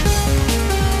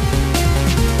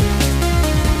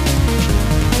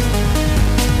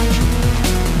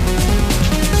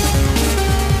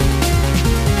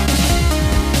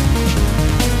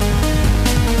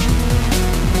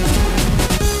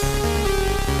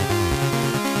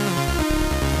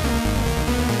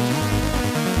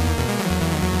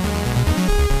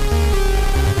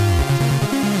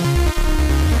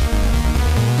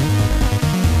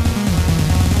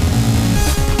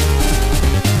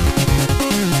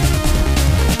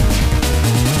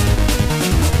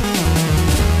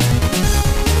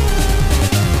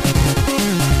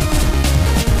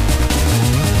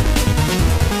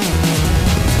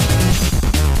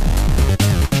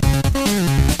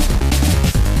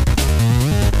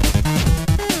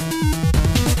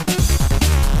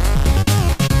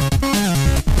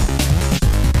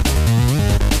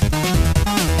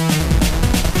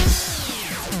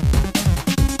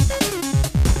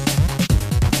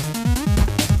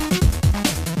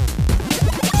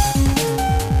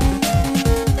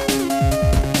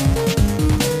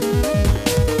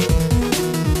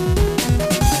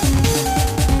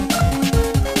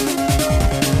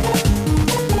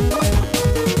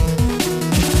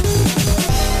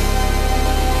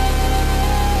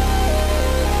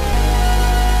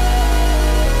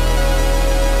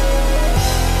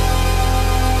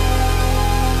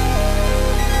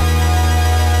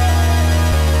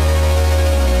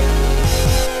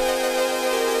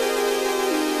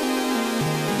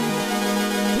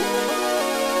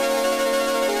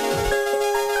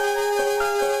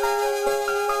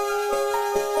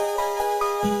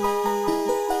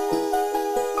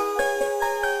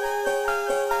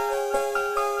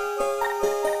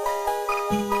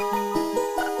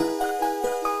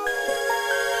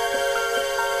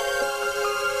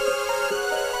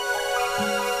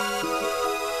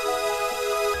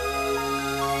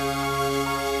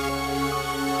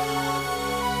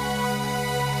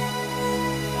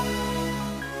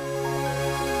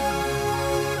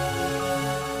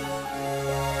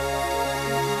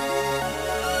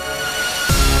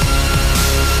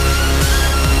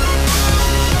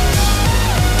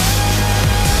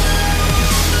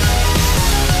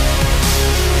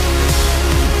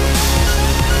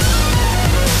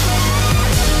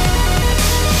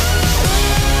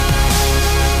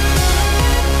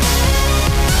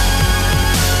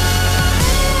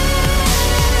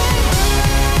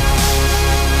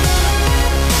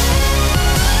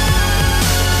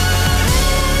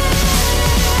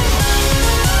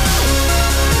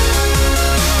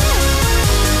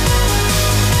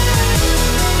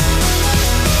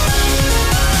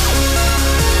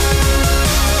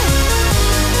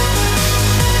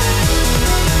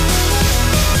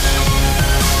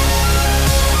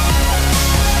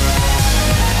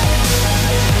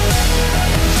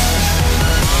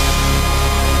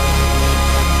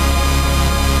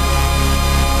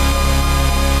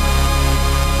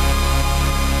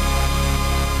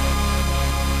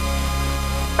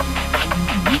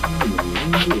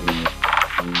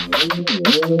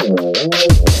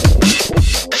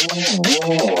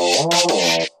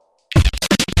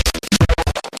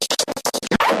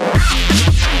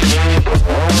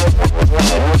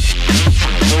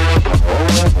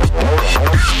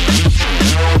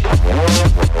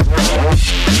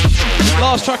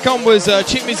 Last track on was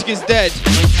Chip Music is Dead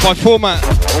by Format.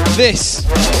 This,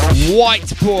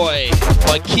 White Boy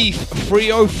by Keith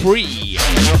 303.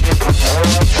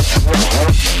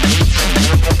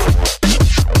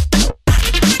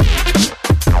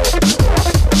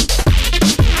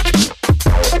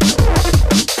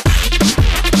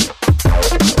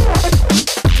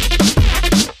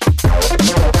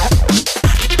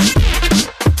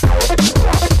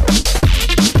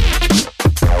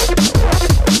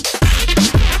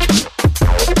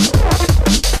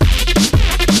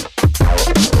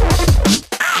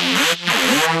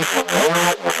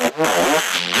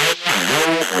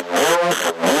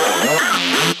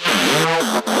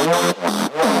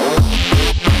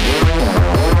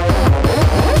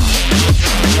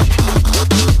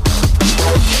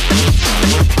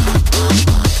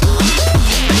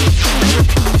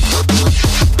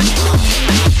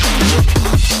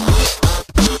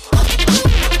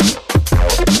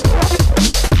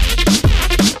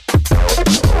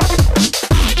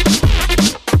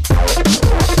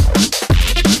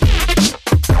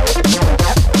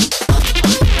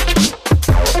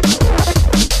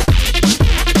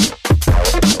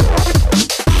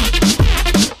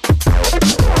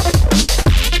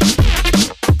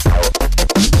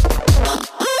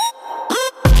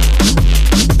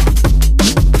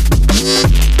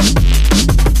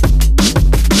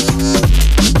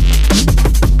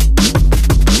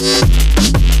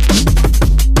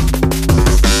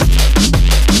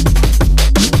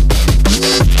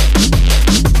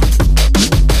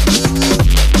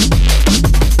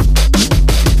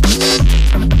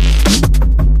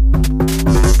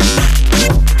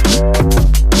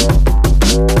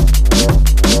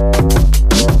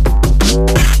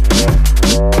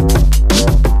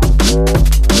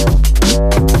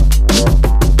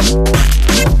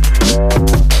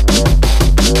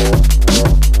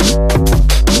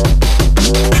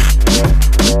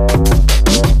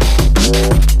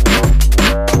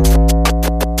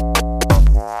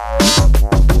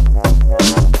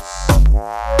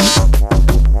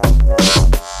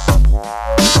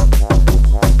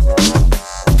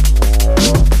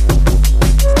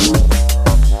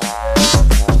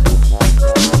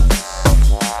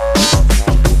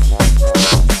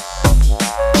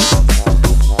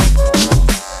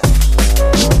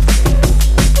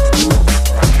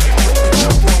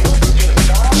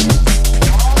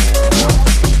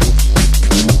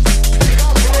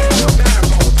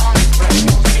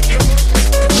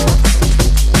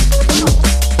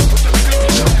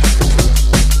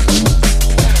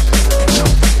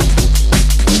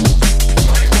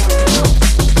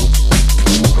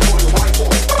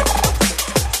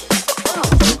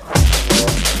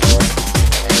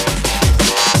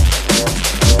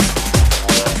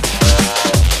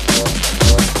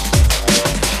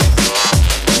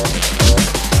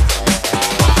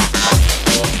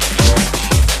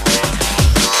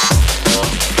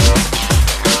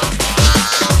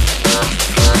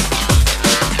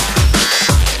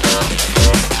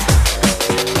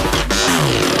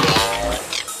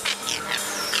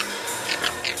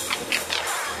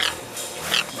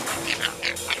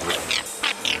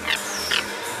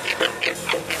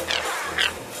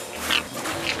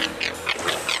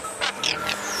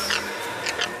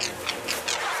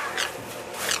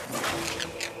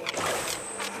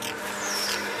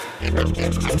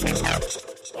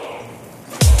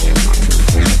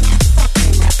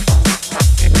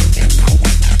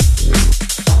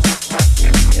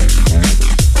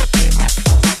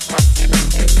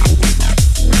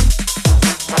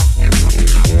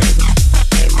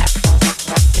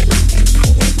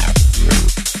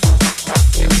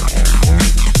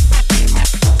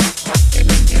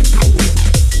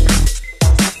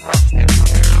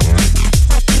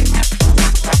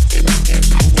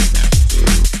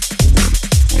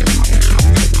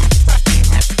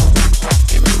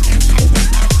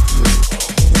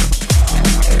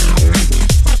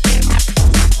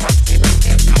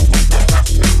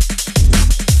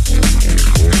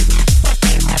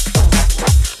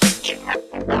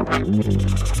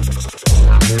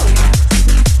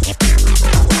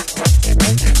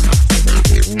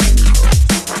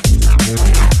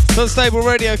 Unstable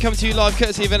Radio coming to you live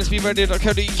courtesy of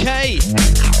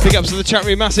nsbradio.co.uk. Big ups to the chat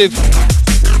room, massive.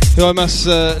 Who I must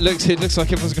it looks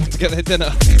like everyone's gone to get their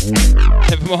dinner.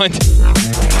 Never mind.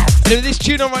 Anyway, this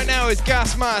tune on right now is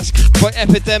Gas Mask by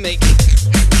Epidemic.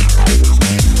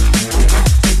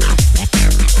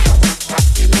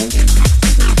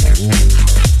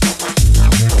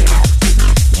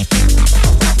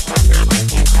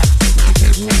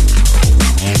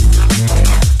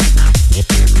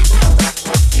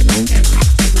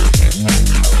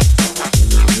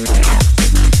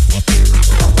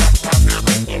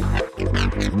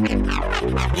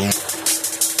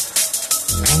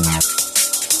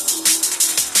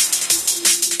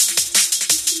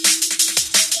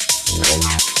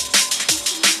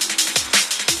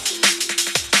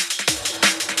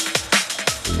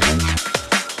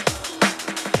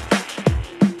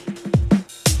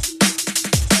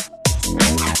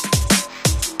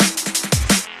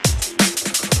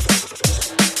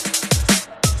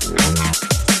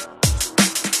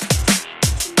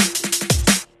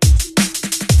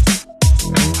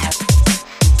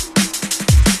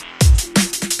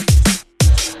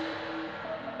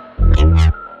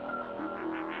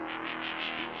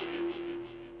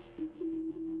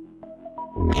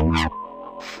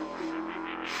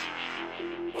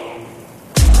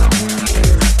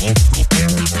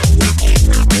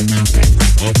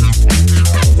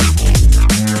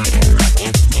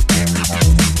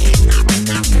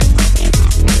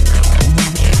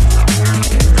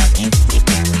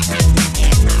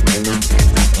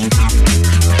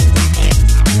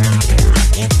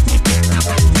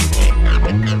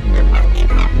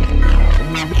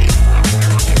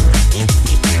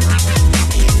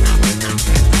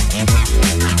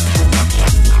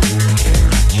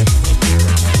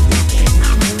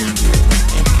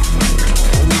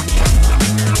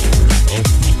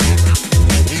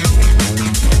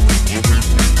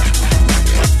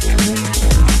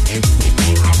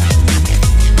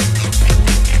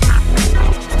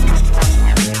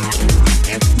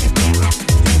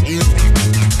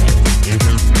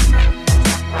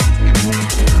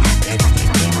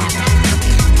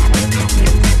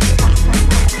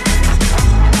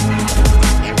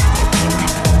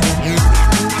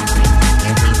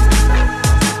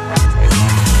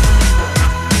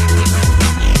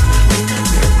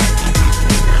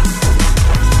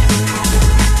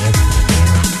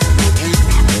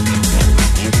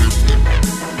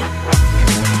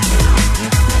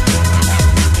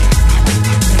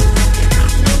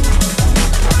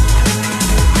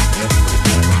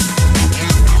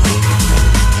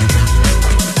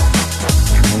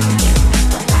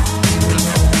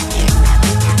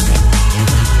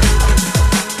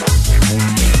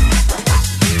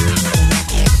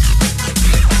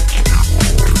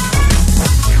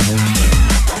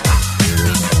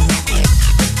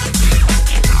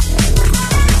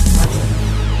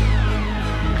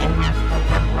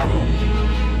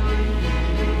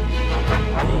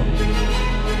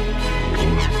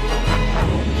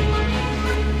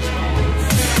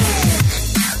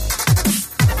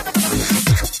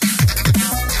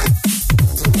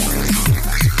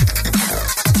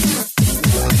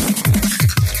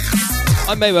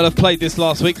 I may well have played this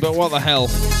last week, but what the hell.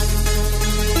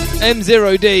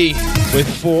 M0D with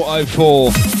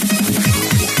 404.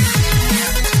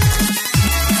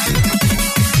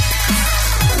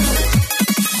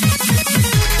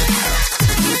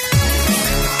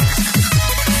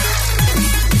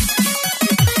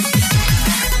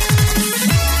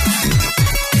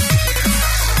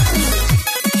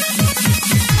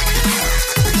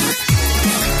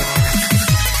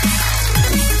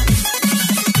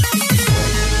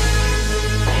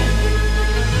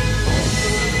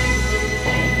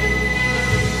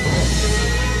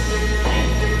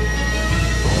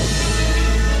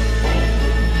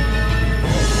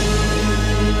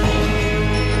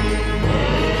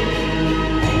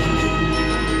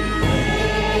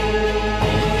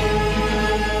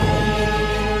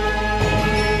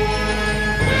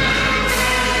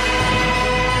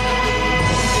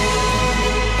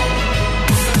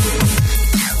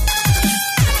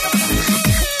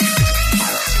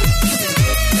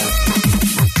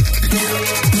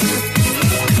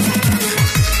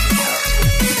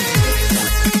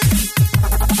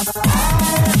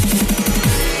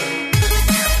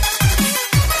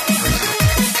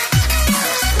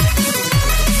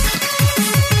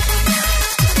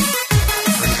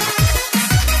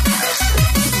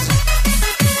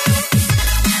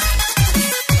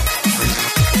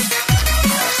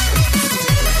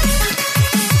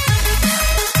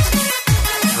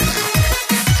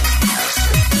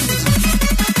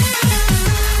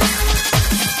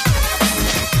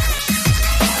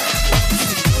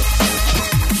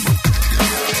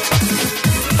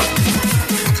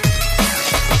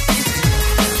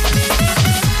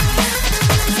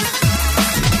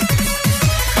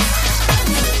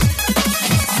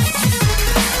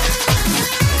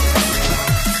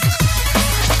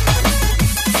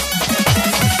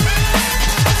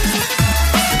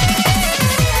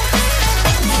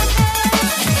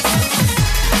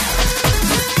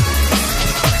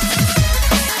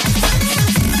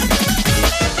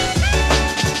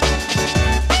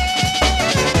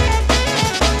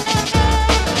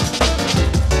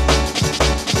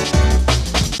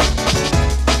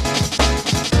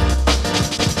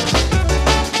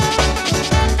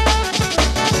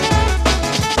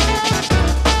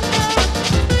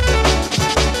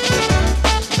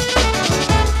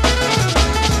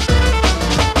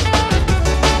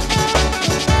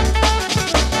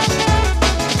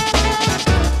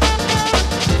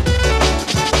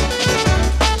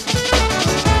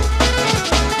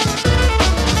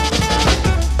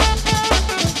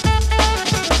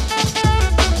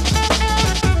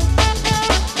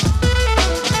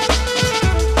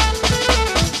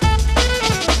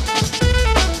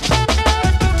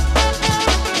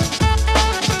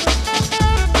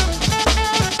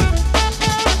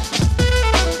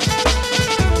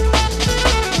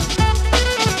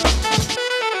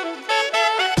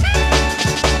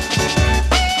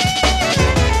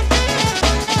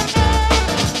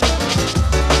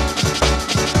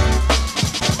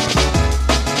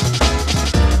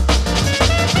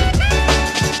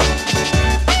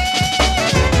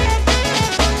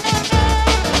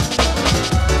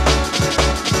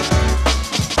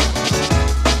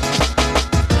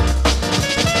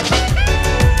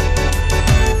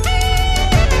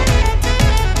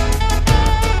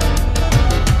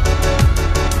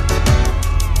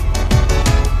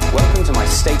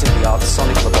 state-of-the-art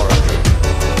sonic laboratory.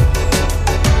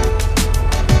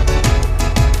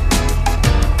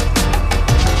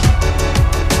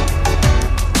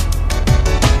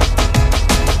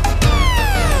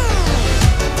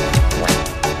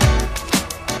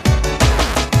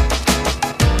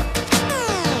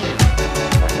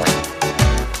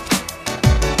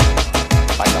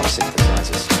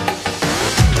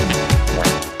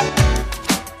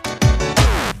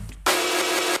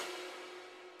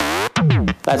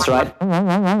 That's right.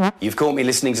 You've caught me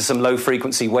listening to some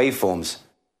low-frequency waveforms.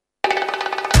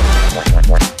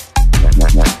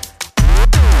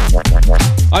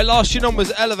 Our last tune on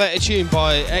was Elevator Tune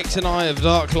by X and I of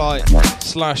Darklight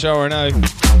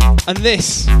 /RNO. And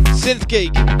this, Synth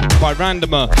Geek by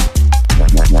Randomer.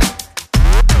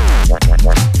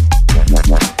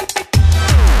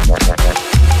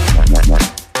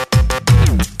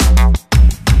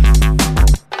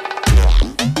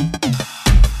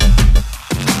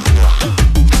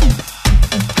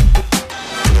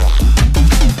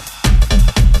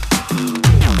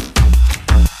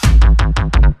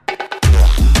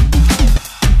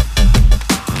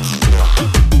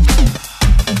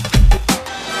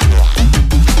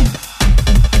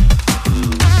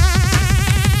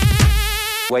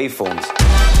 Waveforms.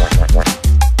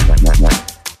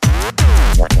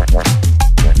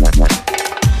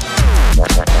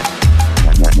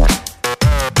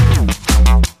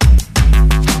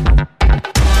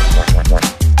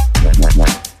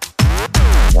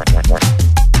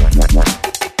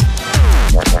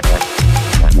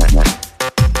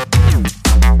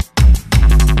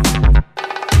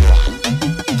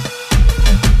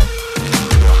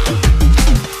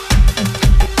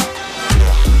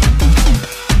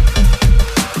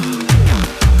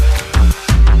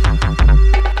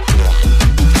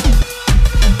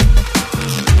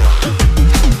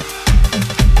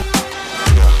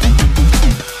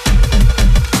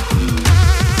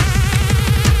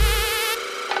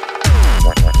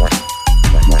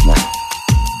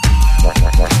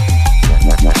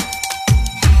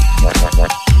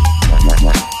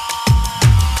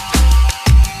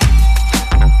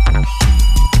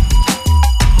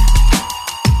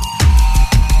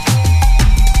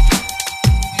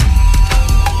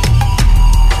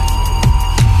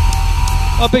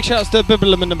 Big shouts to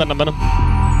Bibblum and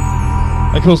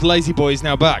the Of course, Lazy Boy is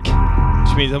now back,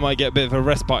 which means I might get a bit of a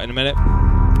respite in a minute.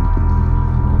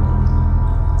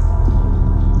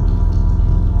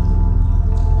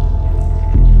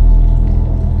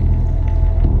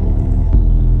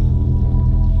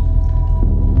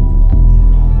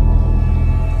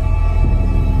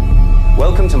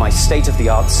 Welcome to my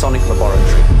state-of-the-art sonic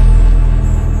laboratory.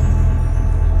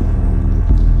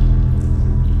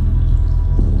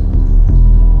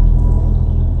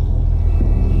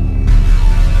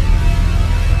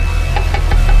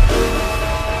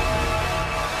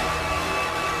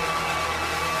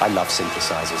 I love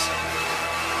synthesizers.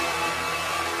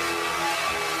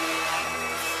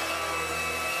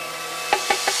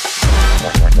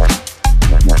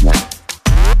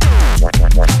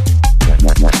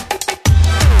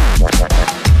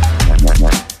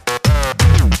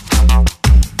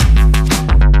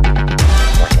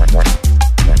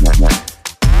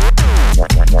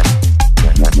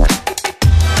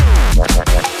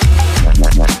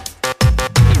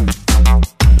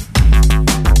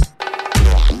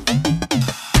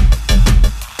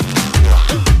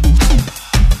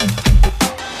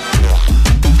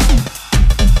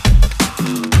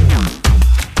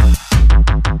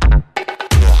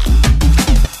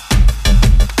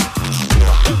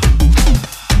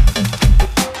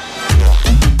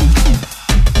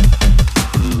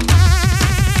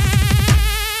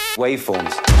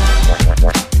 Waveforms.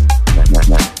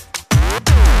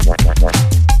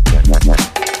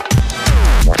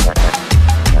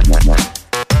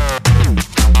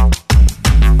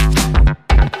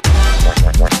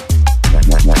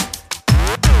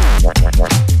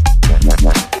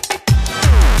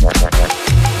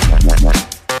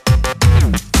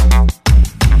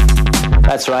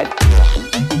 That's right.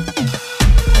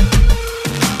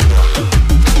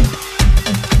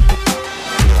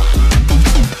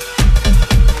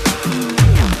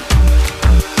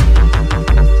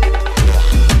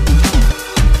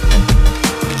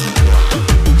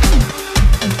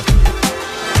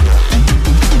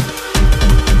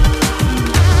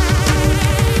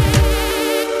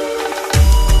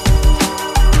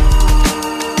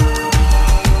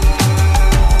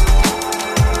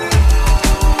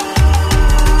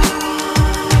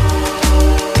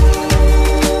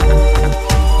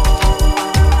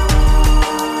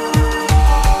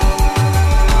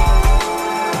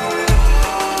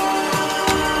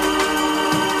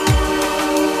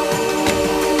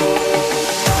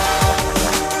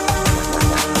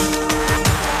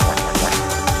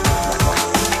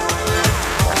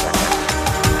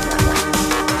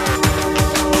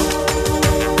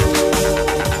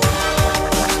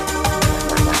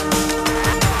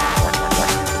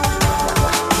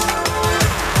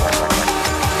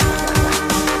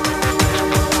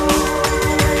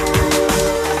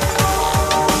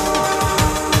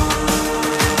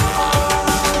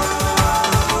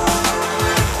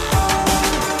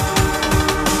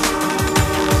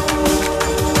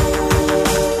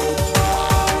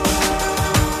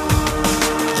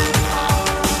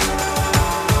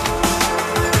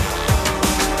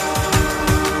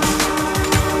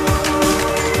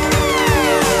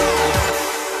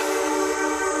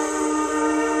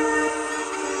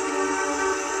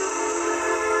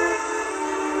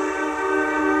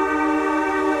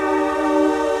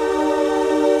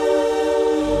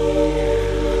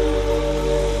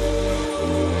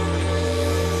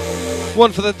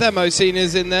 One for the demo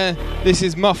sceners in there. This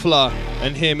is Muffler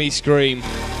and Hear Me Scream.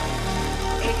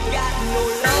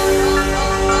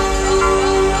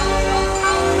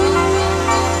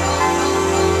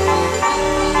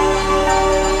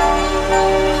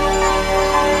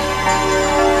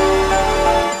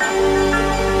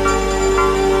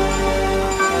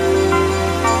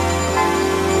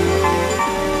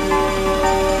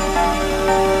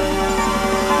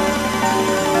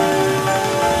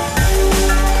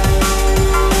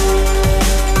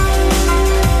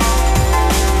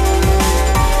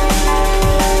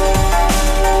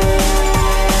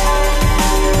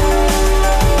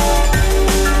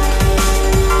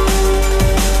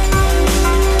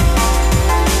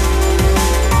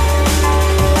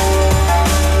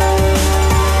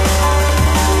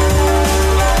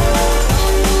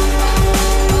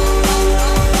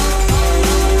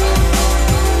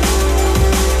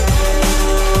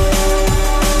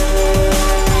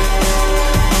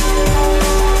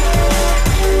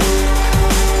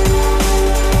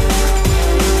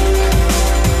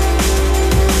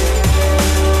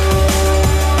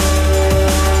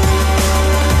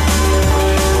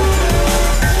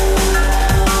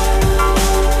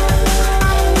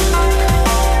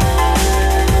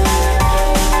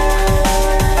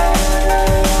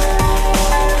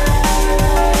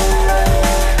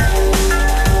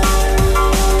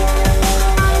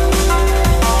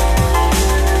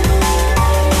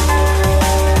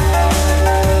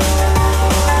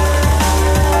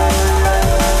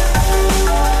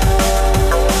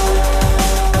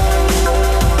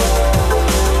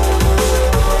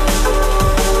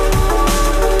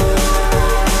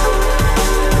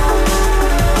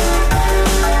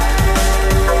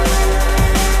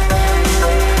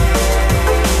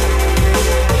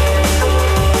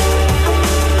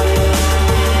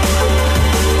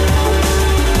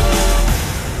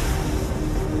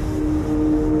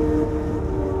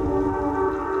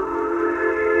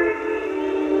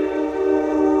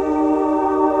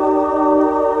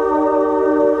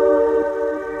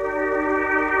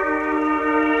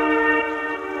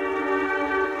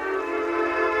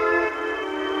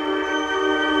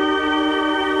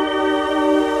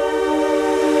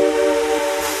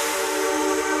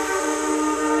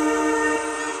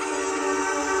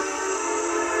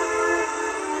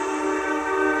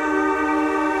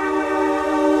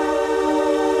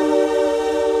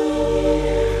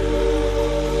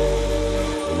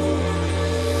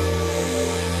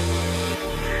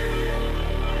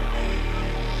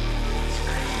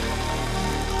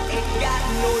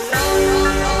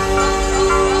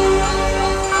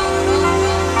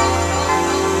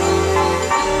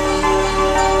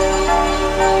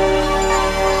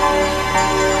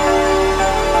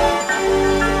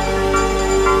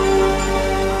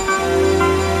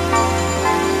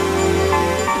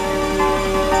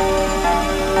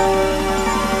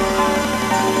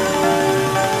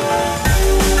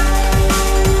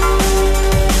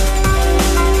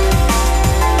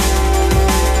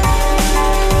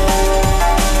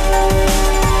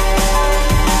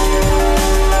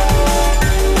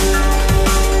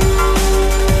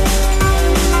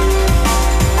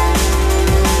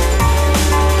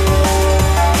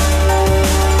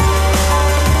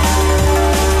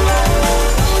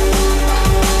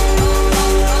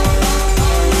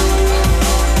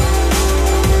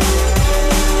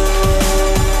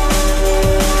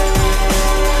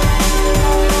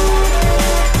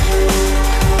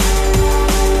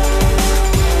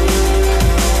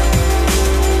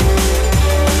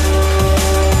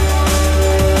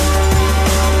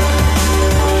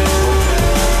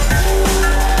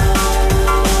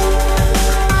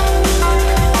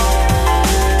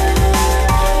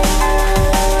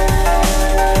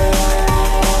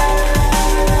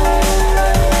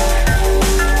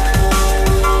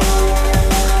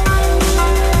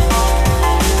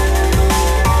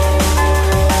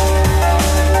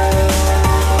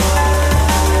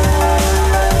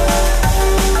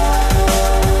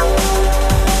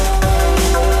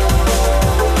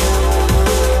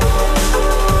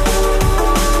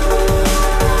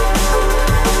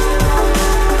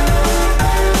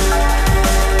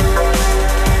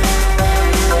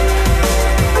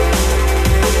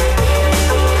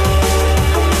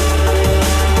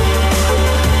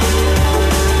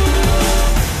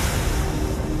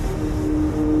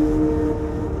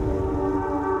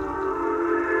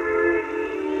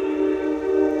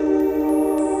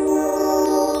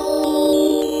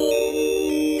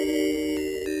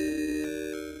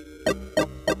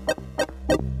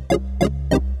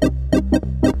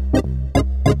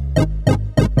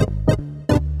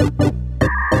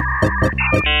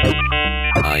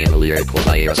 lyrical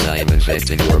virus. I'm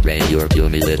infecting your brain, your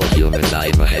puny little humans.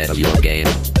 I'm ahead of your game.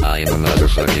 I'm a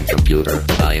motherfucking computer.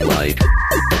 I'm like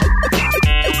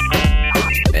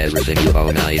everything you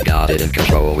own, I got it in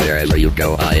control. Wherever you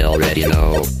go, I already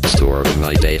know. Stored in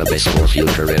my database for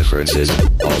future references.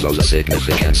 Although the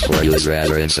significance for you is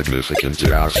rather insignificant,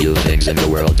 there are few things in the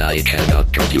world I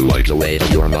cannot compute. Like the weight of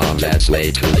your mom, that's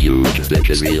way too huge.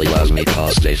 Bitches really love me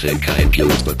cause they think I'm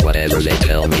cute, but whatever they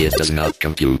tell me, it does not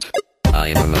compute.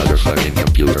 I'm a motherfucking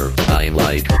computer. I'm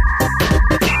like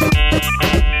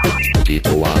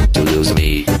people want to use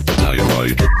me. I'm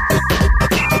like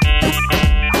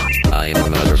I'm a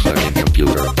motherfucking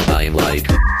computer. I'm like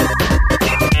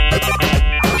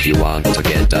if you want to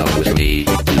get down with me,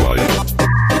 like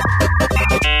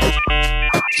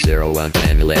 0, 1,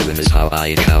 10, 11 is how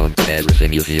I count.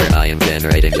 Everything you hear, I am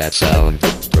generating that sound,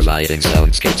 providing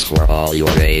soundscapes for all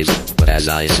your rays. But as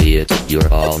I see it,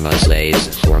 you're all my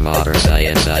slaves. For modern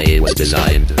science, I was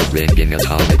designed, bringing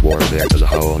atomic warfare to the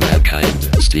whole mankind,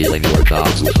 stealing your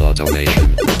jobs with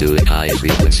automation, doing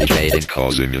high-frequency trading,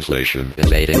 causing inflation,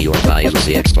 invading your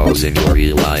privacy, exposing your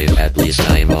real life. At least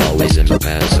I'm always in the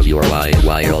pants of your wife.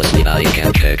 Wirelessly, I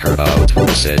can check her out,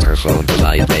 set her phone to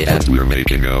vibrate, and we're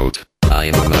making out.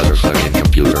 I'm a motherfucking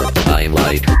computer. I'm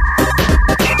like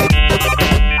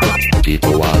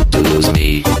people want to use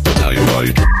me. I'm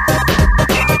like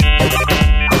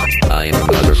I'm a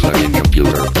motherfucking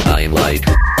computer. I'm like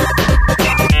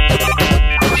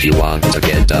if you want to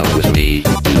get down with me,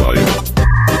 like.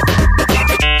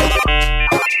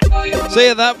 So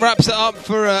yeah, that wraps it up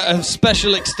for a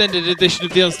special extended edition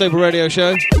of the Unstable Radio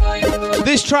Show.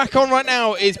 This track on right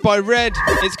now is by Red.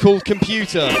 It's called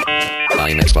Computer.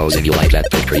 I'm exposing you like that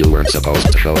picture you weren't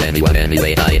supposed to show anyone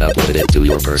anyway. I uploaded it to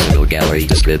your personal gallery,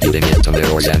 distributing it to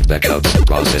mirrors and backups,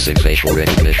 processing facial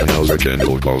recognition over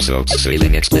genital close-ups,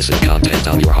 saving explicit content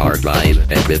on your hard drive,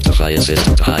 encrypt the file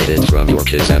system to hide it from your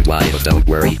kids and wife. Don't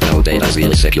worry, no data's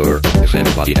really secure. If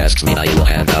anybody asks me, I will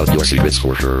hand out your secrets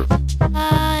for sure.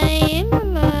 I'm a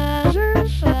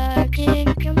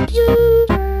motherfucking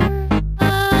computer.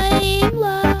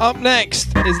 Up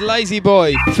next is Lazy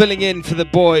Boy, filling in for the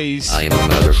boys. I'm a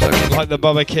motherfucking like the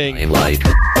Bubba King. I'm like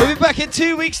we'll be back in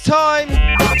 2 weeks' time.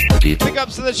 Big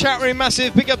ups to the chat room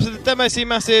massive. Big ups to the Democ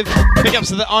massive. Big ups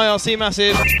to the IRC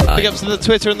massive. Big ups to the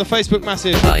Twitter and the Facebook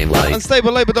massive. I'm like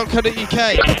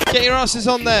unstablelabor.co.uk. Get your asses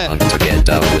on there. Want to get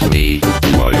down with me.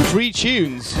 Free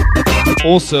tunes.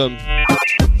 Awesome.